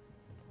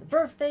the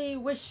birthday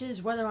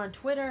wishes, whether on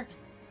Twitter,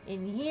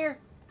 in here.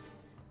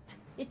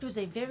 It was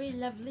a very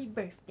lovely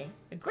birthday.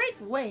 A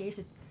great way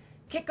to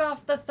kick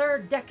off the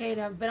 3rd decade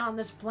I've been on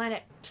this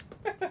planet.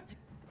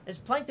 As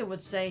Plankton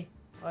would say,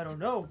 I don't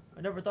know.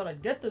 I never thought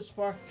I'd get this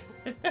far.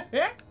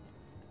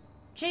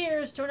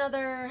 Cheers to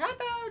another, how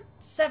about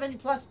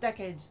 7+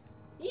 decades?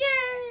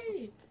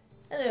 Yay!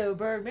 Hello,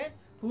 Birdman.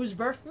 Whose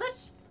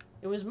birthmas?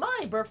 It was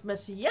my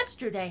birthmas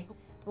yesterday.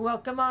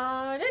 Welcome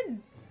on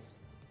in.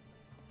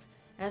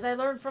 As I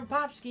learned from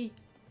Popsky,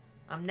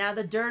 I'm now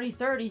the Dirty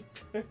 30.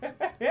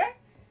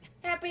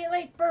 Happy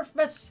late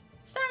birthmas.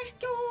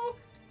 Psycho!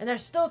 And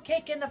there's still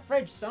cake in the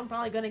fridge, so I'm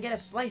probably going to get a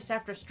slice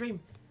after stream.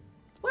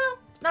 Well,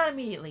 not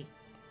immediately.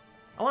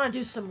 I want to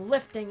do some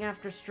lifting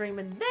after stream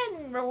and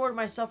then reward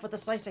myself with a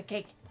slice of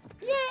cake.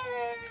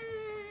 Yay!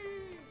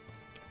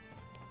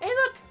 Hey,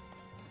 look!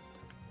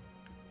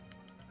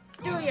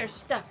 Do your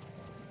stuff.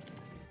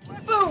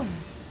 Boom!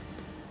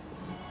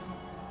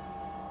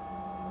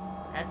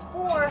 That's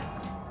 4.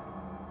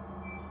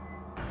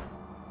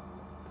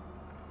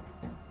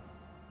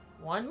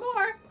 One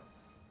more.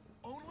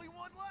 Only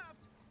one left.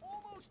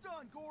 Almost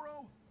done,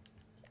 Goro.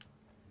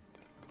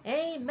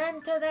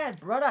 Amen to that,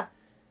 brother.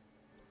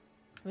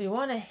 We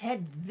want to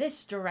head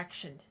this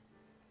direction.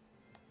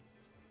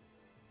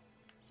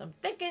 So I'm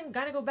thinking,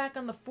 gotta go back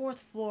on the 4th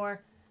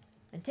floor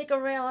and take a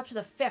rail up to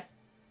the 5th.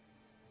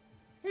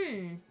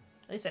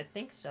 At least I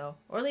think so.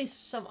 Or at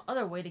least some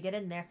other way to get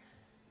in there.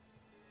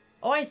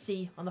 Oh, I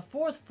see. On the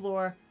 4th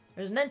floor,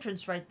 there's an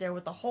entrance right there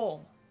with a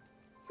hole.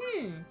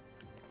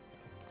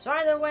 So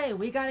either way,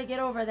 we gotta get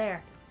over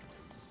there.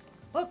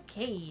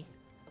 Okay.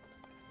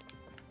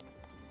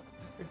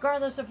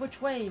 Regardless of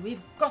which way,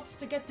 we've got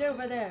to get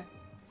over there.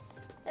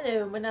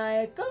 Hello,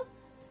 Maniacal.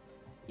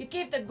 You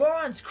gave the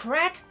Gorons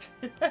crack?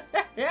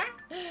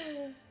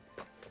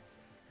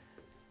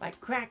 by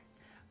crack.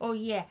 Oh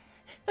yeah.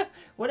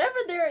 Whatever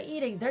they're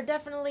eating, they're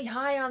definitely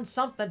high on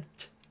something.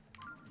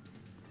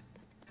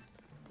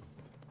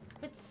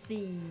 Let's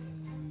see.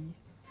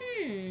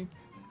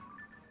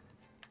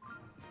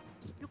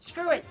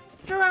 Screw it.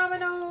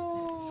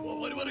 Geronimo!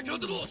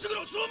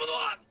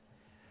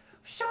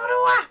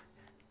 Shodowa!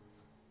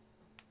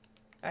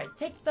 Alright,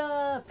 take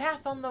the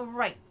path on the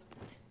right.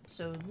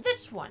 So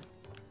this one.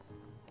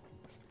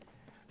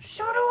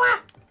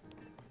 Shodowa!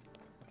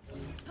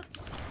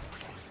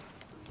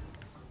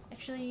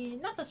 Actually,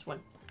 not this one.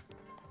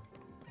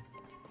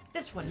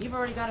 This one. You've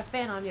already got a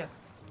fan on you.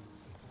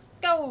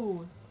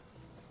 Go!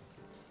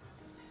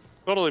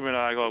 Totally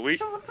maniacal.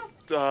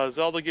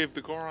 Zelda gave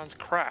the Gorons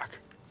crack.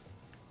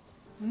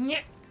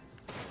 Yeah.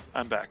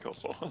 I'm back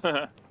also.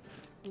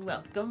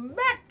 Welcome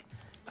back!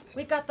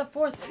 We got the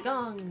 4th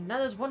gong. Now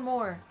there's one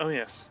more. Oh,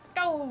 yes.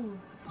 Go!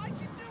 I can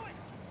do it!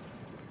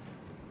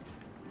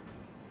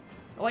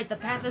 Oh wait, the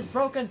path is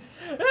broken.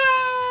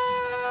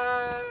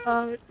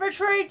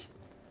 Retreat!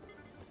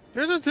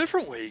 There's a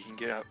different way you can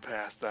get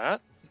past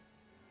that.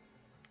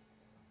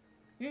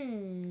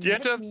 You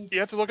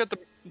have to look at the...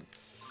 see.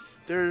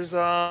 There's, you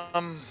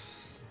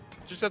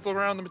just have to look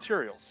around the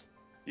materials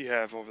you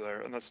have over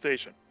there in the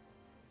station.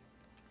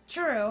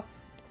 True.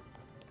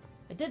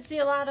 I did see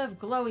a lot of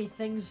glowy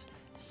things,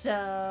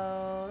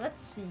 so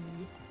let's see.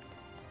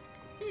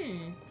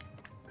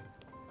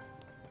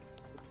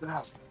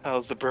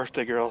 How's the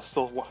birthday girl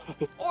still?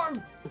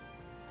 Orm!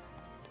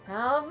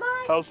 How am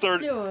I How's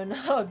 30? doing?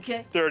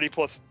 Okay. 30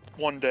 plus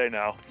 1 day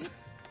now.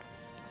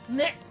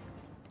 Nah.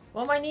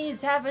 Well, my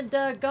knees haven't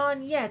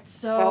gone yet,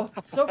 so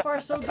far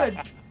so good.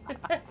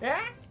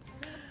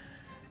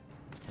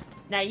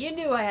 Now, you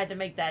knew I had to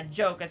make that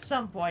joke at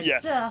some point,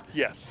 Yes, so...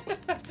 yes.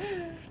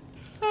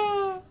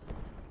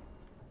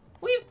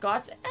 We've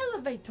got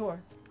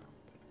elevator.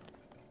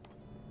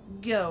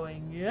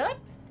 Going up.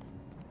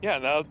 Yeah,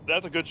 now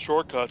that's a good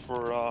shortcut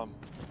for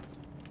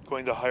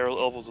going to higher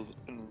levels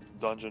in the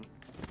dungeon.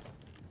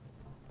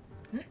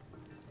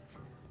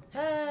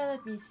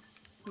 Let me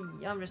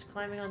see. I'm just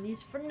climbing on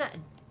these for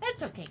nothing.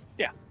 That's okay.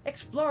 Yeah.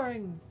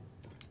 Exploring.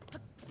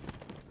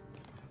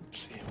 Let's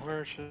see,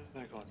 where should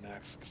I go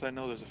next? Because I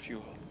know there's a few.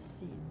 Let's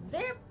see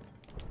there.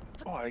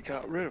 Oh, I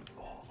got rid of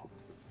all of them.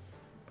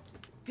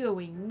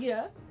 Going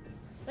up.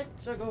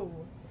 Let's go.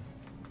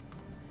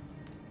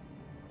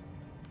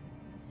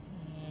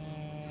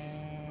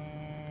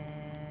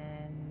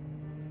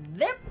 And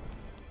there.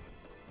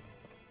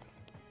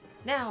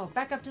 Now,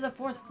 back up to the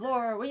 4th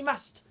floor. We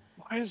must.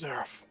 Why is there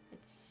a...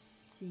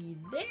 Let's see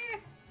there.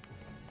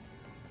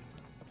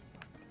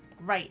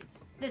 Right,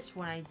 it's this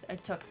one I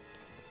took.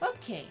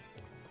 Okay.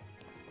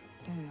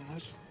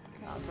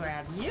 I'll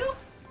grab you.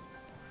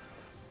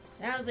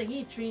 How's the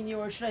heat treating you,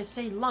 or should I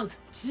say lunk?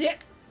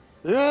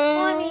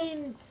 Well, I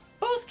mean,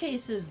 both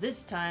cases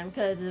this time,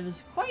 because it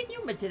was quite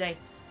humid today.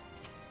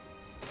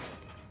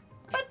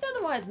 But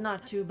otherwise,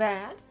 not too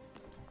bad.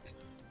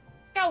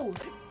 Go!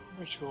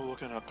 I should go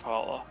look at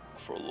Akala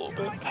for a little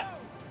bit.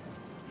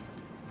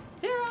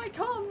 Here I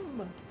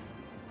come!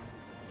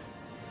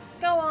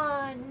 Go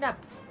on up.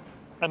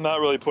 I'm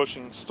not really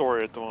pushing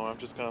story at the moment. I'm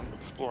just kind of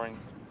exploring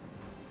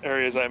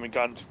areas I haven't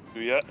gotten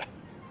to yet.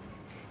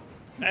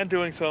 And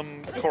doing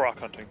some Korok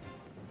hunting.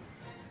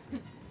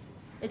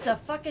 It's a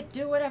fuck it,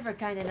 do whatever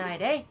kind of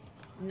night, eh?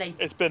 Nice.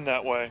 It's been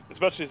that way,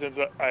 especially since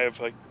I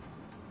have I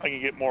can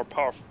get more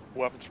powerful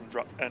weapons from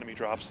enemy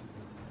drops,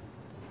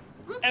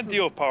 and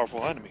deal with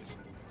powerful enemies.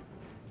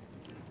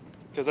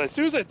 Because as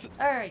soon as I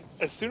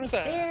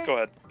There. go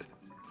ahead.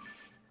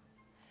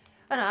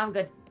 Oh no, I'm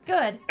good.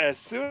 Good. As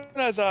soon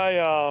as I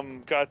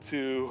got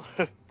to,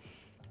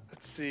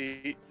 let's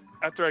see,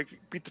 after I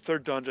beat the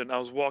 3rd dungeon, I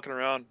was walking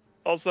around.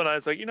 All of a sudden, I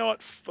was like, you know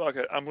what? Fuck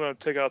it. I'm gonna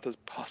take out this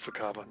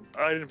Bospacaba.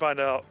 I didn't find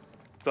out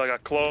until I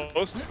got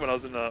close when I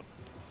was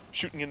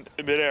shooting in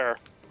midair.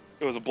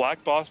 It was a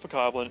black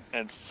Bospacaba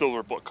and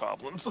silver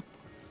goblins.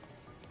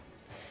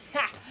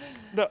 Ha!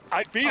 No,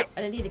 I beat him.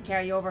 I didn't need to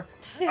carry you over.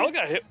 I only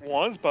got hit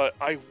once, but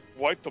I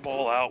wiped them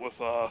all out with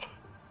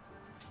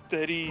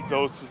steady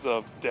doses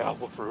of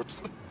dazzle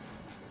fruits.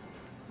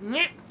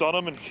 Stun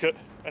them and hit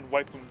and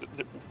wipe them,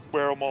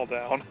 wear them all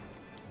down.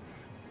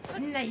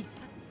 Nice.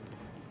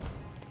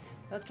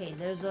 Okay,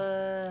 there's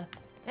a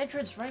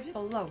entrance right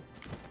below.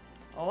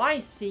 Oh, I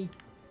see.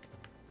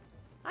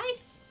 I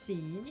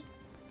see.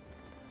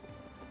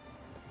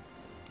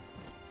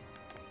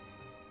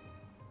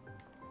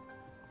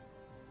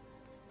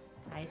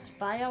 I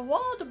spy a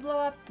wall to blow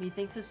up. He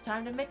thinks it's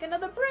time to make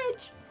another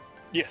bridge.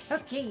 Yes.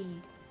 Okay.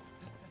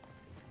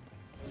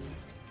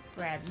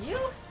 Grab you.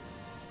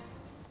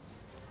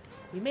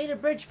 We made a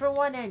bridge for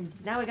one end.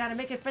 Now we gotta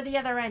make it for the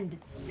other end.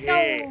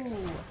 Yeah.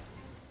 Go!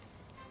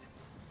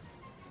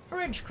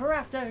 Bridge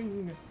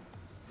crafting.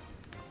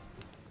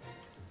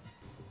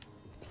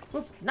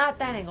 Oop, not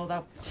that angle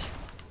though.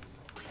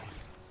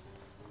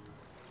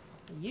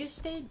 You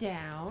stay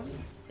down,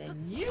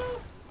 then you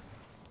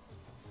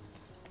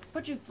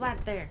put you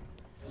flat there.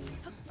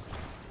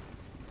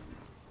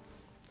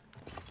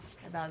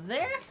 About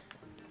there.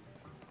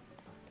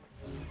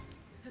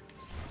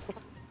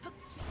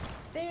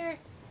 there.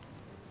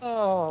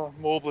 Oh,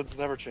 moblins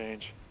never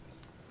change.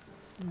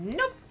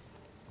 Nope.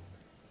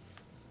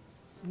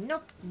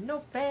 Nope,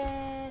 nope,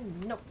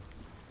 and nope.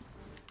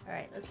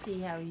 Alright, let's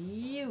see how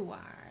you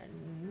are.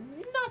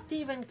 Not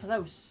even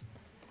close.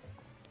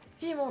 A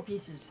few more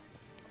pieces.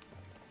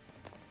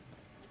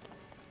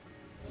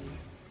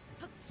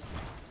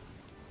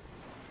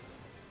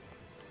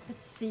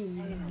 Let's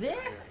see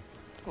there.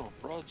 Oh,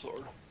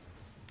 broadsword.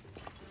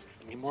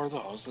 Need more of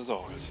those, as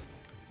always.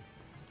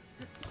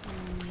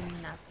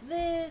 Not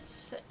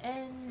this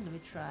end. Let me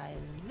try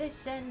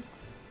this end.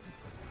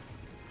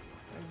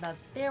 Right about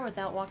there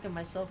without walking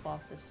myself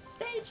off the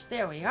stage.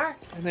 There we are.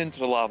 And into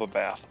the lava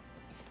bath.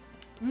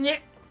 Nyeh.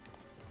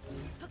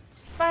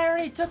 I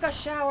already took a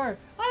shower.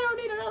 I don't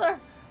need another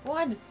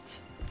one.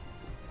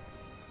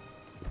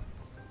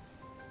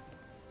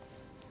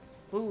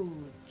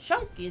 Ooh,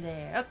 chunky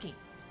there. Okay.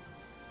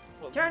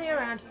 Turn you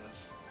around.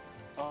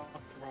 Oh,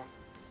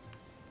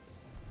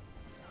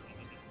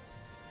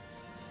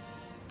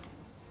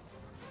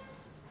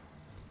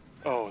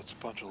 oh, it's a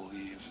bunch of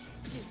leaves.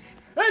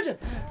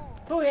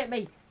 Who hit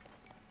me?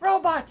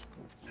 Robot!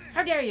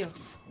 How dare you?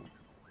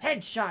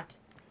 Headshot.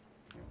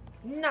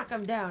 Knock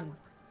him down.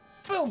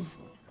 Boom.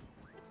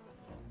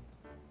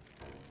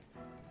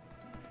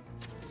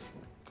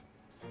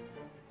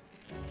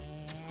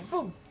 And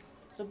boom.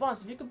 So,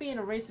 boss, if you could be in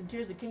a race in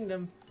Tears of the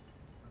Kingdom,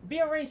 be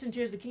a race in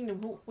Tears of the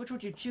Kingdom, which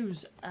would you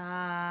choose?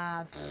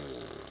 Either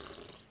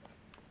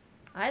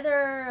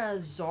a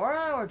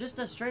Zora or just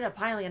a straight-up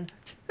Hylian.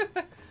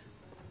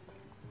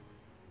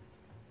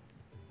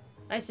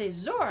 I say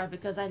Zora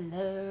because I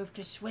love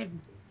to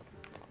swim.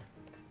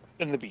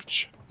 In the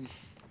beach.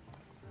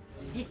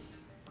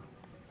 Yes.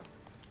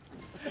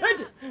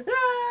 And,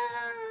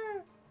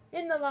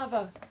 in the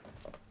lava.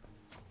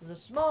 There's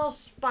a small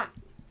spot.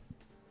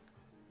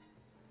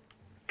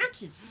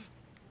 Ouches.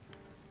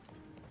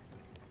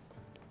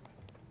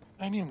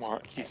 I need more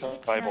keys Let me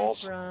on try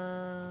eyeballs.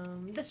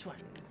 from this one.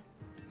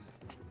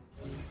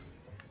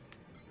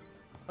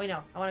 Wait,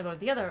 no. I want to go to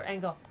the other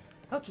angle.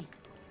 Okay.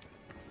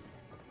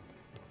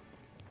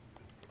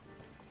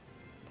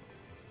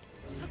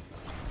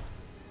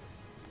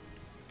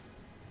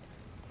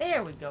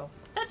 There we go.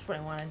 That's what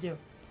I want to do.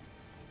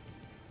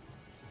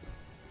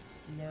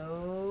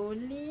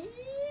 Slowly.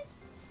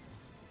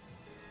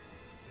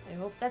 I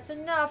hope that's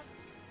enough.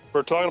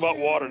 We're talking about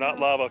water, not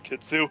lava,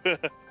 Kitsu.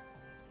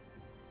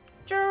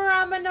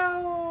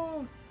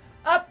 Geronimo!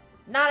 Up!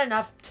 Not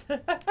enough.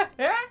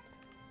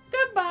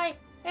 Goodbye.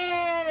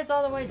 And it's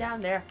all the way down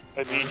there.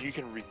 I mean, you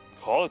can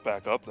recall it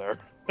back up there.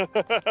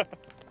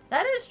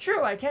 That is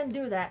true. I can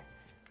do that.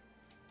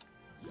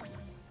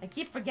 I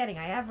keep forgetting.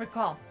 I have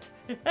recall.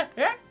 I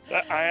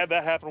had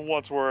that happen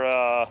once where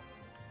I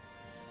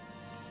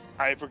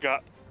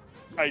forgot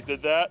I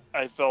did that.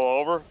 I fell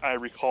over. I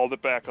recalled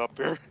it back up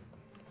here.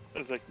 I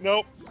was like,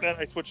 nope. Then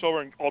I switched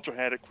over and ultra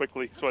hand it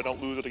quickly so I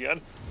don't lose it again.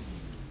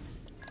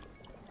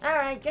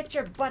 Alright, get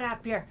your butt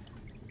up here.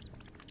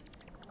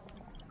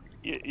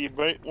 You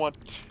might want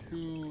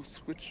to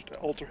switch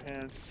to ultra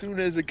hand as soon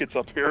as it gets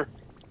up here.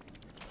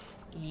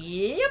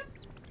 Yep.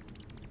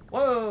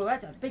 Whoa,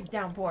 that's a big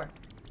downpour.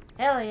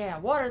 Hell yeah,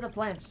 water the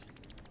plants.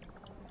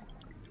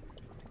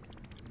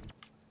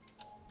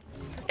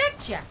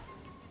 Gotcha.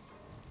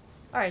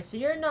 Alright, so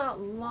you're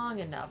not long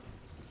enough.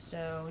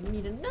 So we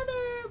need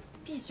another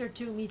piece or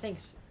two,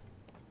 methinks.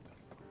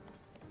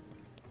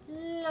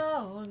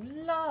 Long,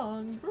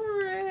 long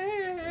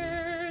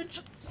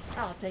bridge.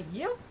 I'll take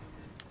you.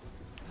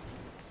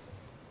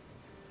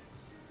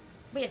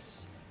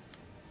 Yes.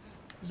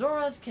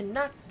 Zoras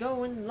cannot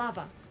go in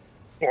lava.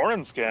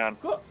 Gorons can.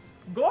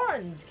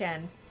 Gorons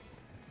can.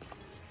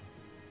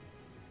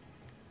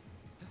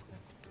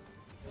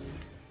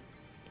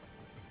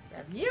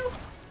 Grab you.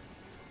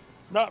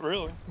 Not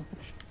really.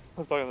 I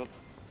was talking about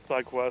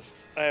side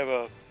quests. I have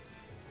a...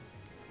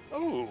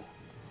 Oh.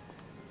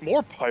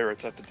 More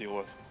pirates I have to deal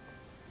with.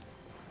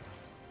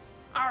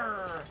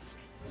 Arr.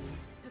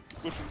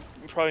 Which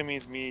probably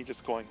means me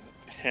just going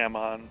ham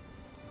on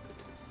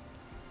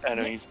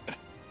enemies.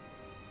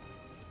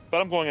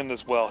 But I'm going in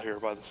this well here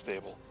by the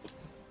stable.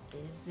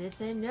 Is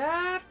this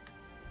enough?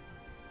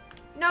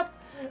 Nope.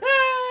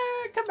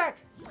 Ah, come back.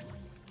 What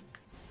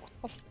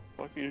the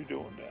fuck are you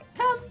doing now?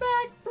 Come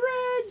back,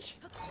 bridge.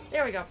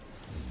 There we go.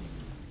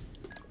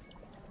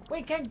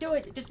 We can do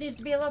it. It just needs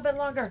to be a little bit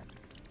longer.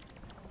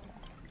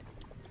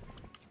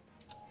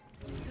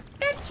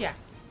 Gotcha.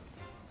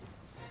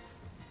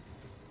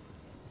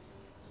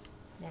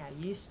 Now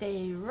you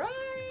stay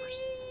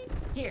right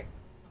here.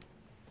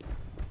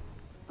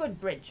 Good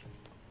bridge.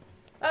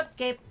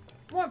 Okay,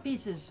 more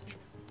pieces.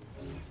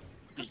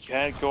 You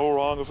can't go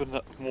wrong with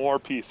more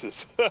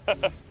pieces.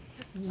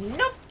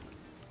 Nope.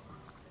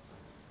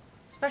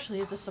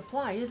 Especially if the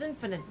supply is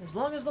infinite, as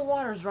long as the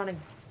water's running.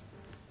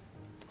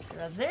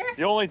 Right there.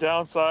 The only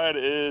downside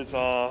is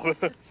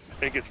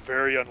it gets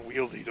very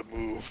unwieldy to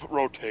move,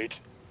 rotate.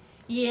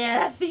 Yeah,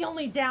 that's the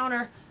only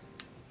downer.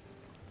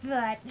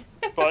 But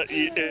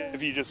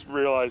If you just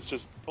realize,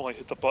 just only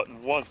hit the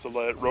button once to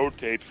let it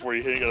rotate before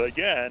you hit it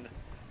again.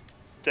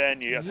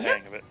 then you have the Yep.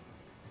 hang of it.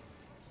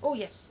 Oh,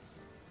 yes.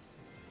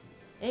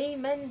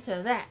 Amen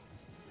to that.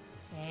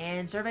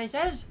 And survey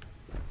says...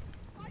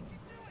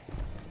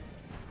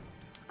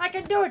 I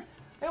can do it!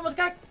 I just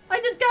got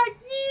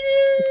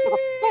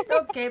yeeted!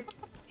 Okay.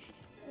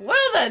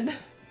 Well then!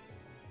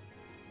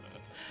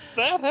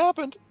 That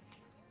happened.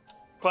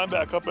 Climb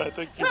back up and I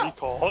think you No.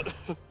 recall it.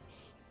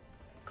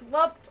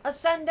 Club,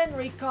 ascend, and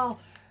recall.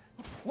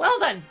 Well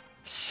then!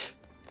 Psh.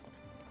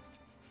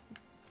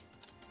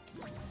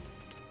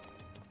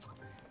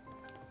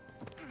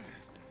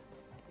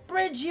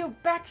 Bridge, you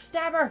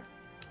backstabber!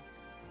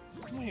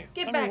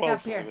 Get back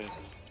up here.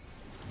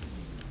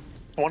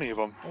 20 of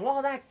them.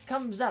 While that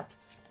comes up,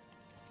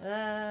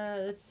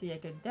 let's see, I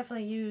could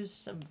definitely use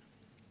some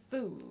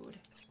food.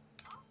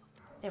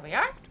 There we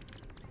are.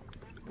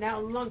 Now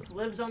Lunk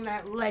lives on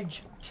that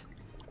ledge.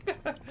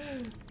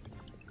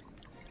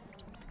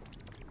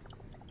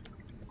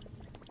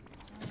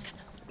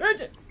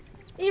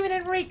 Even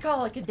in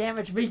recall, it could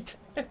damage meat.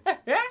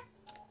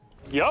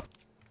 Yep.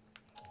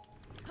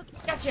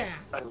 Gotcha.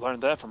 I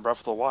learned that from Breath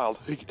of the Wild.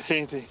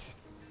 Anything.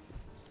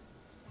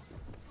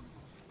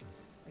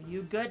 Are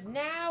you good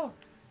now?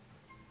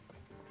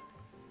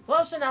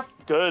 Close enough.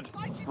 Good.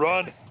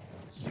 Run.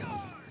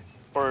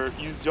 Or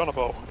use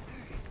Yonobo.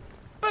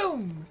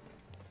 Boom.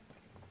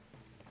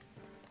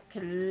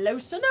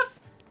 Close enough.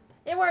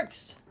 It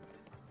works.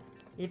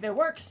 If it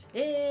works,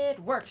 it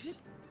works.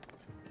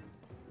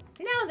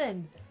 Now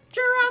then,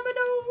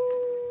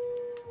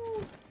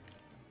 Geronimo!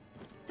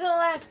 To the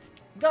last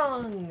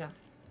gong.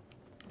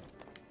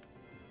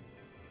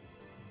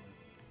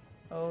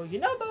 Oh, you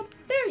know, Bo,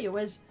 there you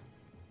is.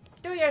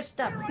 Do your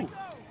stuff. Need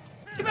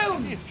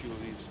Kaboom! a few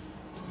of these.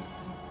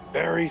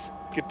 Berries,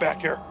 get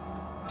back here.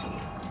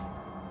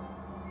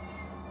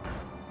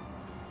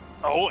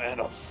 Oh,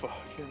 and a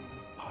fucking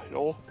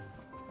idol.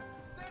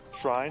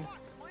 Shrine.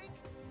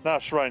 Not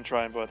a shrine,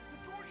 but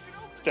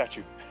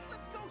statue.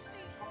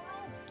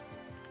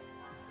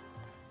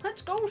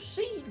 Let's go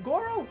see, Goro.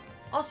 Let's go see Goro.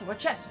 Also, a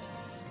chest.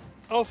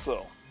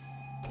 Also,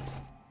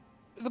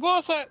 the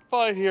boss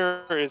fight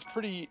here is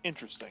pretty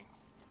interesting.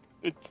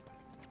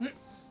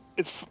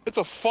 It's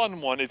a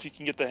fun one if you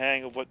can get the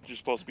hang of what you're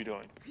supposed to be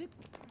doing.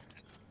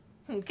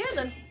 Okay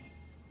then.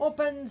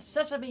 Open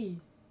sesame.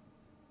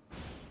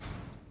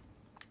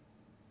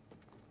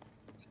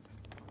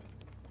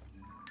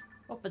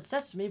 Open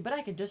sesame, but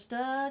I can just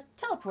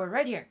teleport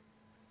right here.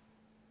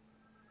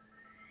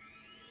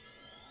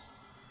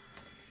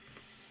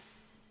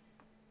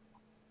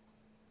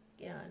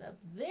 Get on up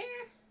there.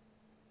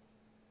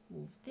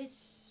 Move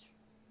this.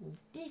 Move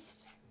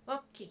this.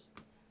 Okay.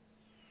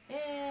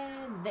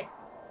 And there.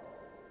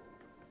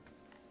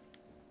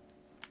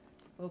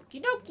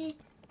 Okie dokie.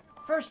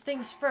 First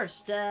things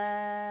first.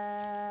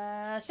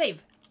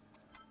 Save.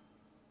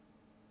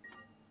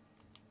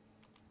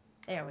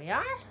 There we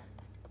are.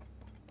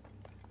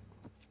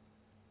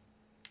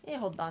 Yeah,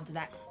 hold on to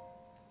that.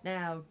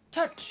 Now,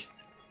 touch.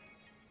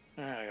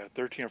 I got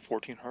 13 or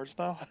 14 hearts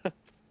now.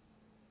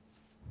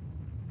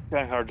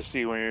 Kind of hard to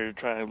see when you're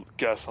trying to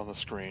guess on the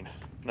screen.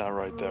 Not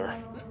right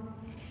there.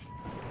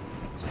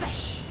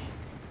 Splash.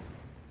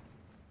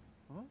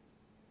 Huh?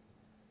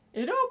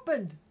 It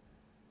opened.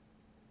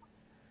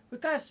 We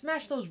gotta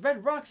smash those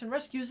red rocks and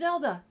rescue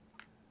Zelda.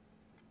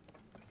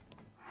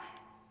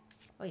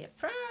 Oh yeah,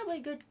 probably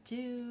good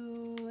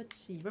to, let's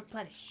see,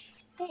 replenish.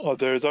 Oh,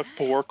 there's a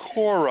 4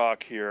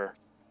 Korok here.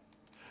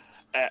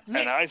 And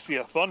I see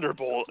a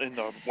thunderbolt in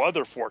the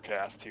weather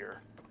forecast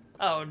here.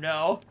 Oh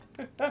no.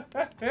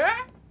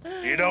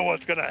 You know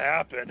what's gonna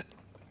happen.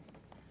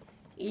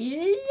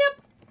 Yep.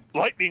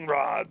 Lightning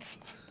rods.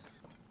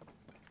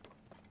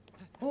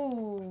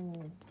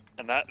 Ooh.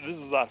 And this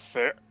is not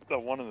fair. The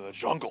one in the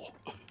jungle.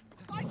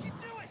 I can do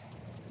it.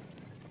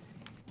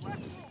 Let's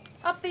roll.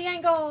 Up the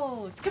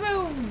angle.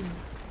 Kaboom.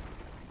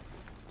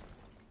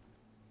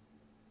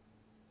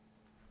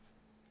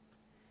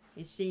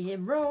 You see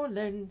him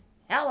rolling.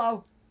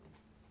 Hello.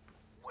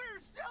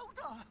 Where's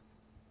Zelda?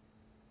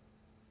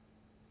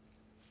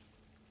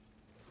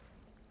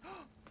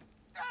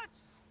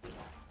 That's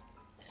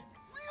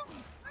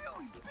really,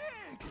 really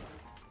big.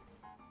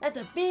 That's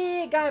a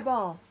big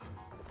eyeball.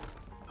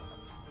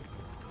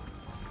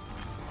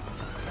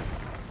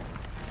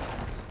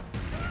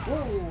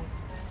 Ooh.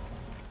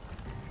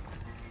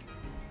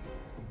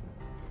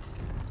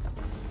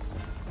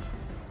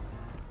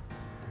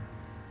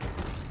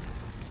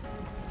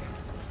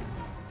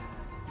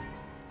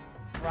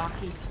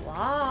 Rocky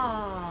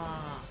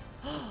Claw.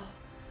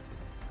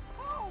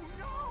 Oh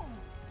no!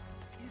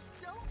 Is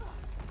Zelda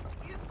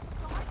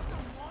inside the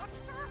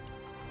monster?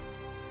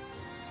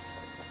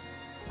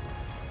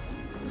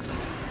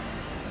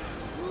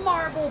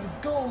 Marbled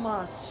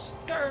Goma,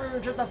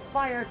 Scourge of the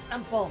Fire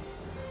Temple.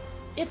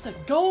 It's a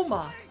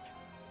Goma. Big.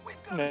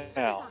 We've got to save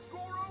Now. her,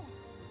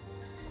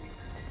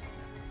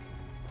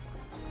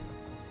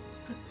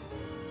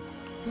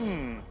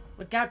 Goro.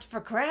 Look out for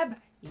Crab.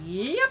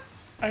 Yep.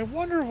 I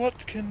wonder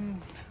what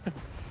can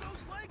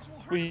Those legs will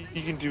hurt.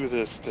 you can do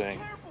this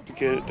thing to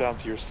get it down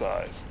to your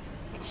size.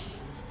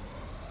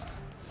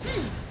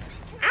 Careful,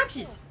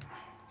 Ouchies!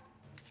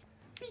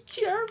 Be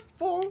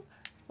careful!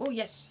 Oh,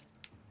 yes.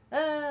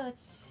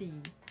 Let's see.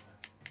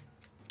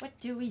 What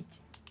to eat?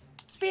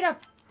 Speed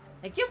up!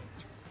 Thank you!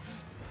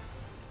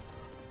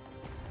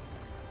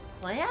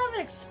 Well, I have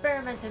an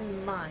experiment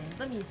in mind.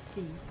 Let me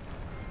see.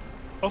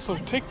 Also,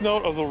 take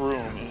note of the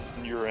room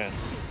you're in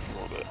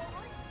a little bit.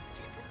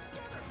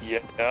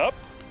 Yep.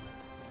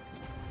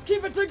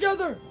 Keep it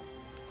together!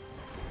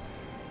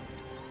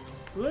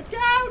 Look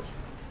out!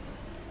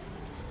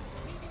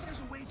 Maybe there's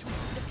a way to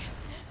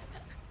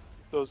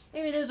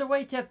Maybe there's a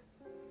way to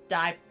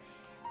die.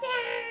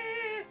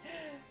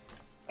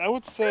 I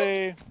would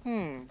say,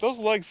 those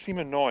legs seem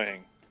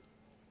annoying.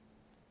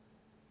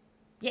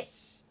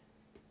 Yes.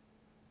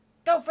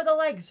 Go for the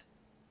legs.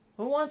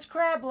 Who wants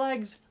crab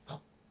legs?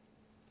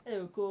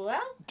 Oh, cool.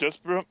 Well,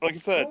 Like I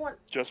said,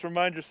 just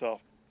remind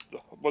yourself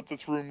what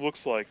this room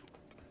looks like.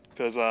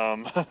 Because,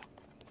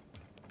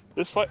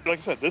 this fight, like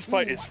I said, this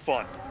fight is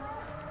fun.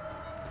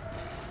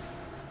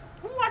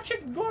 Watch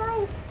it,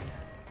 Goro.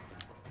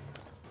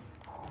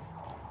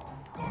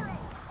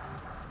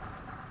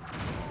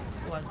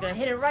 Oh, I was gonna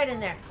hit it right in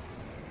there.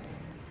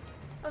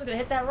 I was gonna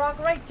hit that rock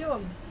right to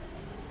him.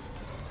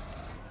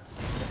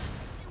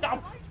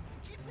 Stop.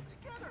 keep it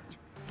together.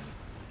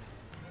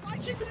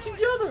 Keep it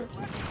together.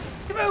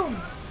 Kaboom!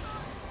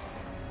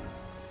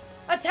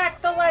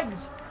 Attack the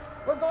legs.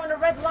 We're going to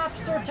Red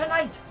Lobster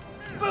tonight.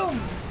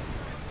 Boom!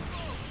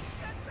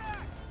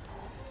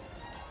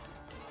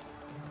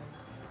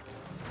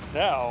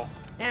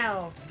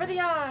 Now, for the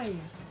eye.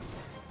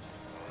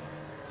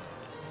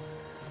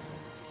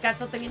 Got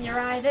something in your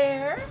eye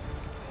there?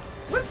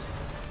 Whoops.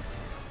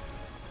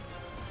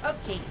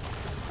 Okay,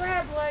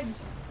 crab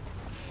legs.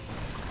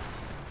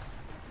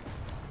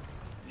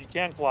 You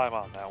can't climb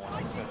on that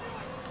one,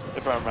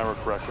 if I remember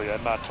correctly.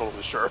 I'm not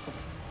totally sure.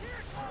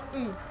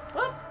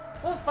 Well,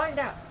 we'll find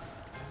out.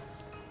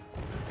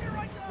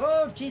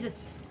 Whoa,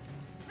 Jesus.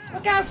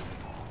 Look out!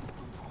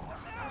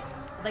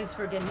 Thanks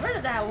for getting rid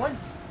of that one.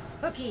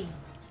 Okay.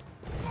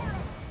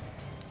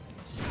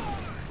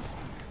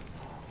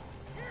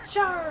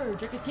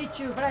 Charge! I can teach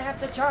you, but I have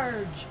to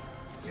charge.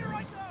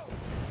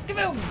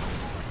 Kaboom!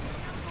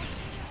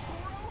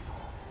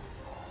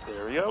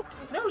 There we go.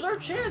 Now's our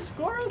chance,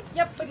 Goro.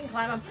 Yep, we can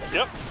climb him.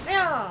 Yep.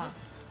 Yeah.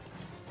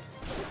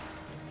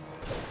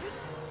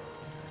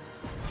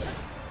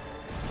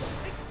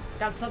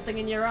 Got something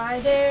in your eye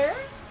there?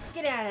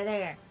 Get out of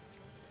there.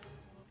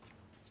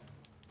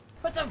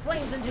 Put some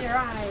flames into your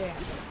eye.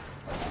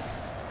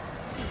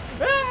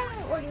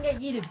 Ah, or you can get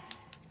yeeted.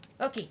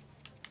 Okay.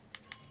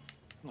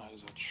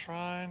 There's a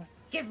shrine.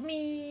 Give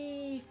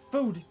me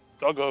food.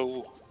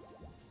 Doggo.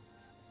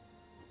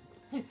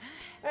 Alright,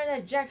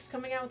 that Jack's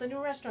coming out with a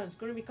new restaurant. It's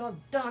going to be called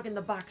Dog in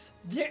the Box.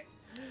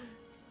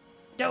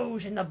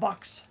 Doge in the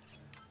Box.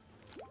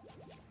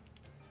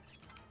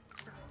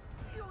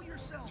 Heal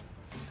yourself.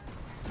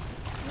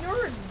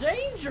 You're in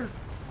danger.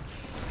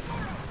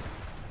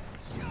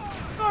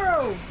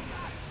 Goro.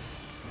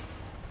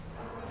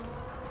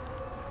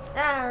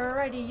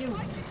 Alrighty, you.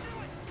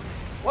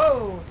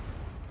 Whoa.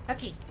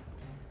 Okay.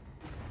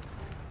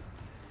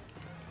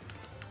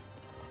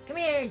 Come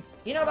here.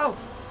 You know about.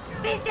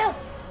 Stay still.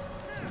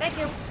 Thank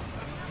you.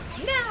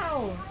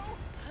 Now.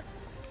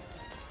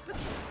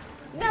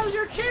 Now's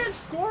your chance,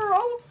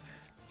 Goro.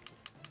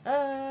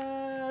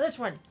 This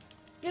one.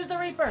 Use the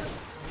Reaper.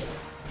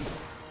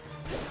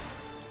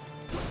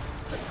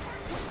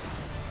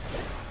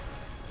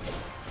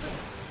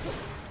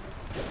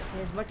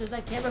 As much as I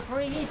can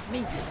before he eats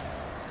me.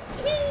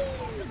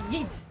 Whee!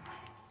 Yeet.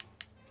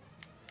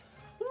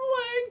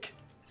 Wank.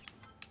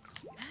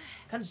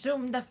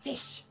 Consume the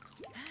fish.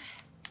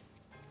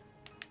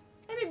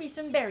 And maybe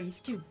some berries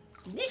too.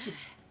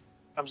 Delicious.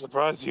 I'm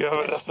surprised you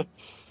haven't.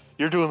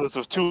 You're doing this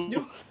with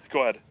two.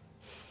 Go ahead.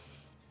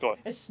 Go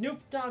ahead. A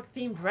Snoop Dogg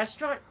themed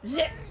restaurant?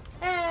 Zip.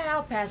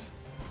 I'll pass.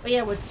 But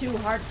yeah, with two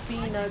hearts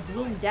being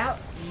gloomed out.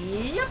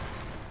 Yep.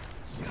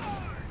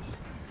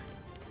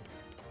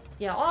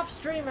 Yeah, off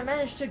stream I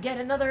managed to get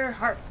another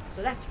heart,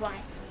 so that's why.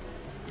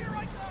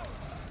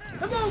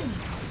 Come on!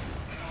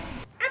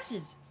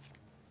 Ouches!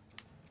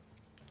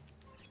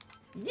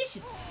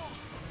 Delicious!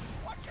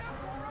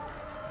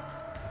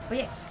 But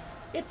yes,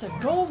 it's a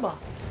Goma!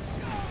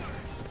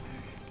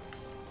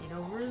 Get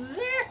over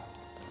there!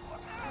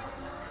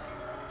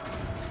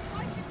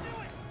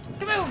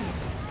 Kaboom!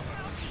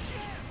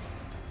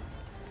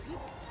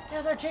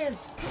 Now's our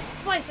chance!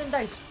 Slice and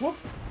dice! Whoop!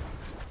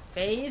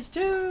 Phase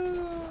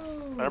 2!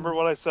 Remember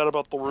what I said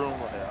about the room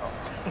layout.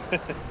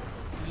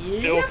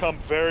 Yep. It'll come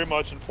very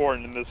much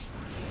important in this.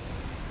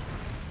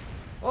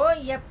 Oh,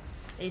 yep.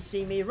 They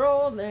see me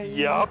rolling.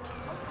 Yup.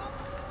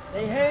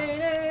 They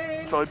hate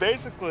it. So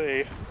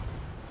basically,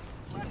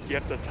 you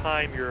have to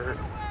time your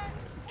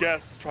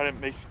guess to try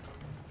to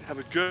have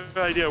a good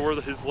idea where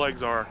his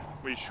legs are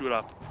when you shoot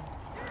up.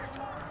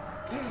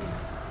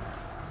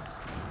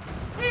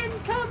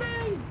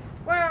 Incoming!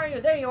 Where are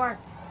you? There you are.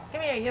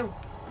 Come here, you.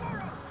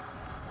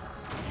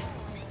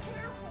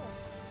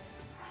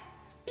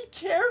 Be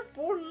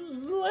careful,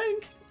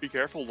 Link. Be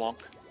careful,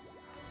 Lunk.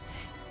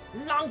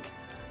 Lunk!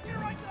 Here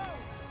I go!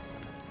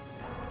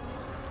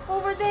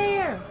 Over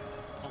there!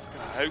 Oh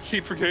god, I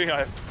keep forgetting I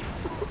have.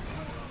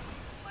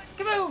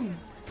 Kaboom!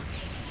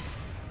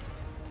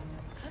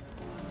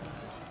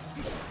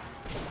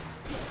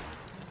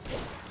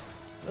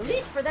 At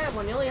least for that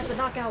one, you only have to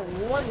knock out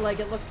one leg,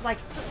 it looks like.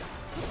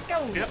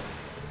 Go! Yep.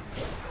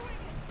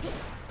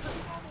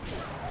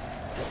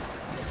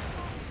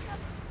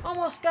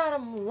 Almost got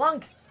him,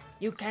 Lunk!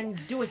 You can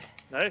do it!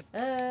 Nice.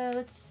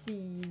 Let's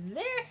see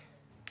there.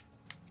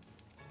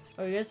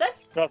 What are you gonna say?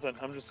 Nothing.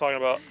 I'm just talking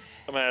about.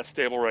 I'm at a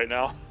stable right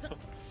now.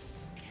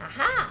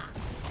 Haha!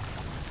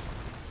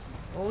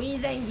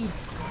 Weezangy.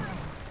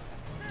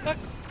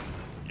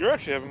 You're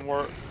actually having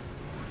more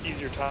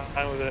easier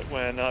time with it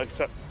when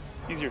except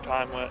easier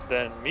time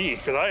than me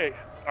because I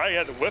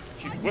had to whiffed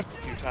a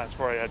few times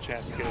before I had a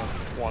chance to get it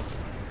once.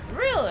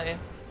 Really?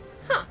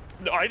 Huh.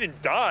 No, I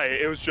didn't die.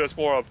 It was just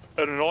more of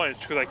an annoyance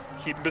because I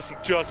keep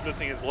just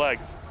missing his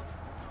legs.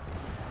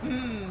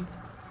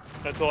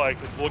 Until I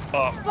could look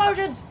up.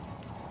 Explosions!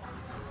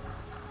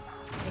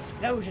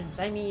 Explosions,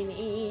 I mean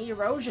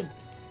erosion.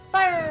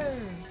 Fire!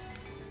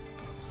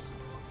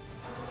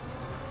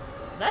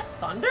 Is that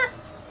thunder?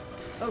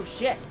 Oh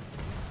shit.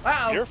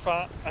 Wow. You're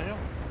fine. I know.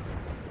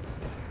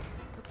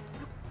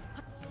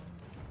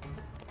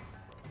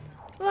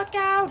 Look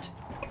out!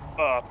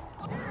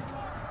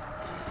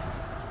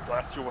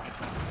 Blast your way.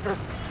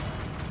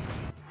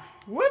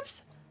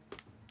 Whoops!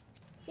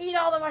 Eat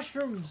all the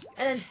mushrooms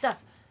and then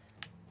stuff.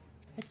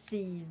 Let's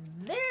see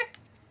there.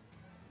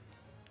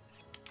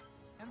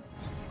 And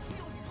you should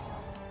heal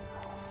yourself.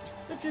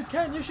 If you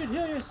can, you should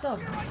heal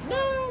yourself.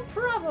 No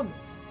problem.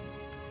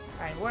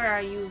 Alright, where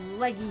are you,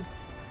 leggy?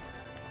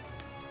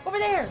 Over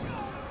there!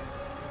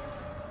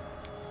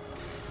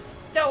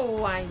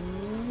 Oh, I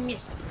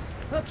missed.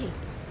 Okay.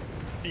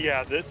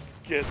 Yeah, this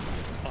gets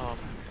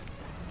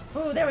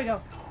Oh, there we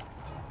go.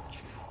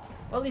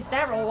 Well, at least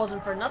that roll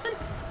wasn't for nothing.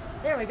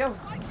 There we go.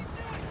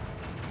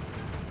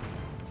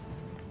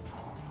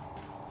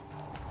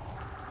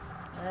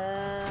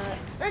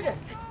 Right there.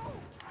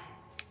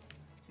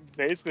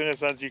 basically in a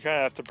sense you kind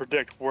of have to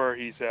predict where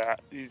he's at.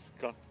 He's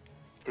gonna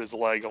put his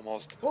leg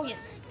almost. Oh,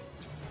 yes.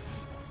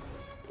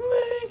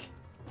 Link!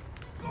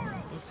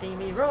 They see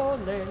me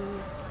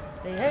rolling.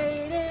 They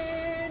hate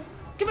it.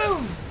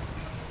 Kaboom!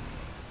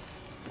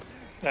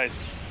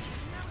 Nice.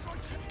 Now's our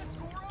chance,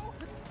 Goro.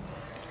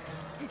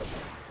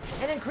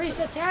 And increase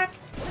attack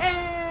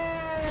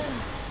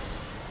and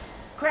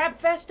crab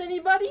fest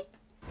anybody?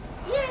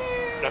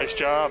 Yeah! Nice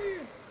job.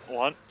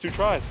 1, 2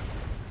 tries.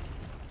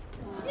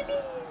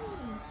 Yippee!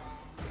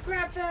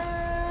 Crab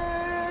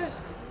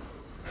fest!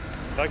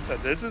 Like I said,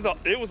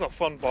 it was a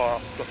fun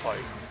boss to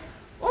fight.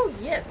 Oh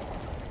yes,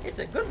 it's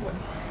a good one.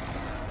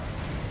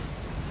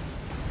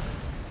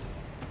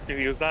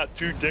 He was not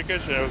too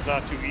dickish and it was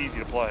not too easy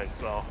to play,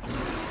 so.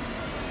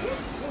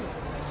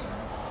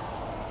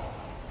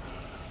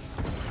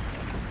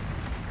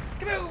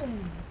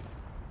 Kaboom!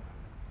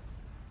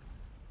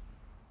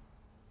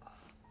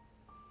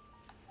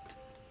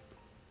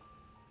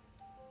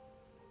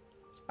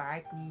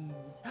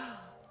 Sparklies.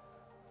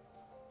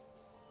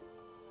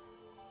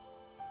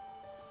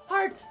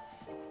 Heart!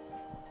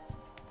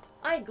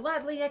 I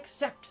gladly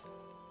accept.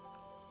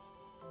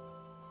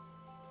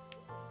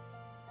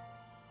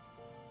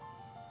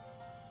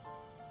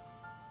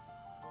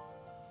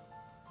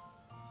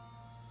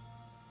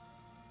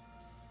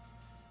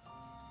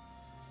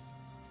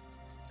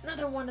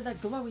 Another one of the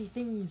glowy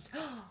things.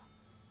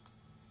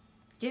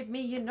 Give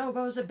me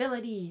Yunobo's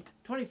ability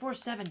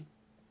 24/7.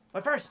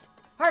 But first,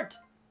 heart!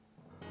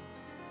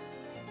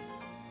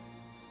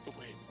 Oh,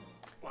 wait,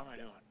 what am I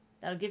doing?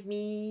 That'll give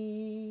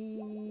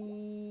me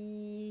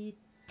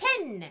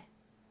 10.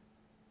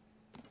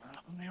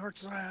 How many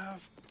hearts do I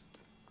have?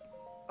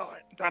 Oh,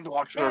 time to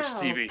watch Now, first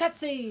TV.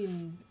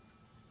 cutscene.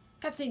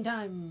 Cutscene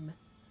time.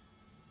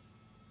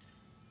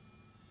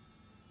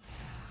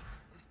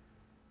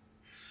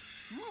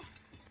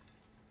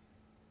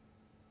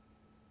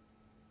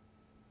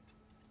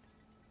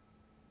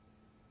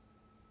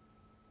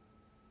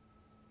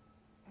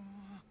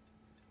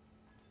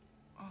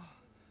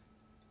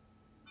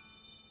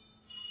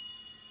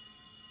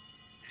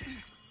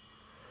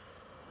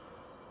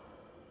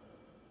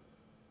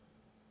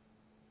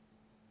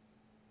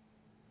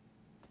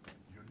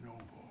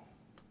 Yunobo,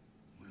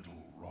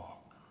 Little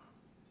Rock.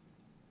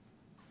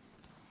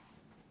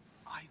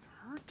 I've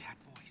heard that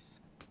voice.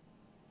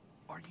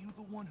 Are you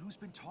the one who's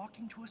been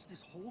talking to us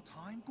this whole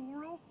time,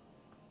 Goro?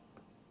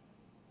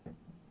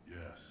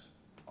 Yes,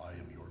 I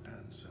am your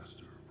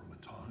ancestor from a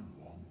time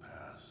long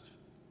past.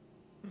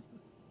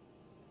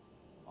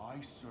 I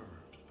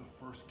served the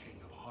first king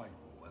of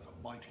Hyrule as a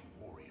mighty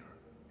warrior,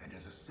 and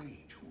as a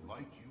sage who,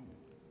 like you,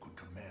 could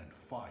command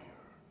fire.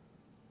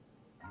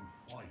 You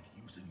fight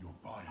using your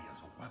body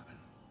as a weapon.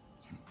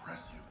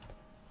 Impressive.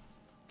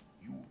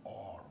 You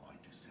are my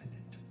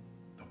descendant,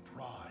 the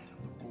pride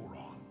of the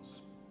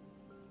Gorons.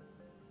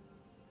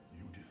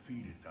 You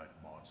defeated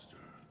that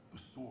monster, the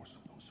source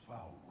of those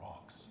foul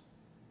rocks.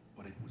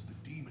 But it was the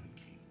Demon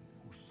King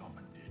who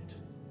summoned it.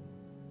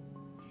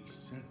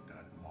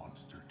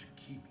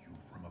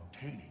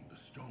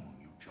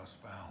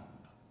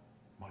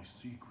 my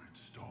secret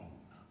stone.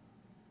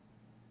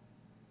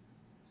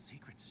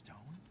 Secret stone?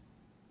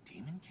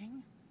 Demon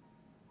King?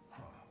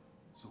 Huh.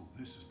 So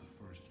this is the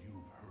first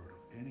you've heard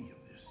of any of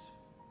this.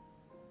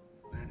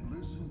 Then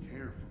listen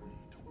carefully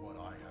to what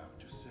I have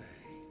to say.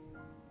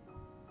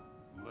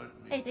 Let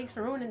me Hey, thanks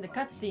for tell ruining you the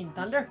about cutscene,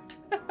 Thunder.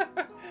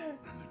 imprisonment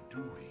and the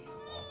duty of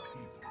our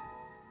people.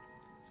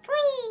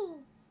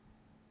 Scream!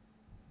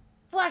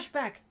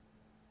 Flashback.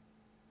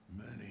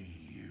 Many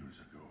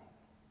years ago,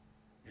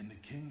 in the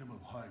kingdom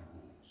of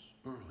Hyrule's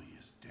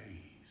earliest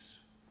days,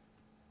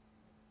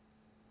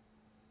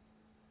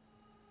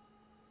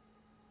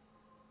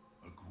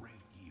 a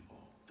great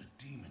evil, the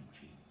Demon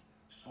King,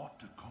 sought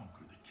to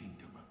conquer the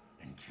kingdom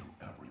and kill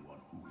everyone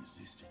who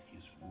resisted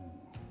his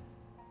rule.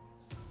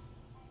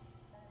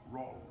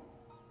 Rauru,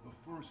 the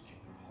first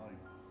king of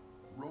Hyrule,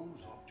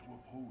 rose up to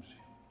oppose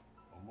him,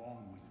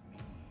 along with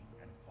me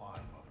and 5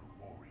 other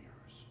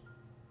warriors.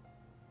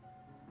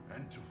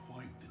 And to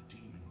fight the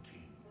Demon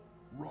King,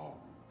 Rauru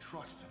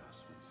trusted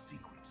us with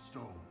secret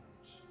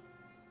stones.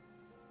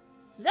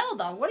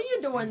 Zelda, what are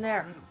you doing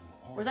there?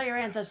 Incredible Was that your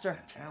ancestor?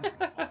 artifacts that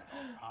amplified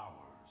our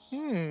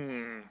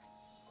powers.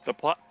 The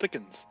plot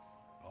thickens.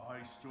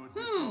 I stood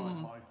beside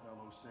my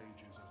fellow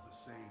sages as the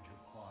Sage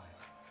of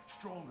Fire,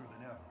 stronger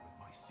than ever with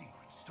my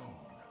secret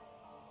stone.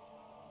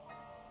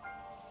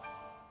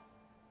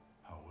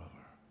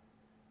 However,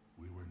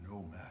 we were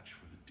no match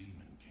for the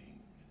Demon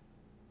King.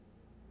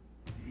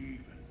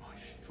 Even my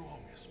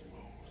strongest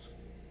blows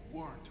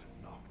weren't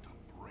enough to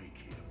break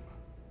him.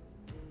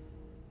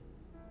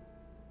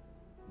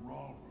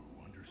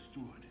 Rauru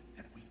understood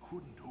that we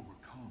couldn't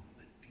overcome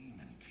the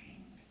Demon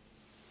King.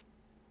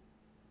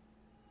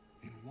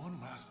 In one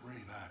last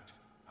brave act,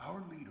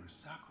 our leader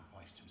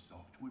sacrificed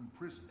himself to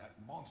imprison that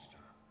monster.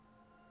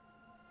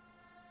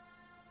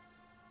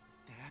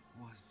 That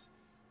was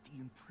the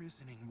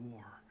imprisoning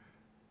war.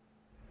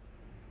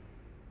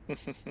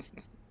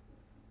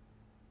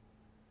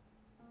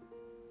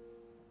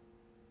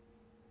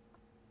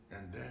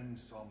 And then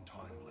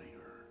sometime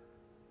later,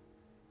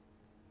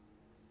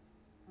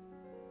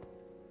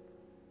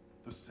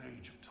 the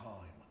Sage of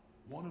Time,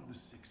 one of the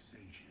 6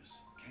 sages,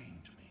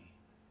 came to me.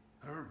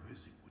 Her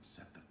visit would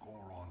set the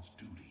Gorons'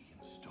 duty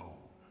in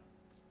stone.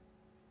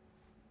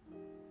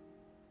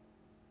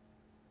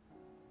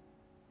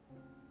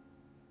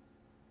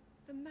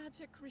 The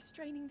magic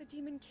restraining the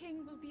Demon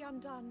King will be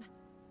undone.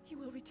 He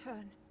will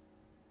return.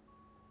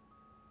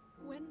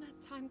 When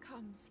that time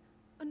comes,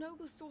 a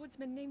noble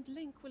swordsman named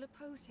Link will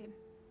oppose him.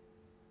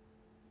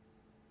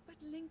 But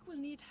Link will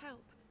need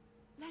help.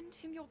 Lend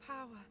him your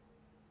power.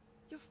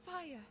 Your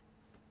fire.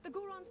 The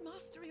Goron's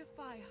mastery of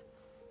fire.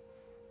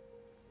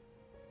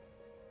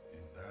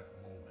 In that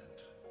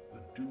moment,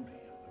 the duty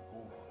of the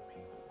Goron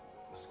people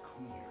was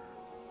clear.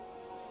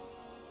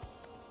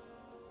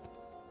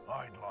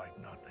 I'd like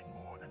nothing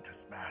more than to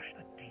smash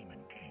the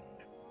Demon King.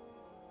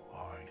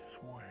 I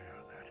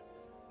swear that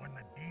when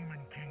the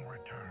Demon King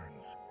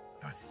returns,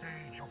 the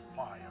Sage of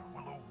Fire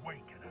will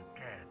awaken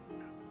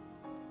again.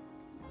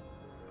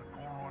 The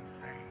Goron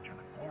Sage and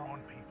the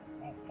Goron people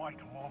will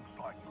fight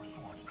alongside your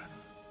swordsmen.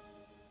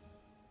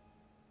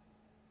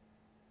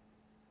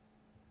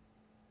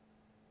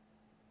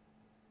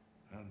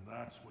 And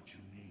that's what you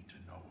need to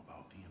know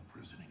about the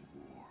imprisoning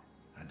war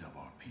and of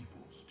our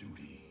people's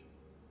duty.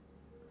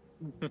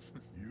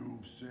 You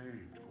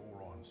saved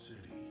Goron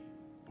City,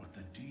 but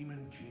the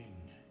Demon King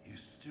is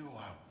still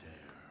out there.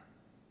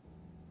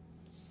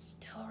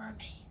 Still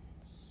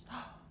remains.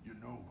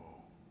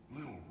 Yonobo,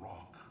 Little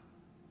Rock.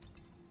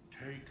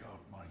 Take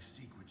out my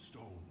secret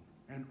stone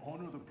and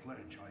honor the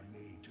pledge I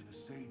made to the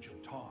Sage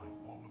of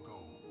Time long ago.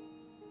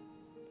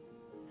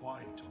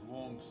 Fight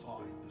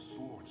alongside the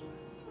swordsman.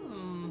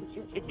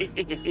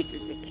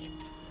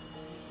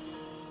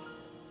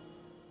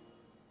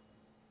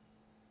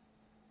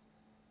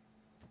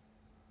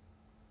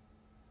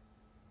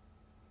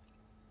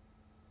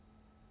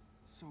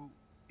 So,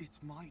 it's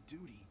my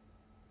duty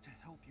to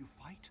help you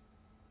fight?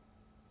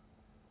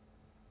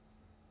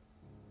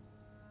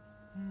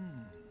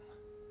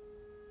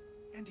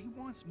 And he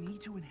wants me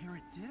to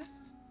inherit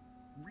this?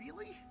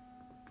 Really?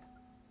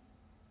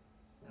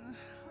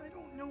 I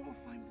don't know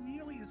if I'm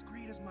nearly as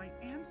great as my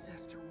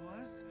ancestor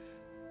was.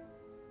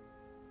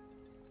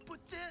 But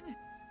then,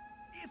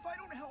 if I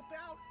don't help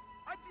out,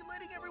 I'd be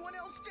letting everyone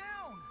else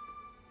down.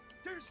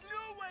 There's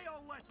no way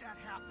I'll let that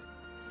happen.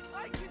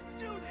 I can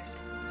do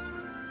this!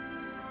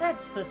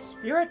 That's the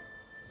spirit.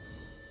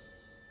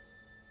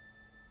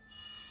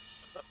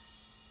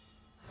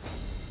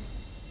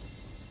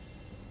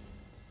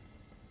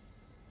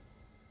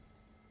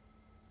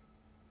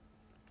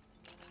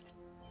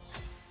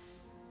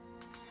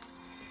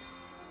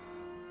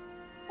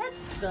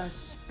 That's the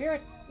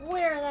spirit.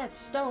 Wear that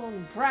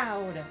stone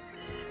proud.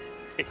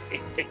 I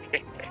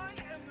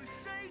am the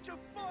Sage of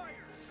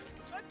Fire!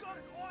 I've got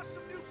an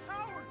awesome new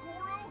power,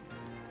 Goro!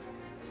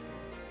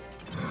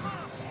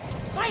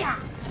 Fire!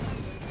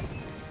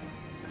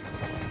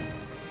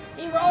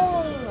 He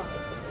roll!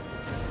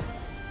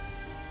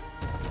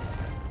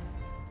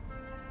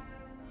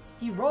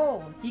 He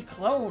rolled. He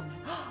cloned.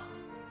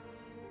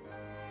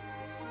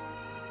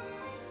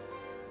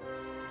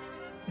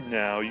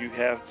 Now you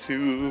have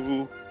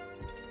to...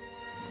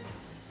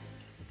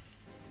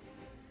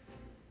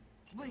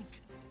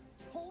 Link,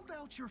 hold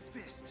out your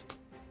fist.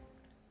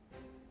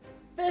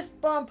 Fist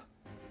bump.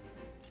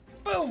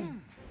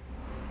 Boom.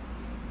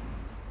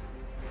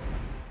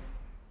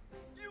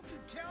 You can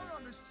count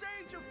on the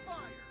Sage of Fire.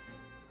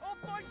 I'll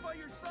fight by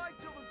your side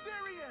till the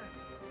very end.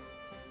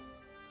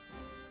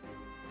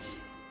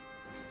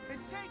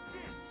 And take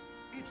this.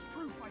 It's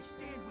proof I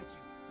stand with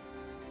you.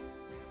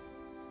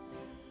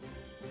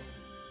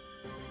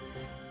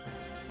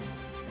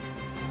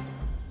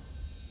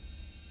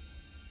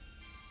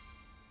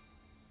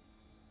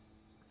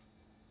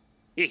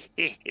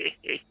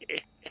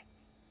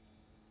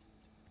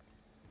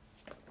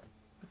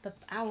 With the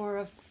power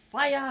of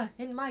fire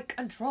in my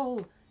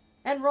control.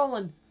 And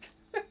rollin'.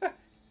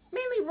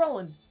 Mainly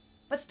rollin'.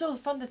 But still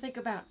fun to think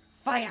about.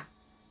 Fire.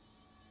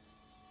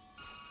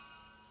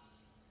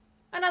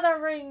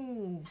 Another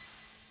ring.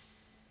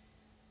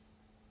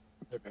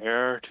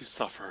 Prepare to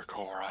suffer,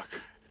 Korok.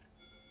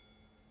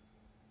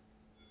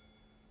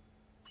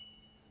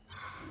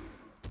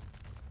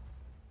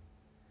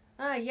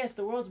 Ah, yes,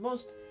 the world's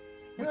most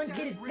With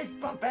elongated that fist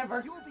ring, bump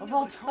ever you'll be of able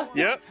all to call time. on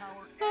Yep.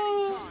 power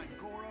anytime,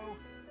 Goro.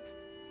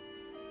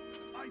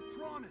 I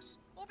promise,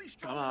 I'll be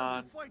strong Come enough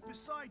on. to fight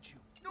beside you,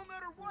 no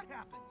matter what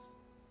happens.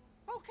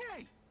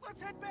 Okay,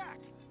 let's head back.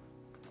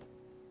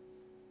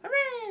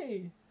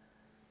 Hooray!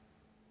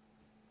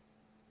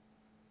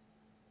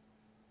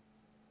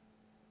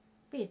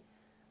 Wait,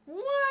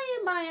 why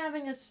am I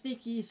having a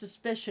sneaky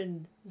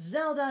suspicion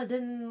Zelda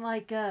didn't,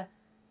 like,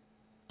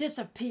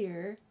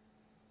 disappear,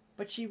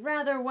 but she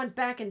rather went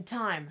back in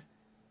time?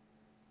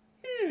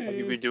 Have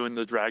you been doing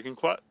the Dragon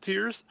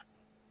tears?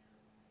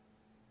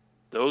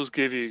 Those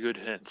give you good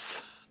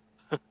hints.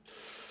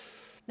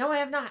 No, I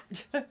have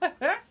not.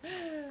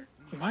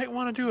 You might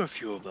want to do a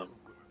few of them.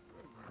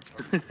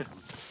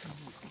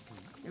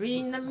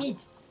 Reading the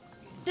meat.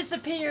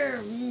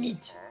 Disappear,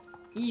 meat.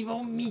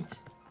 Evil meat.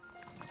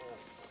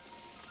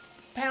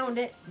 Pound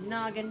it,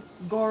 noggin,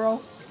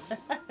 Goro.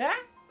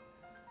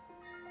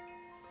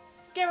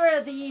 Get rid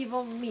of the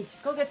evil meat.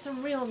 Go get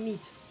some real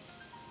meat.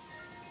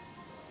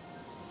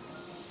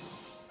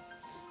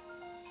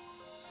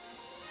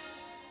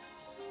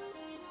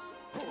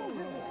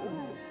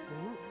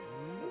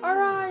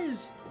 Our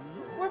eyes!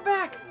 We're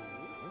back!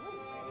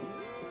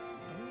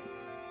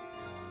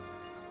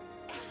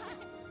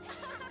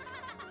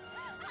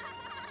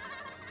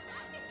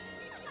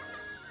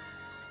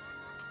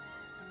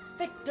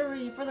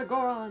 Victory for the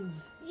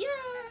Gorons! Yay!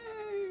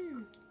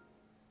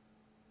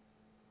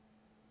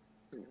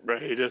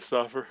 Ready to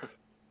suffer.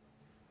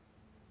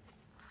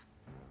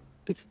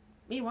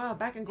 Meanwhile,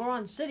 back in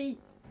Goron City,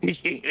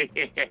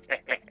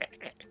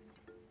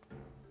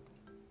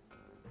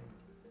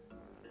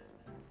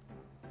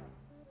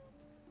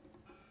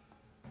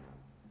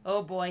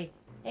 oh boy.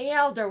 Hey,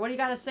 Elder, what do you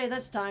got to say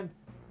this time?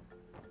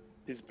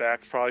 His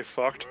back's probably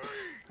fucked.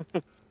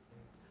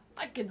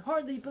 I can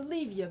hardly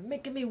believe you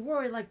making me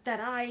worry like that,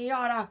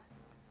 Aelita.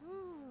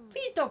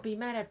 Please don't be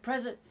mad at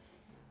President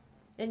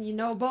and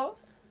Yunobo.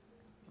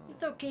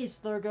 It's okay,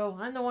 Slurgo.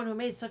 I'm the one who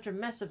made such a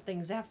mess of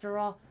things after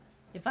all.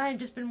 If I had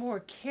just been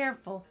more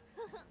careful.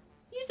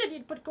 You said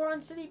you'd put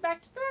Goron City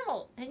back to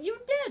normal, and you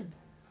did.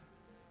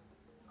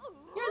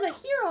 You're the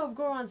hero of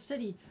Goron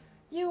City.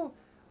 You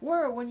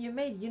were when you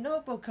made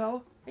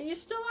Unopoko, and you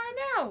still are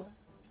now.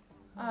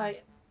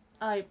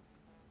 I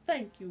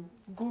thank you,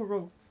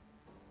 Guru.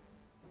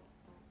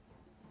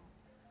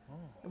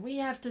 And we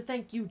have to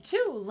thank you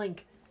too,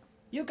 Link.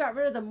 You got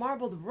rid of the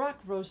marbled rock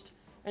roast,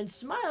 and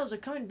smiles are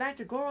coming back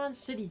to Goron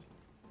City.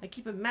 I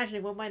keep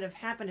imagining what might have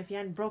happened if you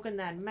hadn't broken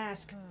that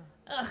mask.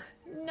 Ugh,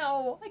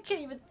 no, I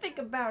can't even think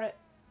about it.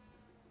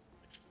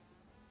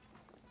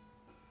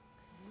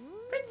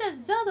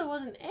 Princess Zelda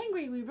wasn't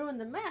angry we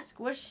ruined the mask,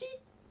 was she?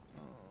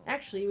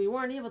 Actually, we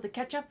weren't able to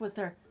catch up with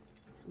her.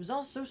 It was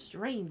all so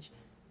strange.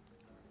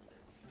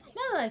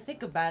 Now that I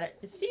think about it,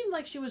 it seemed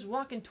like she was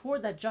walking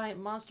toward that giant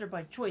monster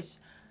by choice.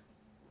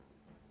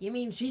 You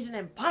mean she's an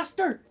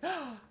imposter?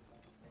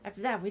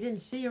 After that, we didn't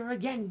see her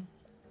again.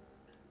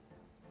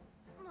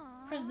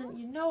 President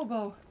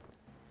Yunobo,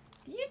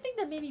 do you think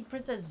that maybe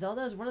Princess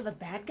Zelda is one of the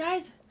bad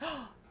guys?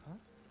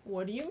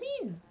 What do you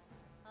mean?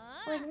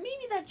 Like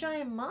maybe that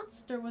giant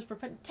monster was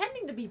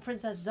pretending to be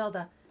Princess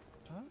Zelda.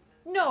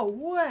 No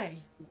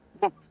way!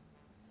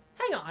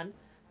 Hang on.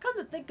 Come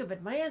to think of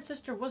it, my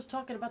ancestor was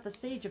talking about the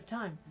Sage of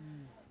Time.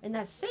 And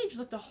that sage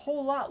looked a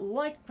whole lot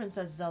like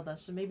Princess Zelda,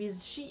 so maybe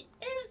she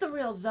is the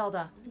real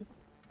Zelda.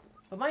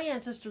 But my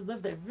ancestor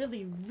lived a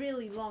really,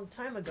 really long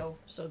time ago,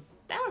 so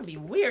that would be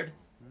weird.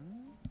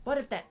 But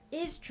if that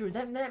is true,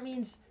 then that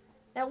means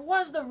that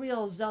was the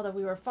real Zelda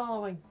we were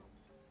following.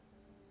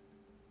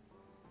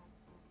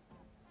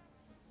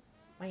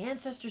 My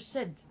ancestor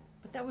said,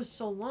 but that was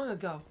so long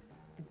ago.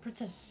 And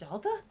Princess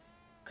Zelda?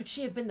 Could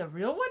she have been the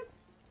real one?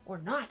 Or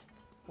not?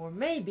 Or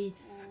maybe...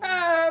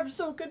 I'm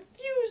so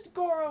confused,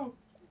 Goro!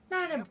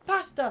 Not an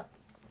imposter!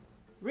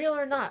 Real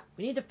or not,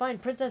 we need to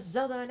find Princess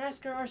Zelda and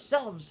ask her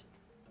ourselves.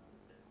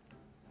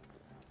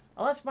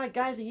 I'll ask my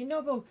guys at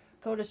Yunobo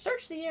go to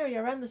search the area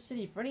around the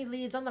city for any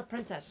leads on the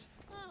princess.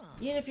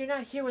 Even if you're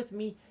not here with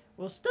me,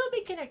 we'll still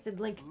be connected,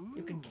 Link.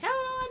 You can count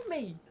on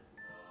me.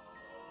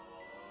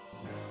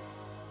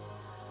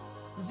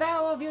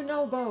 Vow of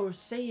Yunobo,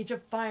 Sage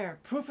of Fire.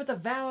 Proof of the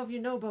Vow of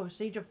Yunobo,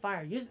 Sage of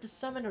Fire. Use it to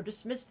summon or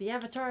dismiss the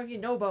Avatar of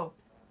Yunobo.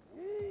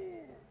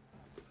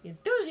 The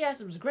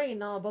enthusiasm's great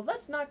and all, but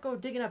let's not go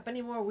digging up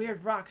any more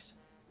weird rocks.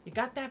 You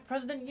got that,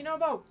 President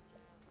Yunobo?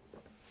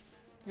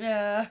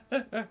 Yeah.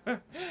 Oops.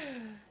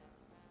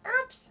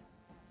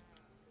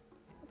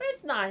 But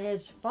it's not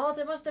his fault.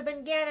 It must have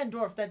been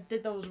Ganondorf that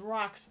did those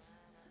rocks.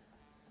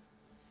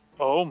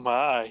 Oh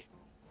my.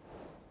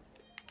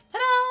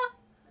 Ta-da!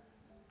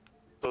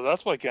 So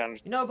that's why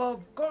Ganondorf. Yunobo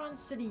of Goron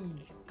City.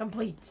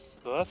 Complete.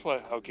 So that's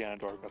why how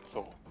Ganondorf got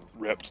so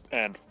ripped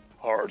and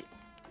hard.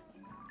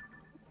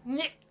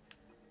 Nyeh.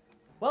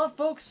 Well,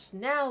 folks,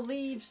 now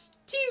leaves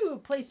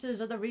 2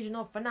 places of the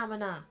regional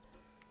phenomena.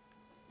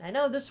 I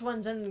know this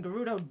one's in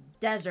Gerudo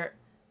Desert.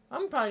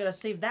 I'm probably going to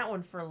save that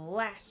one for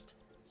last.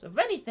 So if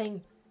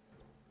anything,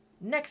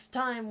 next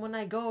time when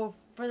I go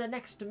for the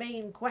next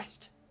main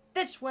quest,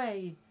 this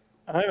way.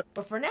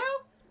 But for now,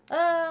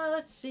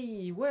 let's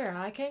see where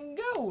I can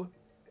go.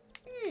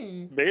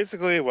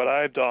 Basically, what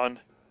I've done,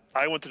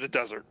 I went to the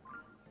desert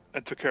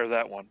and took care of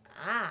that one.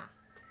 Ah,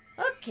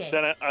 okay.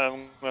 Then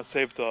I'm going to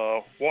save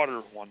the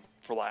water one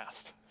for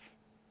last.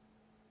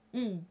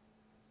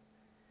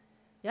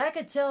 Yeah, I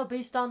could tell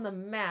based on the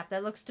map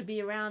that looks to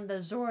be around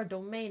the Zora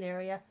domain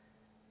area.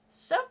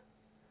 So,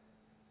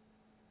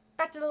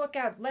 back to the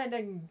lookout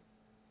landing.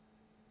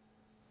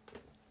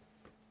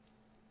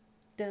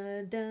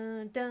 Dun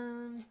dun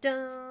dun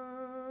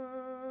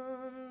dun.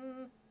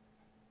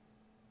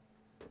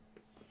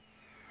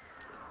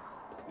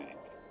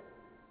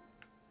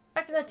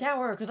 Back to the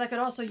tower, because I could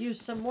also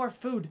use some more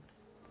food.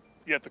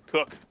 You have to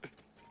cook.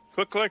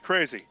 Cook like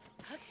crazy.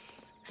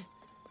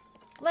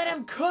 Let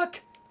him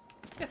cook!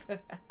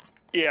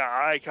 Yeah,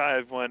 I kind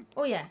of went.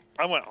 Oh yeah.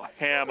 I went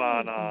ham How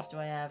on. many things do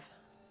I have?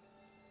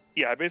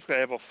 Yeah, basically I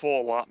have a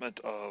full allotment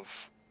of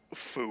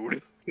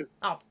food.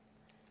 Oh,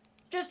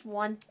 just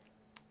one.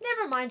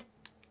 Never mind.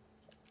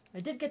 I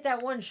did get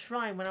that one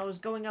shrine when I was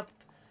going up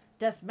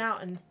Death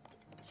Mountain.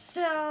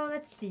 So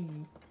let's see.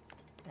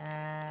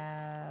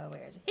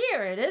 Where is it?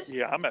 Here it is.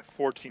 Yeah, I'm at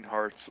 14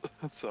 hearts,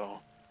 so.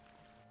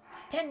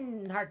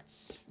 10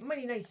 hearts.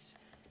 Mighty nice.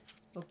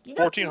 Okie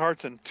 14 dokie.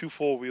 hearts and 2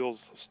 full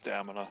wheels of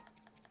stamina.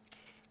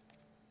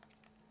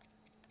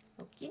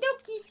 Okie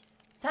dokie.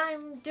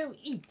 Time to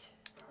eat.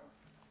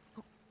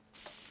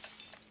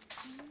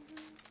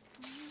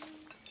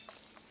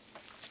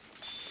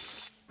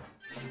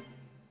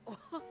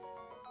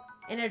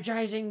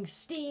 Energizing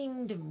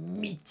steamed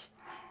meat.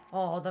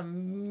 All the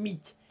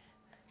meat.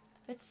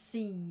 Let's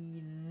see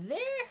there.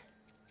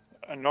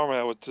 And normally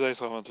I would say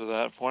something to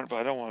that point, but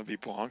I don't want to be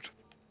punked.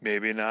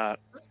 Maybe not.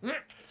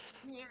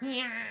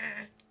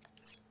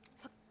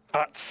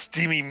 Hot,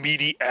 steamy,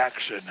 meaty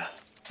action.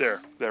 There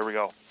we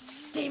go.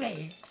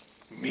 Steamy.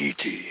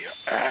 Meaty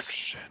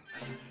action.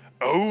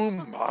 Oh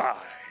my.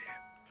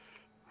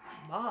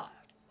 My.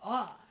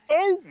 Oh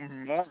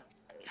my.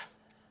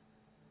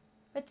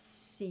 Let's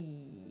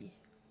see.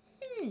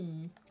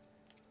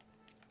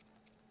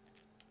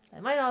 I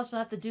might also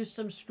have to do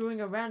some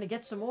screwing around to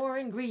get some more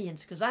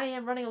ingredients, because I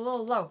am running a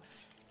little low.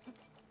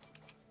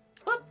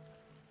 Whoop!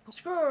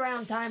 Screw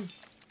around time.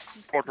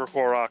 Quarter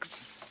Koroks.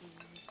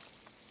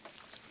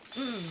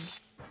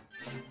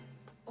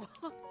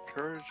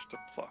 Courage to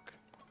pluck.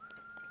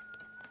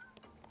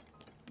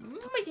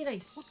 Mighty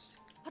nice.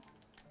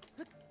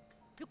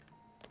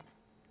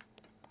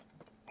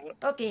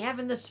 Okay,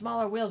 having this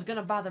smaller wheel is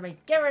gonna bother me.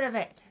 Get rid of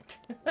it.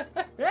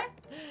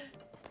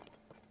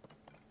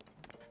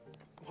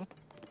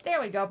 There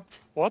we go.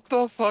 What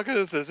the fuck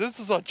is this? This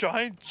is a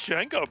giant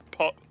Jenga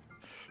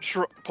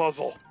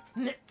puzzle.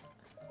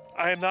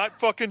 I am not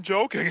fucking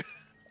joking.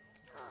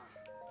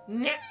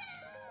 Not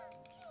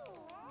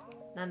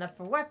enough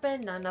for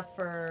weapon, not enough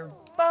for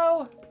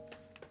bow.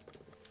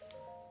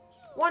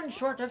 One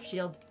short of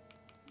shield.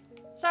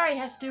 Sorry,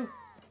 Hestu.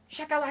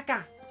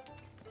 Shakalaka.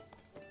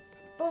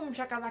 Boom,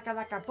 shakalaka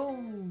laka,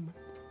 boom.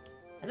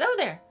 Hello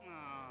there.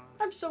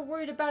 I'm so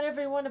worried about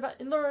everyone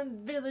in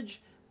Lauren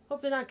Village.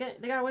 Hope they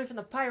got away from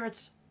the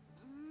pirates.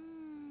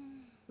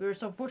 We were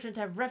so fortunate to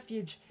have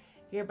refuge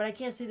here, but I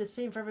can't say the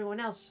same for everyone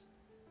else.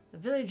 The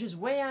village is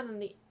way out on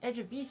the edge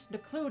of East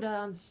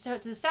Necluda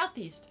to the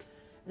southeast.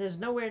 And there's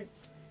nowhere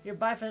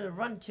nearby for them to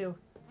run to.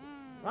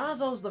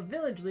 Razel's the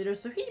village leader,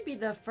 so he'd be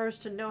the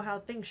first to know how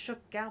things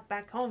shook out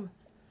back home.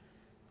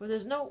 But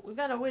we've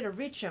got no way to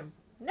reach him.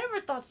 Never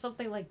thought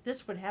something like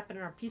this would happen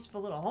in our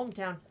peaceful little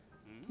hometown.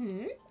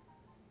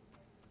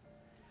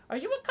 Are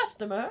you a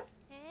customer?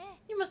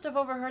 You must have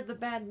overheard the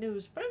bad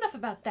news, but enough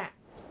about that.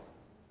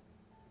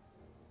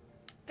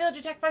 Village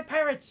attacked by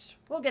pirates.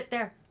 We'll get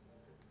there.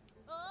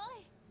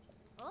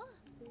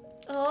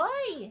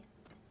 Oi!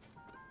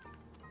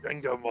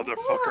 Jenga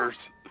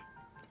motherfuckers.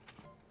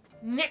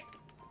 Nick.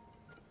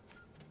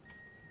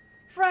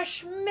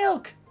 Fresh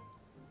milk!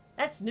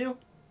 That's new.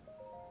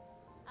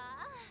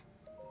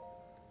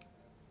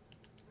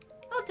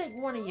 I'll take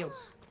one of you.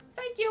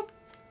 Thank you.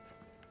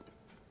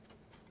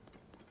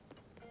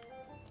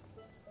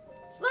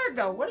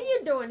 Slurgo, what are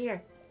you doing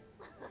here?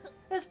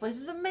 This place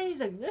is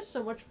amazing. There's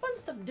so much fun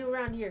stuff to do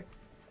around here.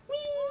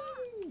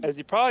 Whee! As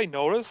you probably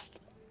noticed,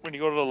 when you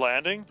go to the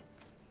landing,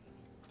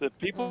 the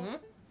people,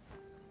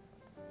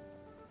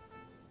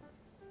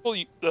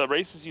 the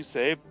races you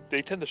save,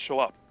 they tend to show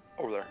up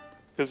over there.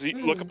 Because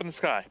you look up in the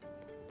sky.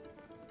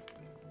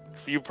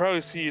 You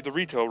probably see the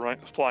Rito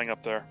flying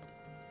up there.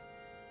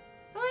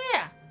 Oh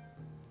yeah.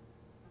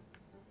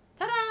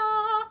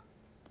 Ta-da!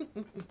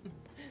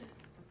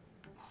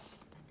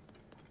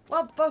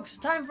 Well, folks,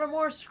 time for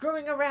more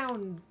screwing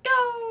around.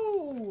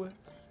 Go!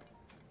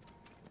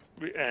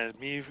 And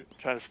me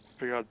trying to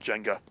figure out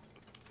Jenga.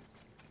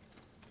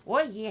 Oh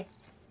yeah. In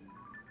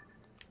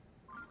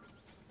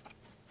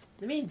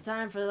the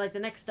meantime, for like the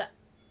next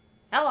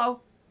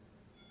hello.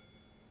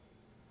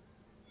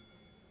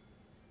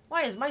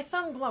 Why is my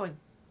thumb glowing?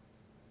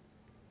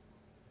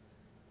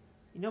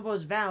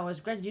 Inobo's vow has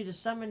granted you to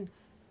summon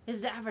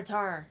his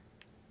avatar.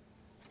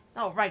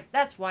 Oh, right,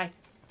 that's why.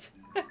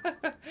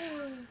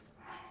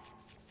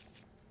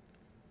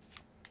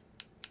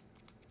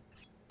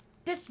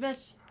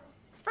 Dismiss.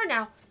 For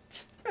now.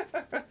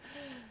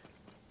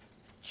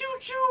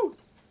 Choo-choo!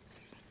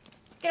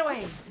 Get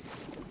away!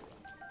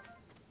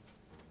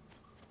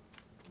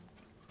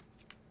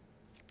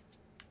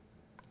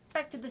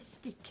 Back to the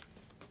stick.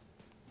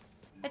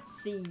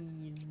 Let's see.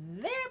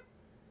 There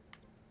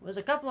was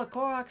a couple of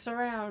Koroks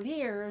around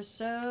here,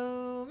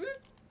 so...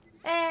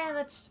 And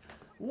let's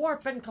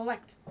warp and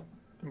collect.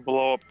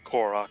 Blow up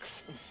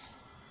Koroks.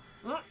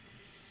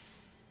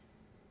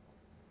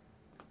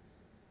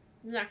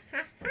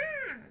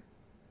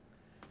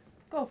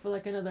 Go for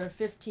like another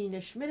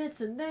 15-ish minutes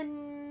and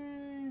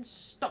then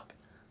stop.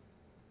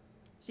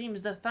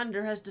 Seems the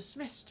thunder has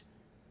dismissed.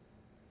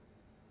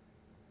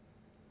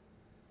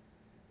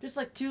 Just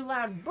like 2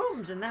 loud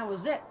booms and that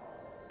was it.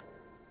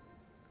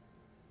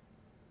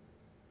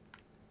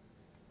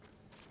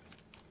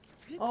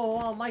 Oh,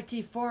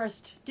 almighty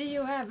forest, do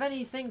you have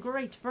anything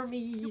great for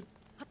me?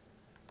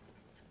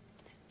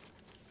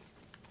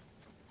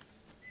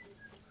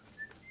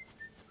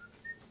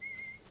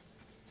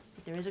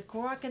 There is a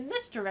Korok in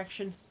this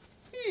direction.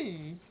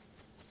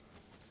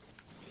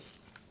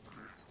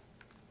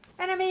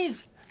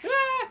 Enemies!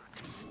 Ah!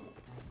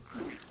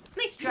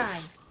 Nice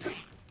try.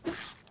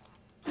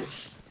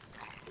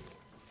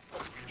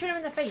 Shoot him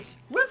in the face.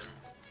 Whoops!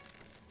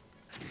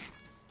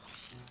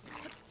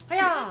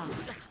 Hiya!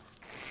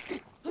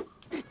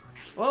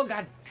 Oh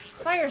god.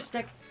 Fire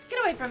stick. Get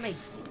away from me.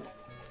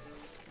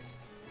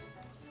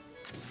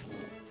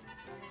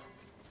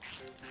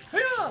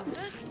 Hiya!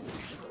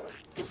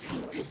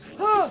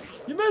 Ah!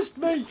 You missed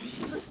me!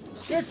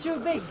 You're too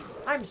big.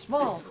 I'm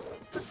small.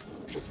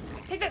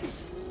 Take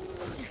this!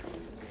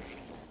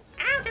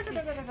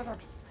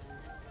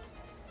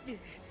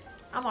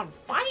 I'm on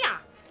fire!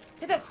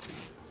 Take this!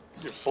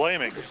 You're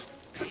flaming.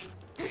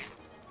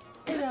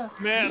 In a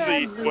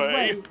Manly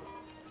way.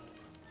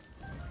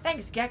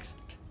 Thanks, Gex.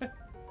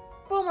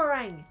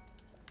 Boomerang!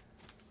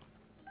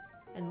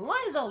 And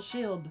Lysol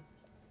shield.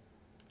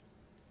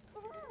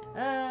 Do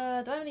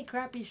I have any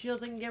crappy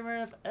shields I can get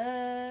rid of?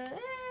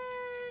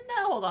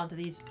 No, hold on to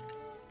these.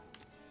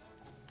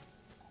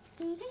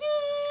 I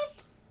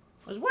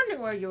was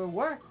wondering where you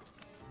were.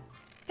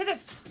 Take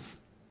this!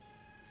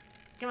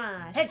 Come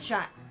on,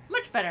 headshot.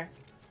 Much better.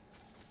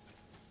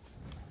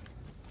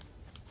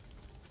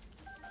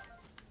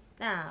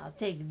 I'll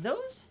take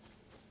those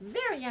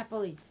very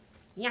happily.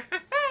 Yeah,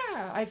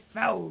 I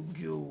found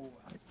you.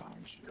 I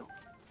found you.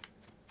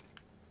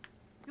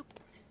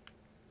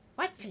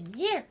 What's in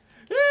here?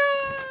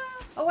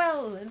 Ah! Oh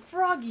well, and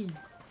Froggy.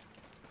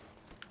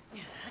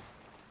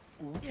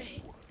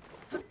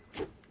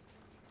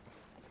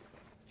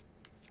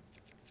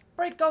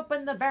 Break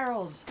open the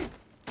barrels.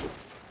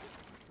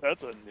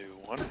 That's a new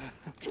one.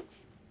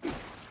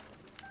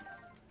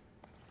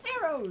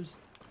 Arrows.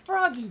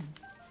 Froggy.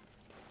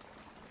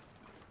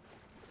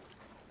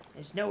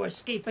 There's no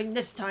escaping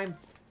this time.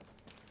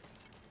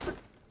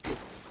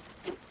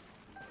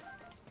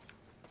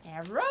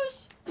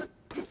 Arrows?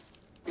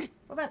 What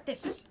about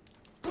this?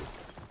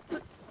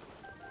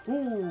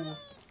 Ooh.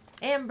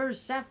 Ambers,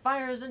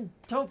 sapphires, and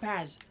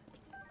topaz.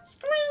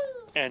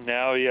 Squirrel! And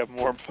now you have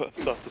more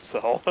stuff to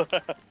sell.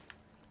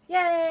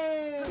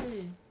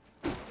 Yay!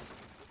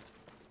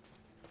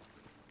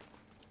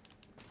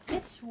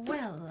 This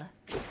well.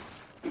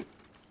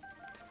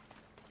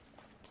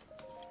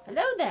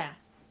 Hello there.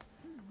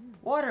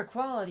 Water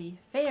quality,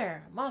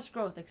 fair, moss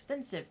growth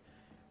extensive,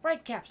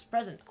 bright caps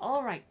present.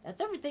 All right, that's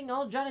everything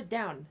all jotted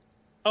down.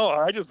 Oh,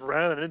 I just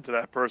ran into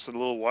that person a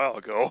little while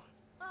ago.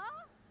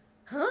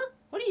 Huh?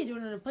 What are you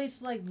doing in a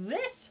place like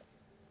this?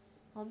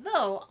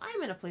 Although,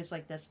 I'm in a place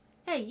like this.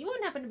 Hey, you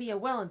wouldn't happen to be a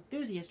well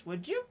enthusiast,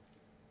 would you?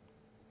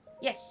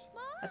 Yes,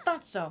 I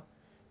thought so.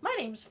 My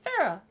name's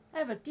Farah. I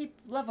have a deep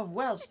love of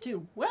wells,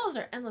 too. Wells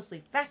are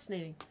endlessly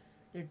fascinating.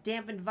 their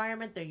damp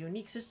environment, their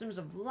unique systems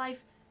of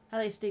life, how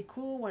they stay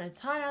cool when it's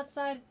hot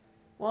outside.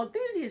 Well,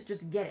 enthusiasts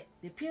just get it.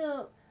 The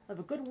appeal of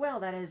a good well,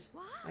 that is.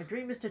 My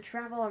dream is to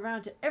travel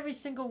around to every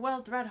single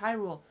well throughout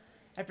Hyrule.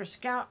 After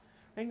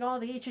scouring all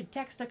the ancient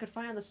texts I could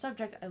find on the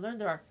subject, I learned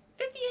there are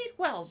 58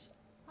 wells.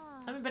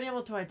 I haven't been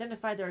able to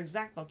identify their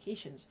exact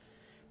locations.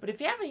 But if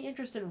you have any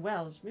interest in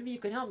wells, maybe you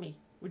can help me.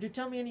 Would you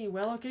tell me any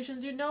well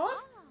locations you know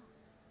of?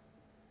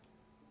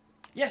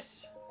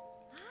 Yes.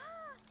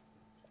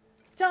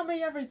 Tell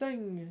me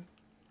everything.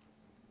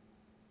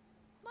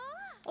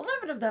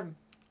 11 of them.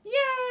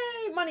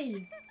 Yay,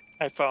 money.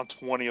 I found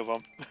 20 of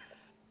them.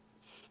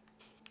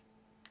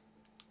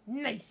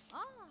 Nice.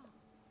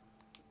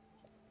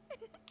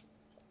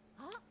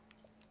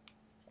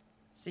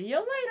 See you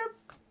later.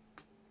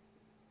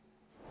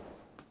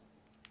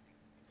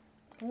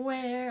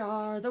 Where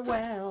are the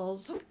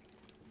wells?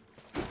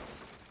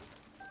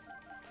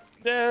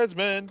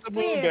 Desmond, the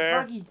moon Here, bear.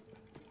 Froggy.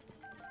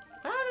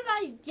 How did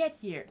I get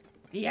here?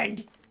 The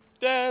end.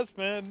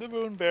 Desmond, the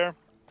moon bear.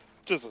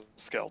 Just a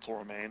skeletal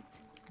remain.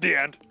 The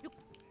end.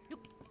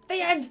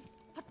 The end.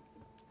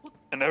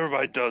 And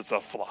everybody does the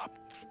flop.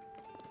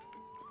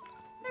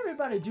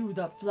 Everybody do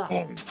the flop.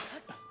 Boom.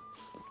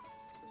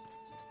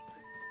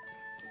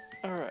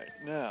 Alright,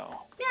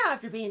 now. Now,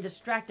 if you're being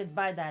distracted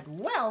by that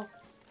well,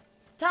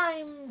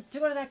 time to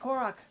go to that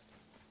Korok.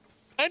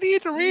 I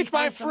need to reach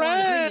my Find some more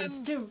ingredients,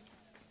 friend! too.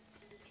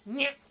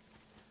 Yeah.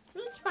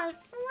 Reach my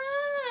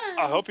friend.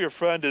 I hope your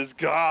friend is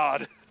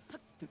God.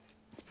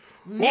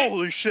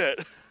 Holy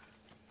shit.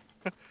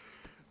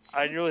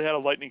 I nearly had a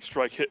lightning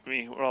strike hit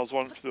me when I was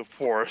walking through the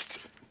forest.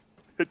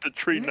 Hit the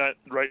tree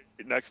right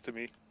next to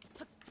me.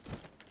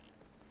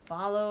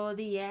 Follow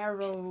the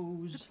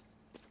arrows.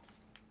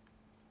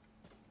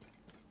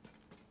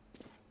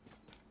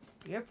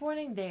 You're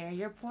pointing there.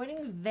 You're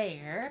pointing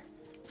there.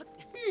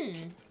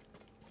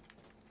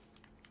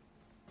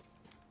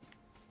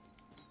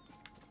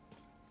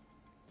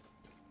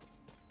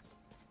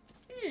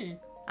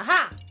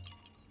 Aha!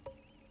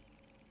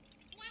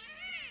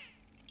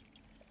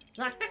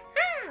 Found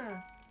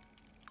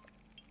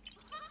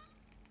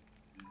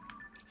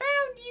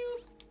you!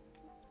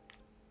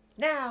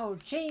 Now,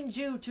 change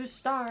you to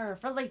star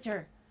for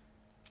later.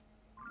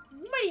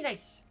 Mighty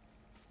nice.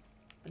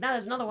 But now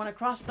there's another one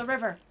across the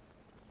river.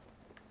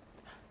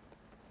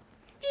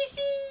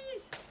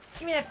 Fishies!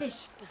 Give me that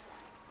fish.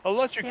 I'll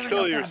let you Damn it,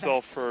 kill no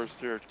yourself comments. first,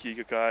 there,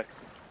 Giga guy.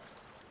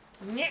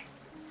 Nyeh.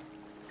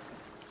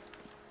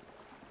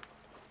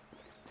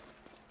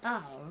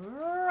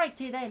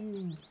 Alrighty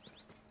then.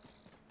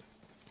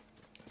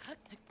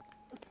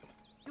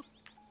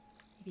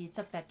 Maybe it's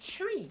up that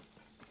tree.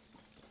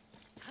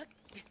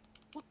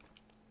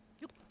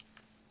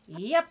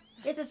 Yep,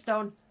 it's a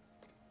stone.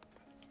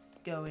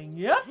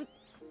 Going up.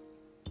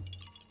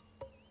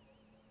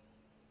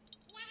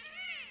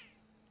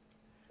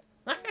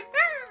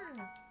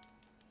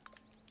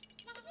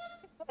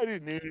 I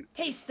didn't need it.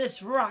 Taste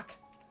this rock.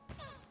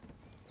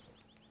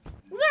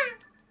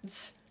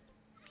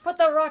 Put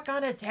the rock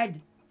on its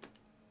head.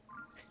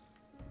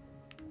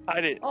 I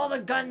didn't. All the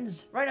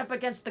guns right up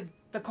against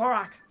the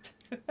Korok.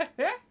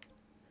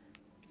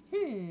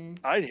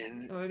 I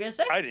didn't. What were we gonna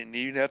say? I didn't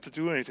even have to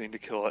do anything to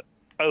kill it.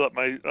 I let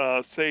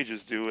my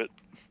sages do it.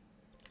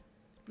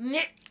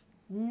 Nyeh.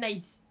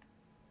 Nice.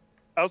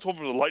 I was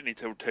hoping the lightning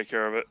would take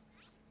care of it.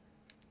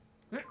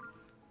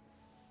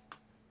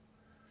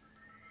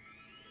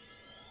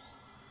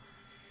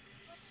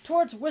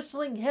 Towards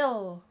Whistling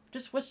Hill.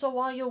 Just whistle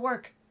while you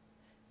work.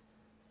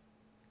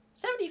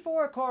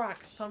 74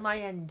 Koroks on my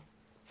end.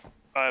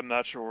 I'm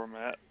not sure where I'm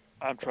at.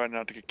 I'm trying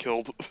not to get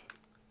killed.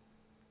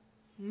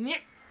 Nyeh.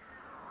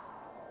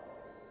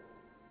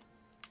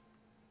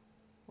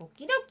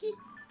 Okie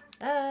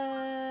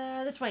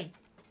dokie. This way.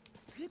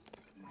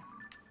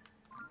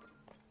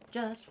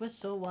 Just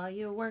whistle while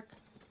you work.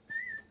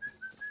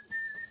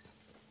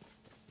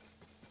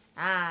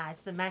 Ah,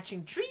 it's the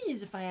matching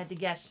trees if I had to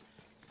guess.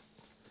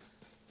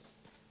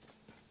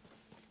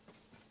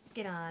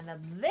 Get on up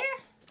there.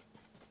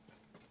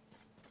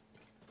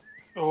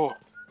 Oh.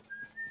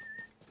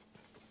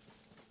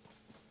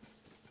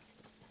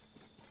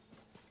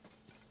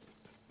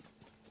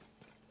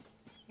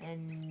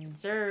 And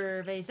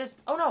survey says,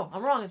 oh no,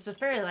 I'm wrong. It's the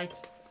fairy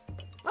lights.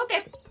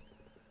 Okay.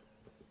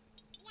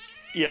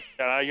 Yeah,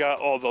 I got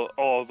all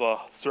the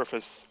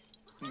surface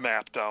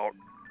mapped out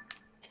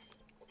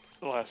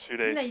the last few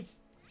days. Nice.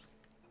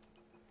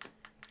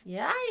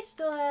 Yeah, I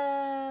still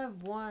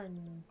have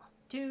 1,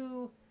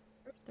 2,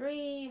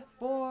 3,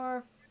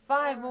 4,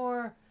 5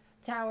 more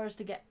towers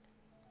to get.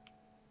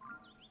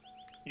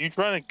 You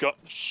trying to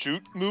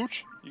shoot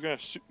Mooch? You gonna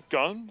shoot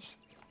guns?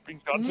 Bring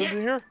guns Yeah.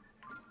 into here?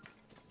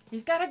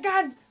 He's got a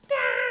gun!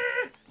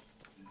 Ah!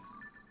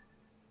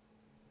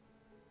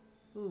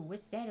 Ooh,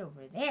 what's that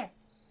over there?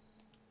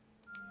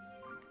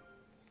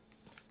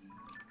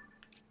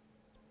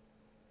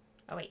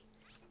 Oh, wait.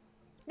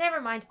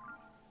 Never mind.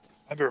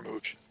 Remember,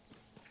 Mooch.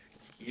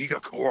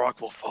 Yiga Korok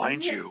will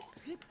find you.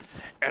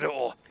 And it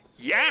will,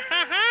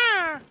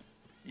 yeah,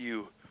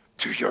 you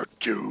to your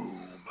doom.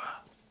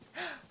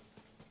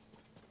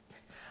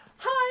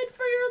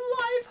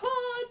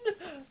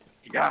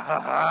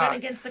 Yeah. Gun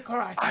against the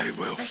Korok. I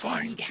will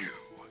find you.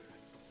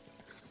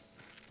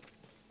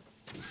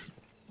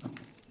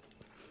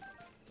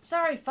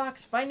 Sorry,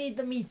 Fox, but I need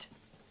the meat.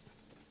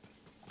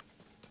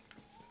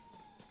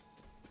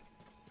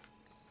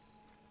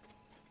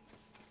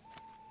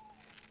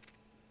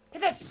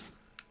 Hit this!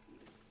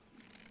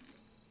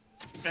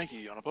 Thank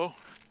you, Yonobo.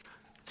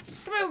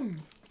 Kaboom!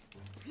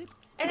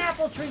 And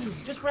apple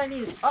trees, just what I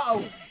needed. Uh-oh.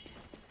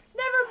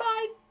 Never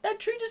mind, that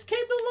tree just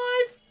came to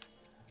life.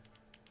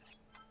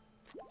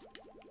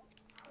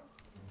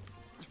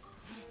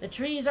 The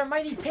trees are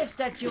mighty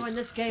pissed at you in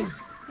this game.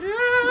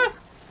 Yeah!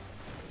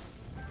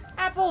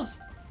 Apples!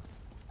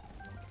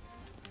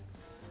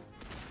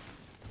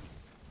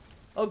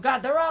 Oh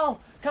god, they're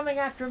all coming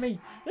after me.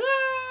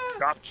 Ah!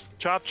 Chop,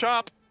 chop,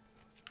 chop.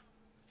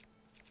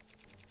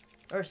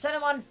 Or set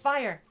them on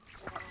fire.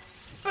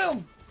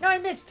 Boom! No, I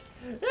missed.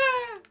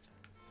 Ah!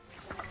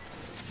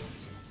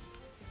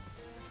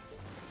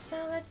 So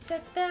let's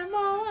set them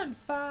all on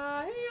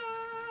fire.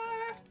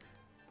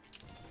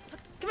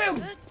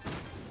 Kaboom!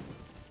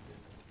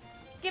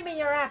 Give me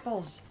your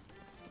apples.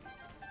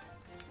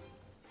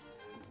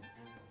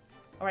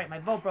 Alright, my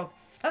bow broke.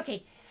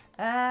 Okay.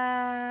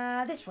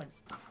 This one.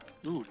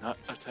 Ooh, not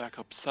attack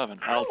up 7.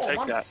 I'll take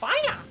on that.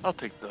 Fire! I'll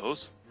take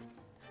those.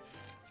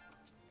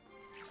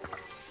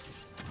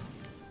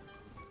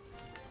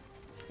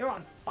 You're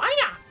on fire!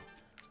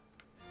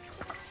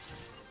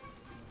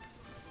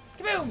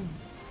 Kaboom!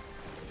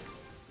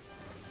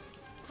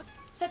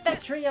 Set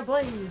that tree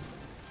ablaze.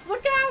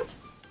 Look out!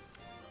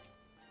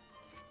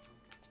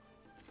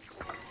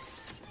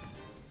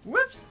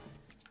 Whoops!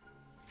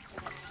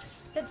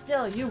 Sit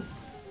still, you.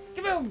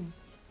 Kaboom!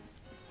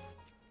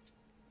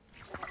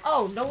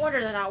 Oh, no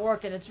wonder they're not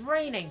working. It's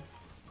raining.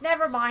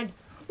 Never mind.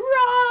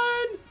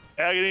 Run!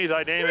 Agony,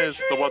 thy name is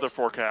the weather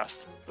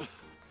forecast.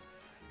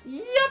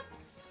 Yep!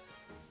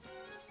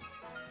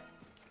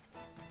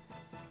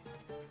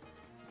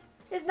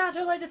 It's not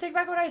too late to take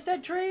back what I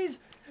said, trees!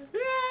 Yeah!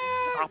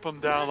 Chop them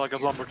down like a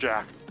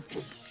lumberjack.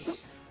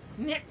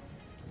 Nyeh.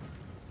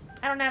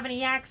 I don't have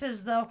any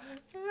axes, though.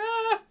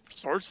 Ah,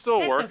 Swords still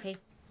that's work. okay.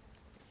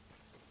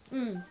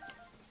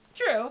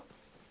 True.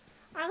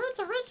 I want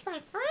to reach my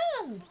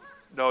friend.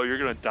 No, you're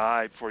gonna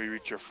die before you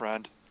reach your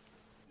friend.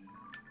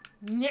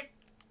 Nyeh.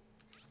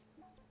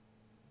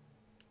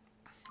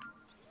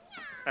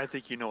 I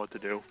think you know what to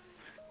do.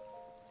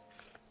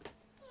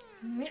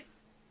 Nyeh.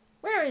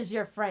 Where is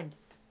your friend?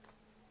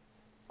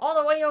 All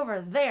the way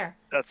over there.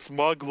 That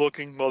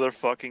smug-looking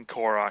motherfucking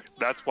Korok.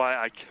 That's why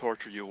I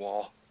torture you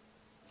all.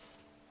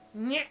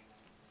 Nyeh.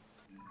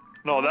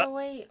 No, All that the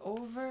way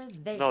over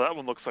there. no, that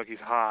one looks like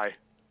he's high.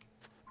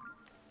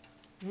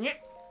 Nyeh.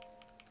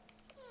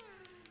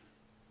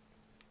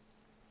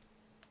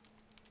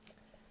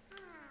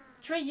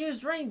 Trey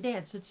used rain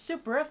dance. It's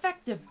super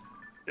effective.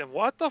 And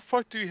what the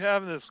fuck do you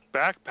have in this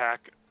backpack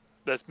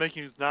that's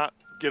making you not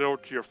get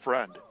over to your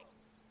friend?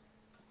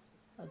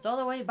 It's all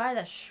the way by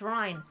the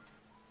shrine.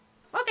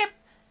 Okay,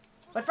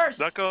 but first.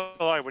 Not gonna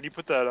lie, when you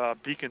put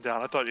that beacon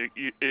down, I thought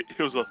it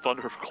was a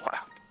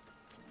thunderclap.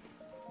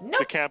 Nope.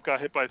 The camp got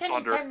hit by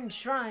thunder. 10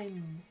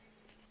 shrine.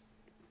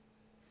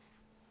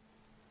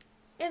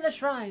 In the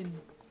shrine.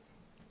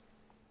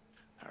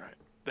 Alright,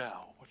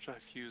 now, what should I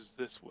fuse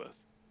this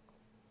with?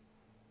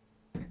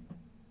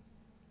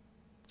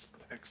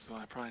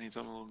 Excellent, I probably need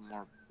something a little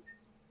more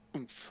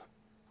oomph.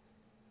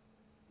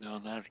 No,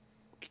 not.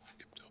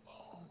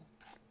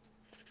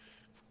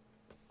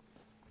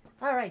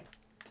 Alright.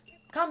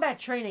 Combat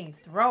training,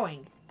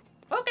 throwing.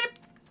 Okay.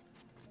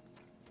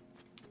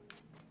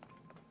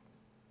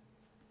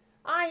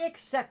 I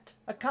accept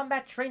a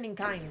combat training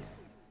kind.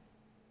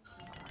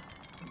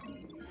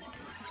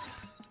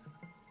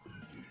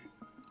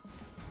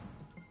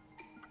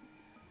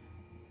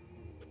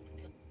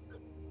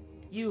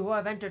 You who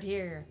have entered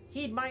here,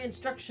 heed my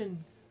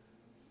instruction.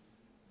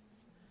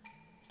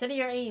 Steady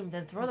your aim,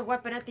 then throw the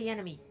weapon at the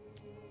enemy.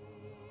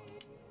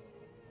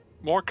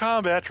 More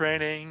combat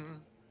training.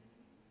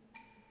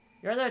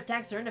 Your other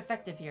attacks are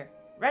ineffective here.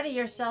 Ready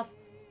yourself.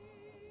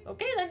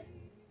 Okay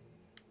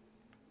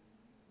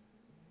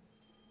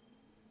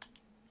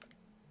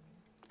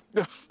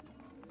then.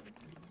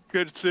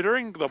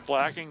 Considering the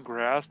blackened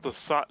grass, the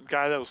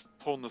guy that was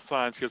holding the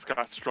signs just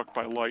got struck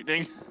by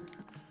lightning.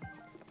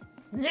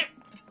 Nyeh.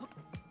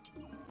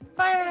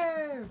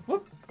 Fire!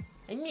 Whoop!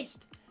 I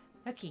missed.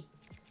 Okay.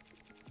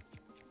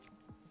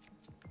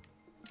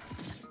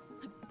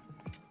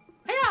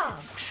 Hiya!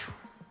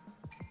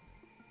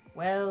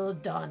 Well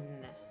done.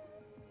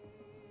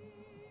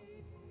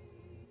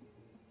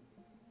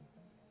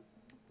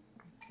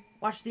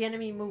 Watch the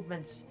enemy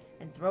movements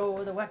and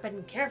throw the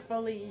weapon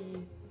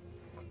carefully.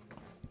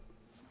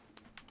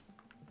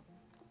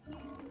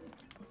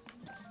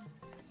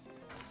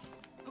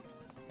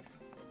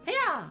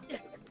 Hiya!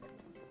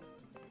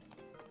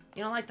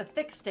 You don't like the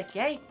thick stick,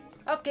 eh?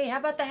 Okay, how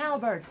about the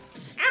halberd?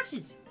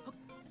 Ouchies!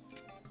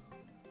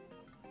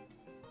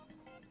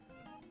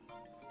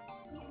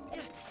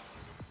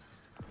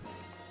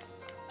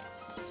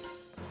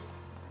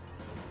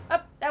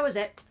 Oh, that was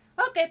it.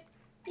 Okay.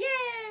 Yay!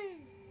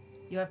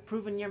 You have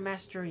proven your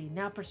mastery.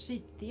 Now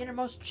proceed to the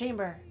innermost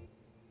chamber.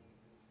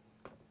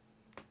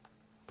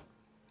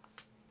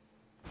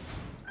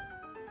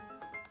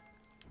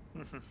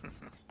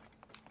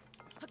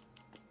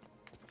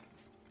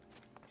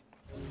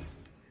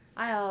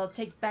 I'll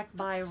take back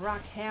my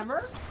rock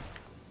hammer.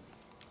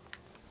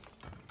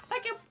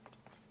 Thank you.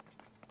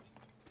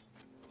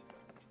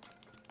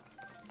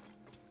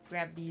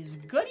 Grab these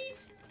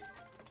goodies.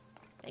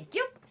 Thank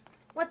you.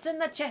 What's in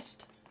the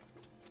chest?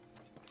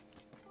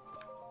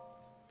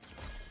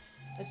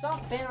 I saw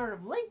fan art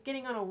of Link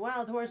getting on a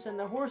wild horse, and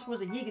the horse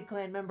was a Yiga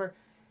clan member.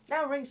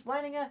 Now Link's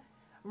riding a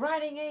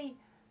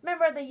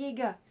member of the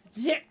Yiga.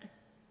 Zit.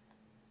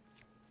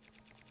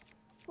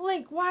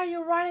 Link, why are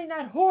you riding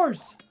that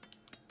horse?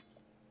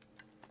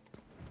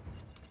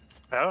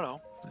 I don't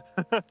know.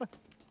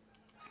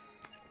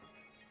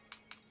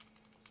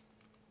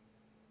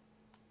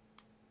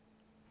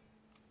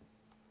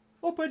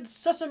 Open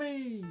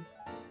sesame!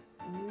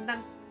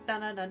 Dun,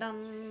 dun, dun, dun,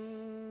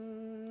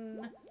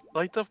 dun.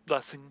 Light of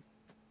blessing.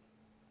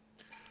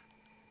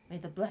 May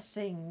the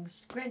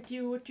blessings grant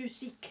you what you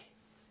seek.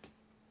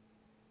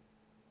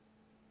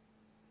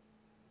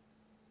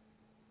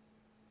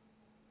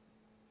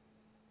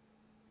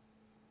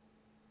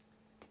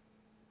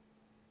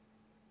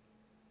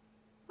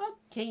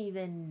 Okay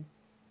then.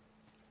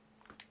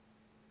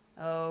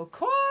 Oh,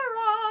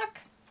 Korok!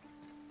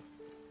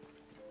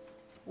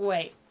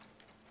 Wait.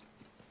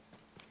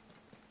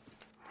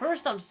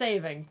 First I'm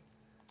saving.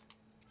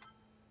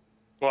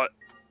 What?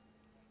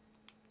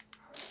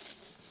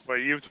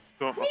 Wait, you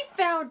don't...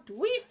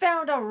 We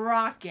found a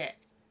rocket.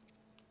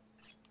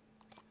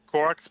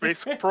 Korok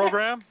space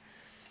program?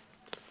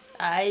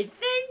 I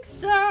think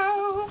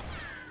so.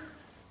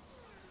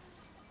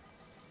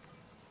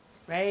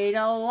 Ready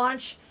to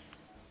launch.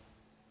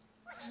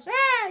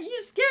 Ah,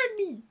 you scared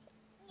me.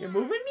 You're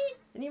moving me?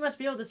 And you must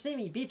be able to see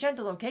me. Be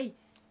gentle, okay?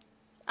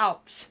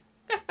 Ouch.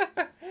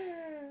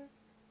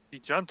 Be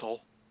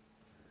gentle.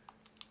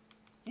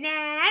 Nah,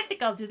 I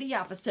think I'll do the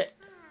opposite.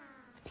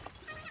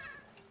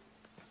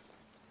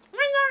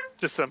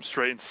 Just set 'em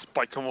straight and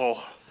spike 'em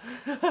all.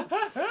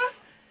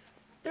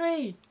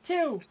 3,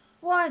 2,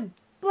 1,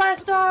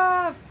 blast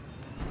off!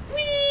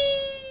 Whee!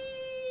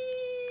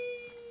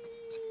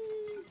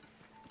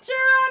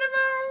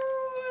 Geronimo!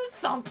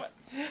 Thump!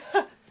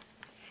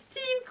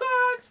 Team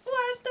Korok's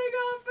blasting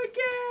off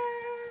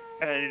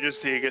again! And you just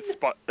see it get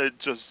it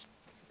just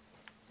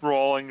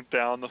rolling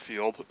down the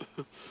field.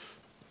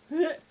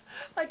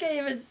 I can't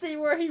even see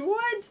where he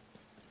went!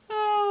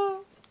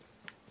 Oh,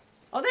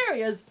 there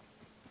he is!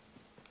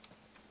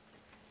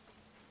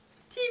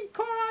 Team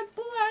Korok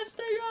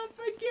blasting off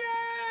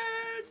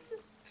again!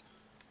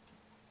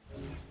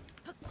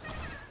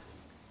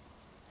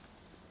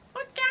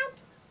 Look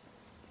out!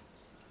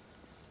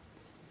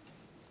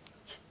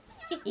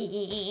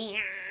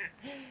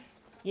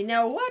 You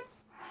know what?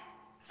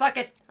 Fuck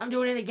it, I'm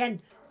doing it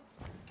again.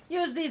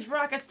 Use these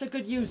rockets to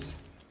good use.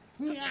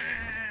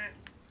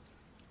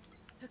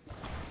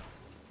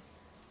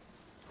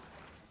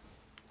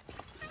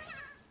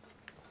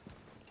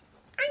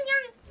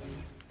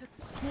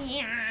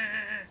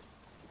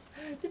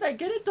 Did I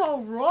get it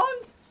all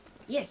wrong?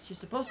 Yes, you're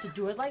supposed to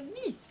do it like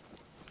this.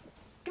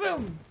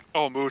 Kaboom!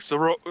 Oh, Mooch, the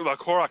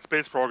Korok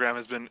space program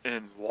has been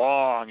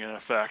long in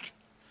effect.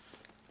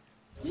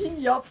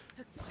 Yup.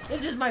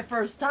 This is my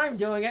first time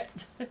doing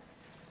it.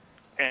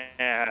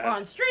 And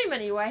On stream,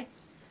 anyway.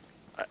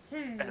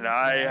 and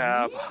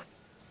I've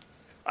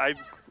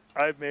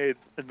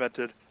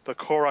invented the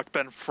Korok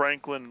Ben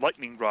Franklin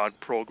lightning rod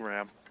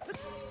program.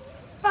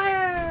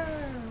 Fire!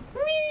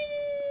 Whee!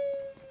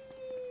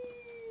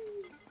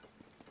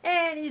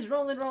 And he's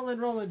rolling.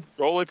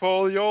 Roly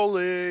poly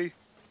oly.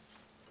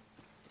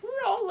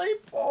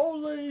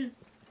 Roly-poly!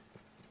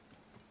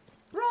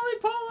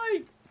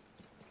 Roly-poly!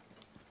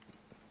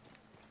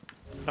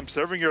 I'm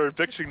serving your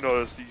eviction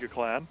notice, you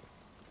clan.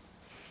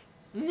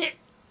 Nyeh.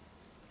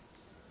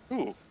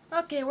 Ooh.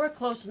 Okay, we're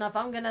close enough.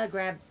 I'm gonna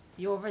grab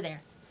you over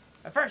there.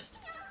 But first...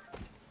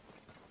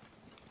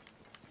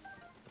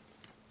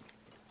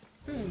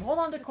 hold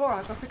on to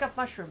Korok. I'll pick up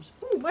mushrooms.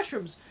 Ooh,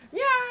 mushrooms!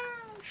 Yeah!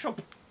 Shump.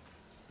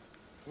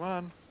 Come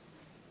on.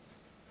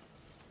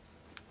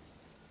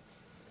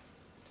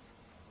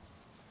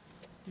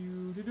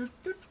 Do.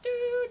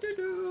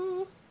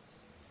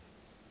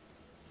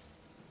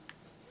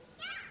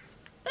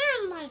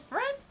 There's my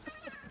friend.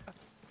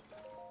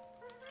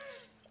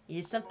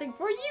 Here's something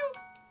for you.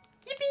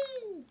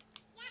 Yippee!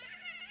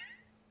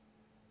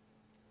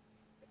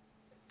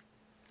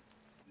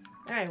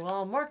 Alright, well,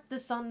 I'll mark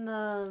this on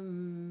the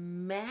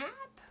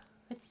map.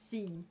 Let's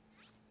see.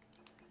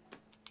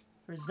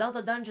 For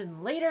Zelda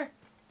Dungeon later.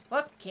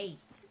 Okay.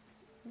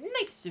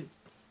 Nice suit.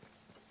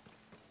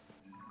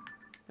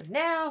 But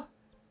now,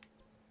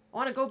 I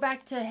want to go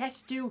back to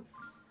Hestu,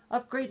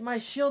 upgrade my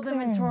shield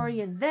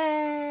inventory, and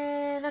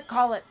then I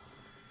call it.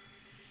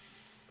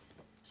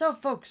 So,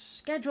 folks,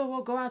 schedule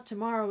will go out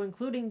tomorrow,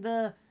 including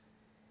the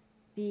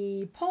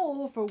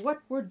poll for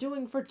what we're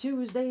doing for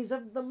Tuesdays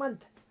of the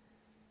month.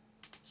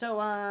 So,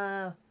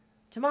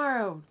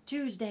 Tomorrow,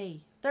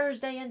 Tuesday,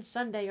 Thursday, and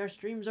Sunday are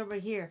streams over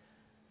here.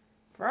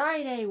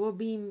 Friday will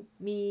be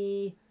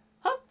me,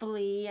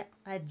 hopefully,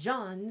 at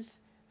John's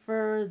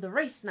for the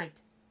race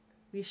night.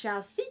 We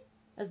shall see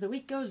as the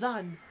week goes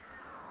on.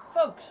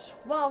 Folks,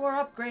 while we're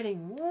upgrading,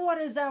 what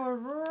is our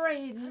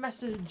raid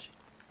message?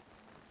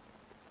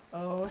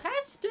 Oh,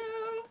 has to!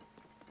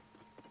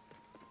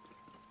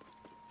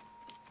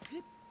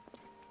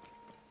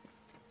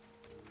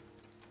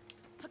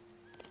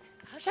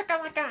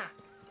 Shakalaka!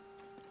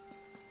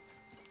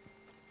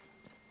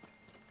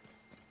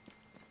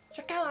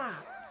 Shakala!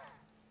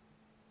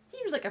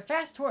 Seems like a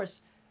fast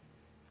horse.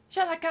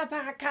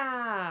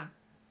 Shalakapaka!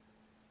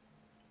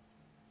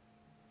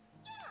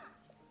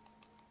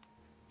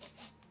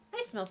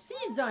 I smell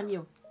seeds on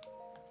you.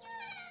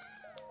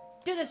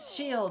 Do this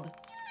shield.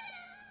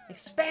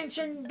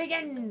 Expansion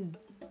begin.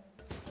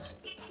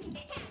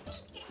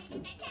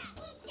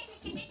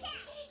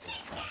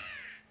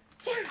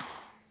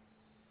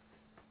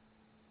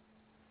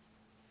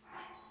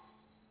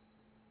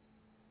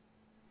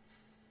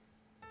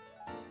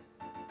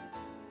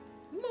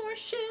 More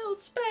shield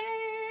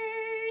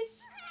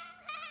space.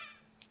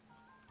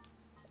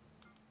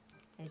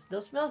 I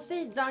still smell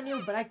seeds on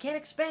you, but I can't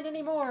expand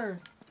anymore.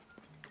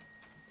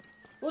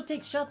 We'll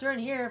take shelter in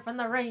here from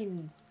the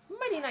rain.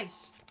 Mighty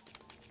nice.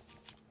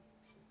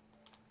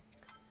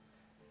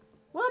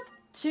 Well,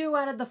 2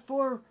 out of the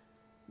 4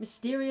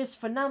 mysterious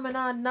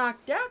phenomena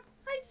knocked out.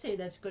 I'd say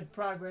that's good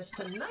progress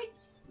tonight.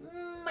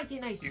 Mighty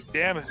nice. You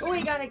damn it.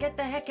 We gotta get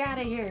the heck out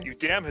of here. You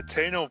damn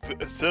Hateno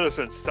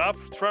citizen. Stop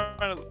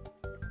trying to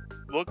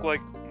look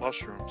like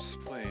mushrooms,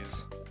 please.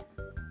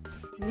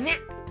 Nah.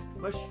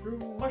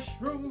 Mushroom,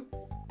 mushroom.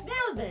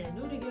 Now then,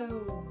 who to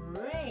go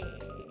raid?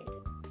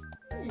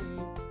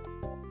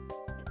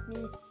 Let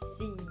me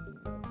see.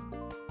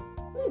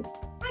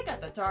 I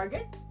got the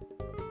target.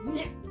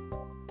 Nah.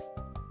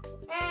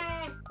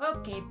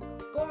 Okay.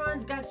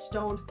 Gorons got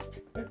stoned.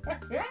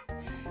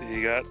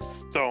 You got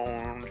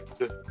stoned.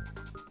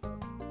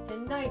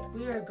 Tonight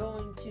we are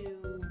going to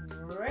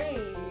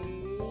raid.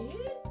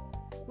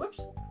 Whoops.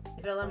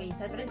 You gotta let me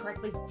type it in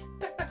correctly.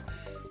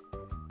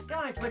 Come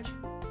on, Twitch.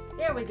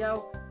 There we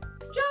go.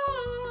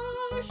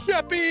 Josh!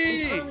 Yuppie!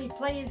 He's currently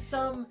playing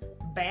some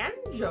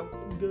banjo.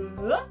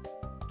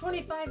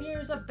 25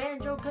 years of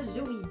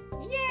Banjo-Kazooie.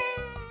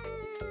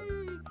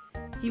 Yay!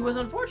 He was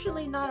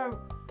unfortunately not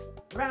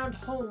around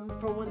home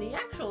for when the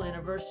actual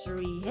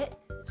anniversary hit,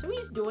 so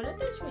he's doing it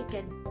this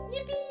weekend.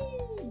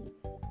 Yippee!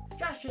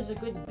 Josh is a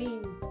good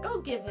bean.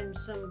 Go give him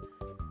some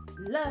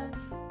love.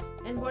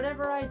 And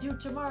whatever I do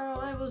tomorrow,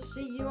 I will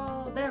see you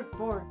all there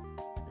for.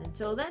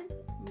 Until then,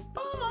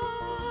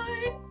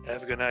 bye!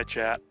 Have a good night,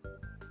 chat.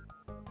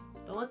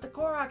 Don't let the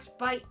Koroks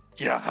bite.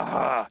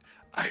 Yeah,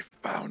 I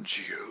found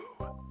you.